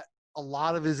love that a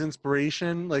lot of his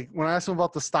inspiration, like when I asked him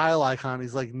about the style icon,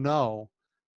 he's like, no.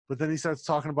 But then he starts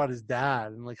talking about his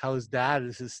dad and like how his dad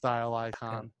is his style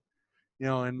icon,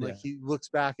 like he looks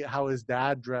back at how his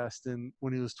dad dressed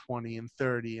when he was 20 and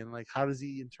 30, and like, how does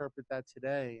he interpret that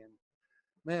today? And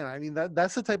man, I mean,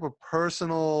 that's the type of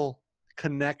personal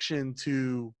connection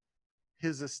to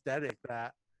his aesthetic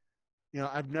that,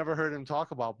 I've never heard him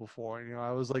talk about before.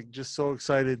 I was like, just so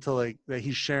excited to like, that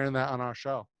he's sharing that on our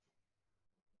show.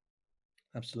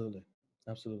 Absolutely.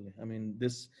 I mean,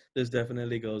 this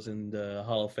definitely goes in the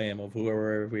Hall of Fame of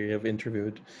whoever we have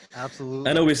interviewed. Absolutely.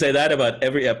 I know we say that about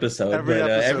every episode, but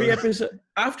every episode,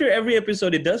 after every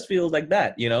episode, it does feel like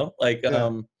that, like,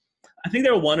 I think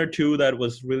there were one or two that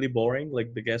was really boring.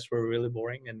 Like the guests were really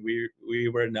boring, and we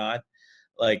were not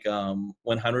like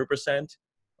 100%.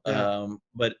 Yeah.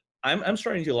 But I'm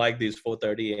starting to like these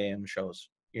 4:30 a.m. shows.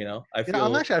 You know, I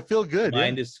I feel good.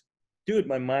 mind is, dude,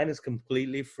 my mind is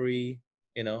completely free.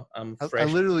 You know, I'm I fresh.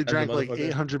 literally as a drank like motherfucker.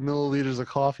 800 milliliters of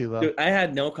coffee though. Dude, I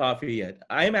had no coffee yet.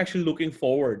 I'm actually looking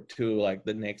forward to like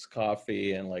the next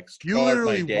coffee and like You start my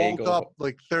literally day. woke up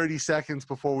like 30 seconds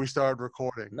before we started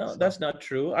recording. No, so. that's not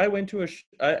true. I went to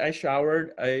I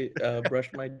showered. I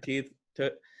brushed my teeth.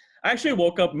 I actually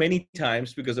woke up many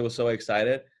times because I was so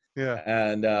excited. Yeah.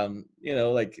 And you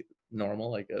know, like normal,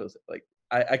 like I was like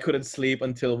I couldn't sleep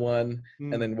until 1,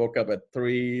 and then woke up at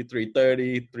 3,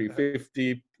 3:30,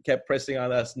 3:50. Kept pressing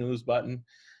on that snooze button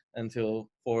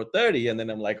until 4:30, and then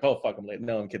I'm like, oh fuck, I'm late.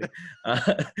 No, I'm kidding.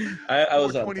 I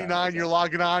was on 4:29. You're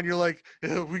logging on. You're like,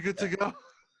 are we good to go?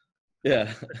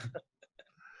 Yeah.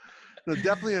 No,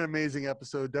 definitely an amazing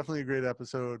episode. Definitely a great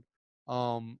episode.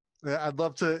 I'd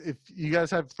love to, if you guys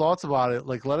have thoughts about it,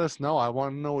 like let us know. I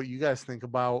want to know what you guys think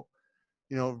about,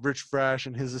 you know, Rich Fresh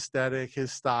and his aesthetic,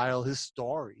 his style, his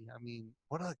story. I mean,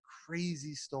 what a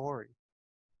crazy story.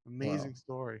 Amazing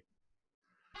story.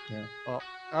 Yeah. Well,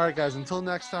 all right, guys. Until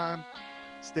next time,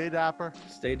 stay dapper.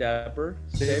 Stay dapper.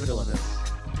 Stay villainous.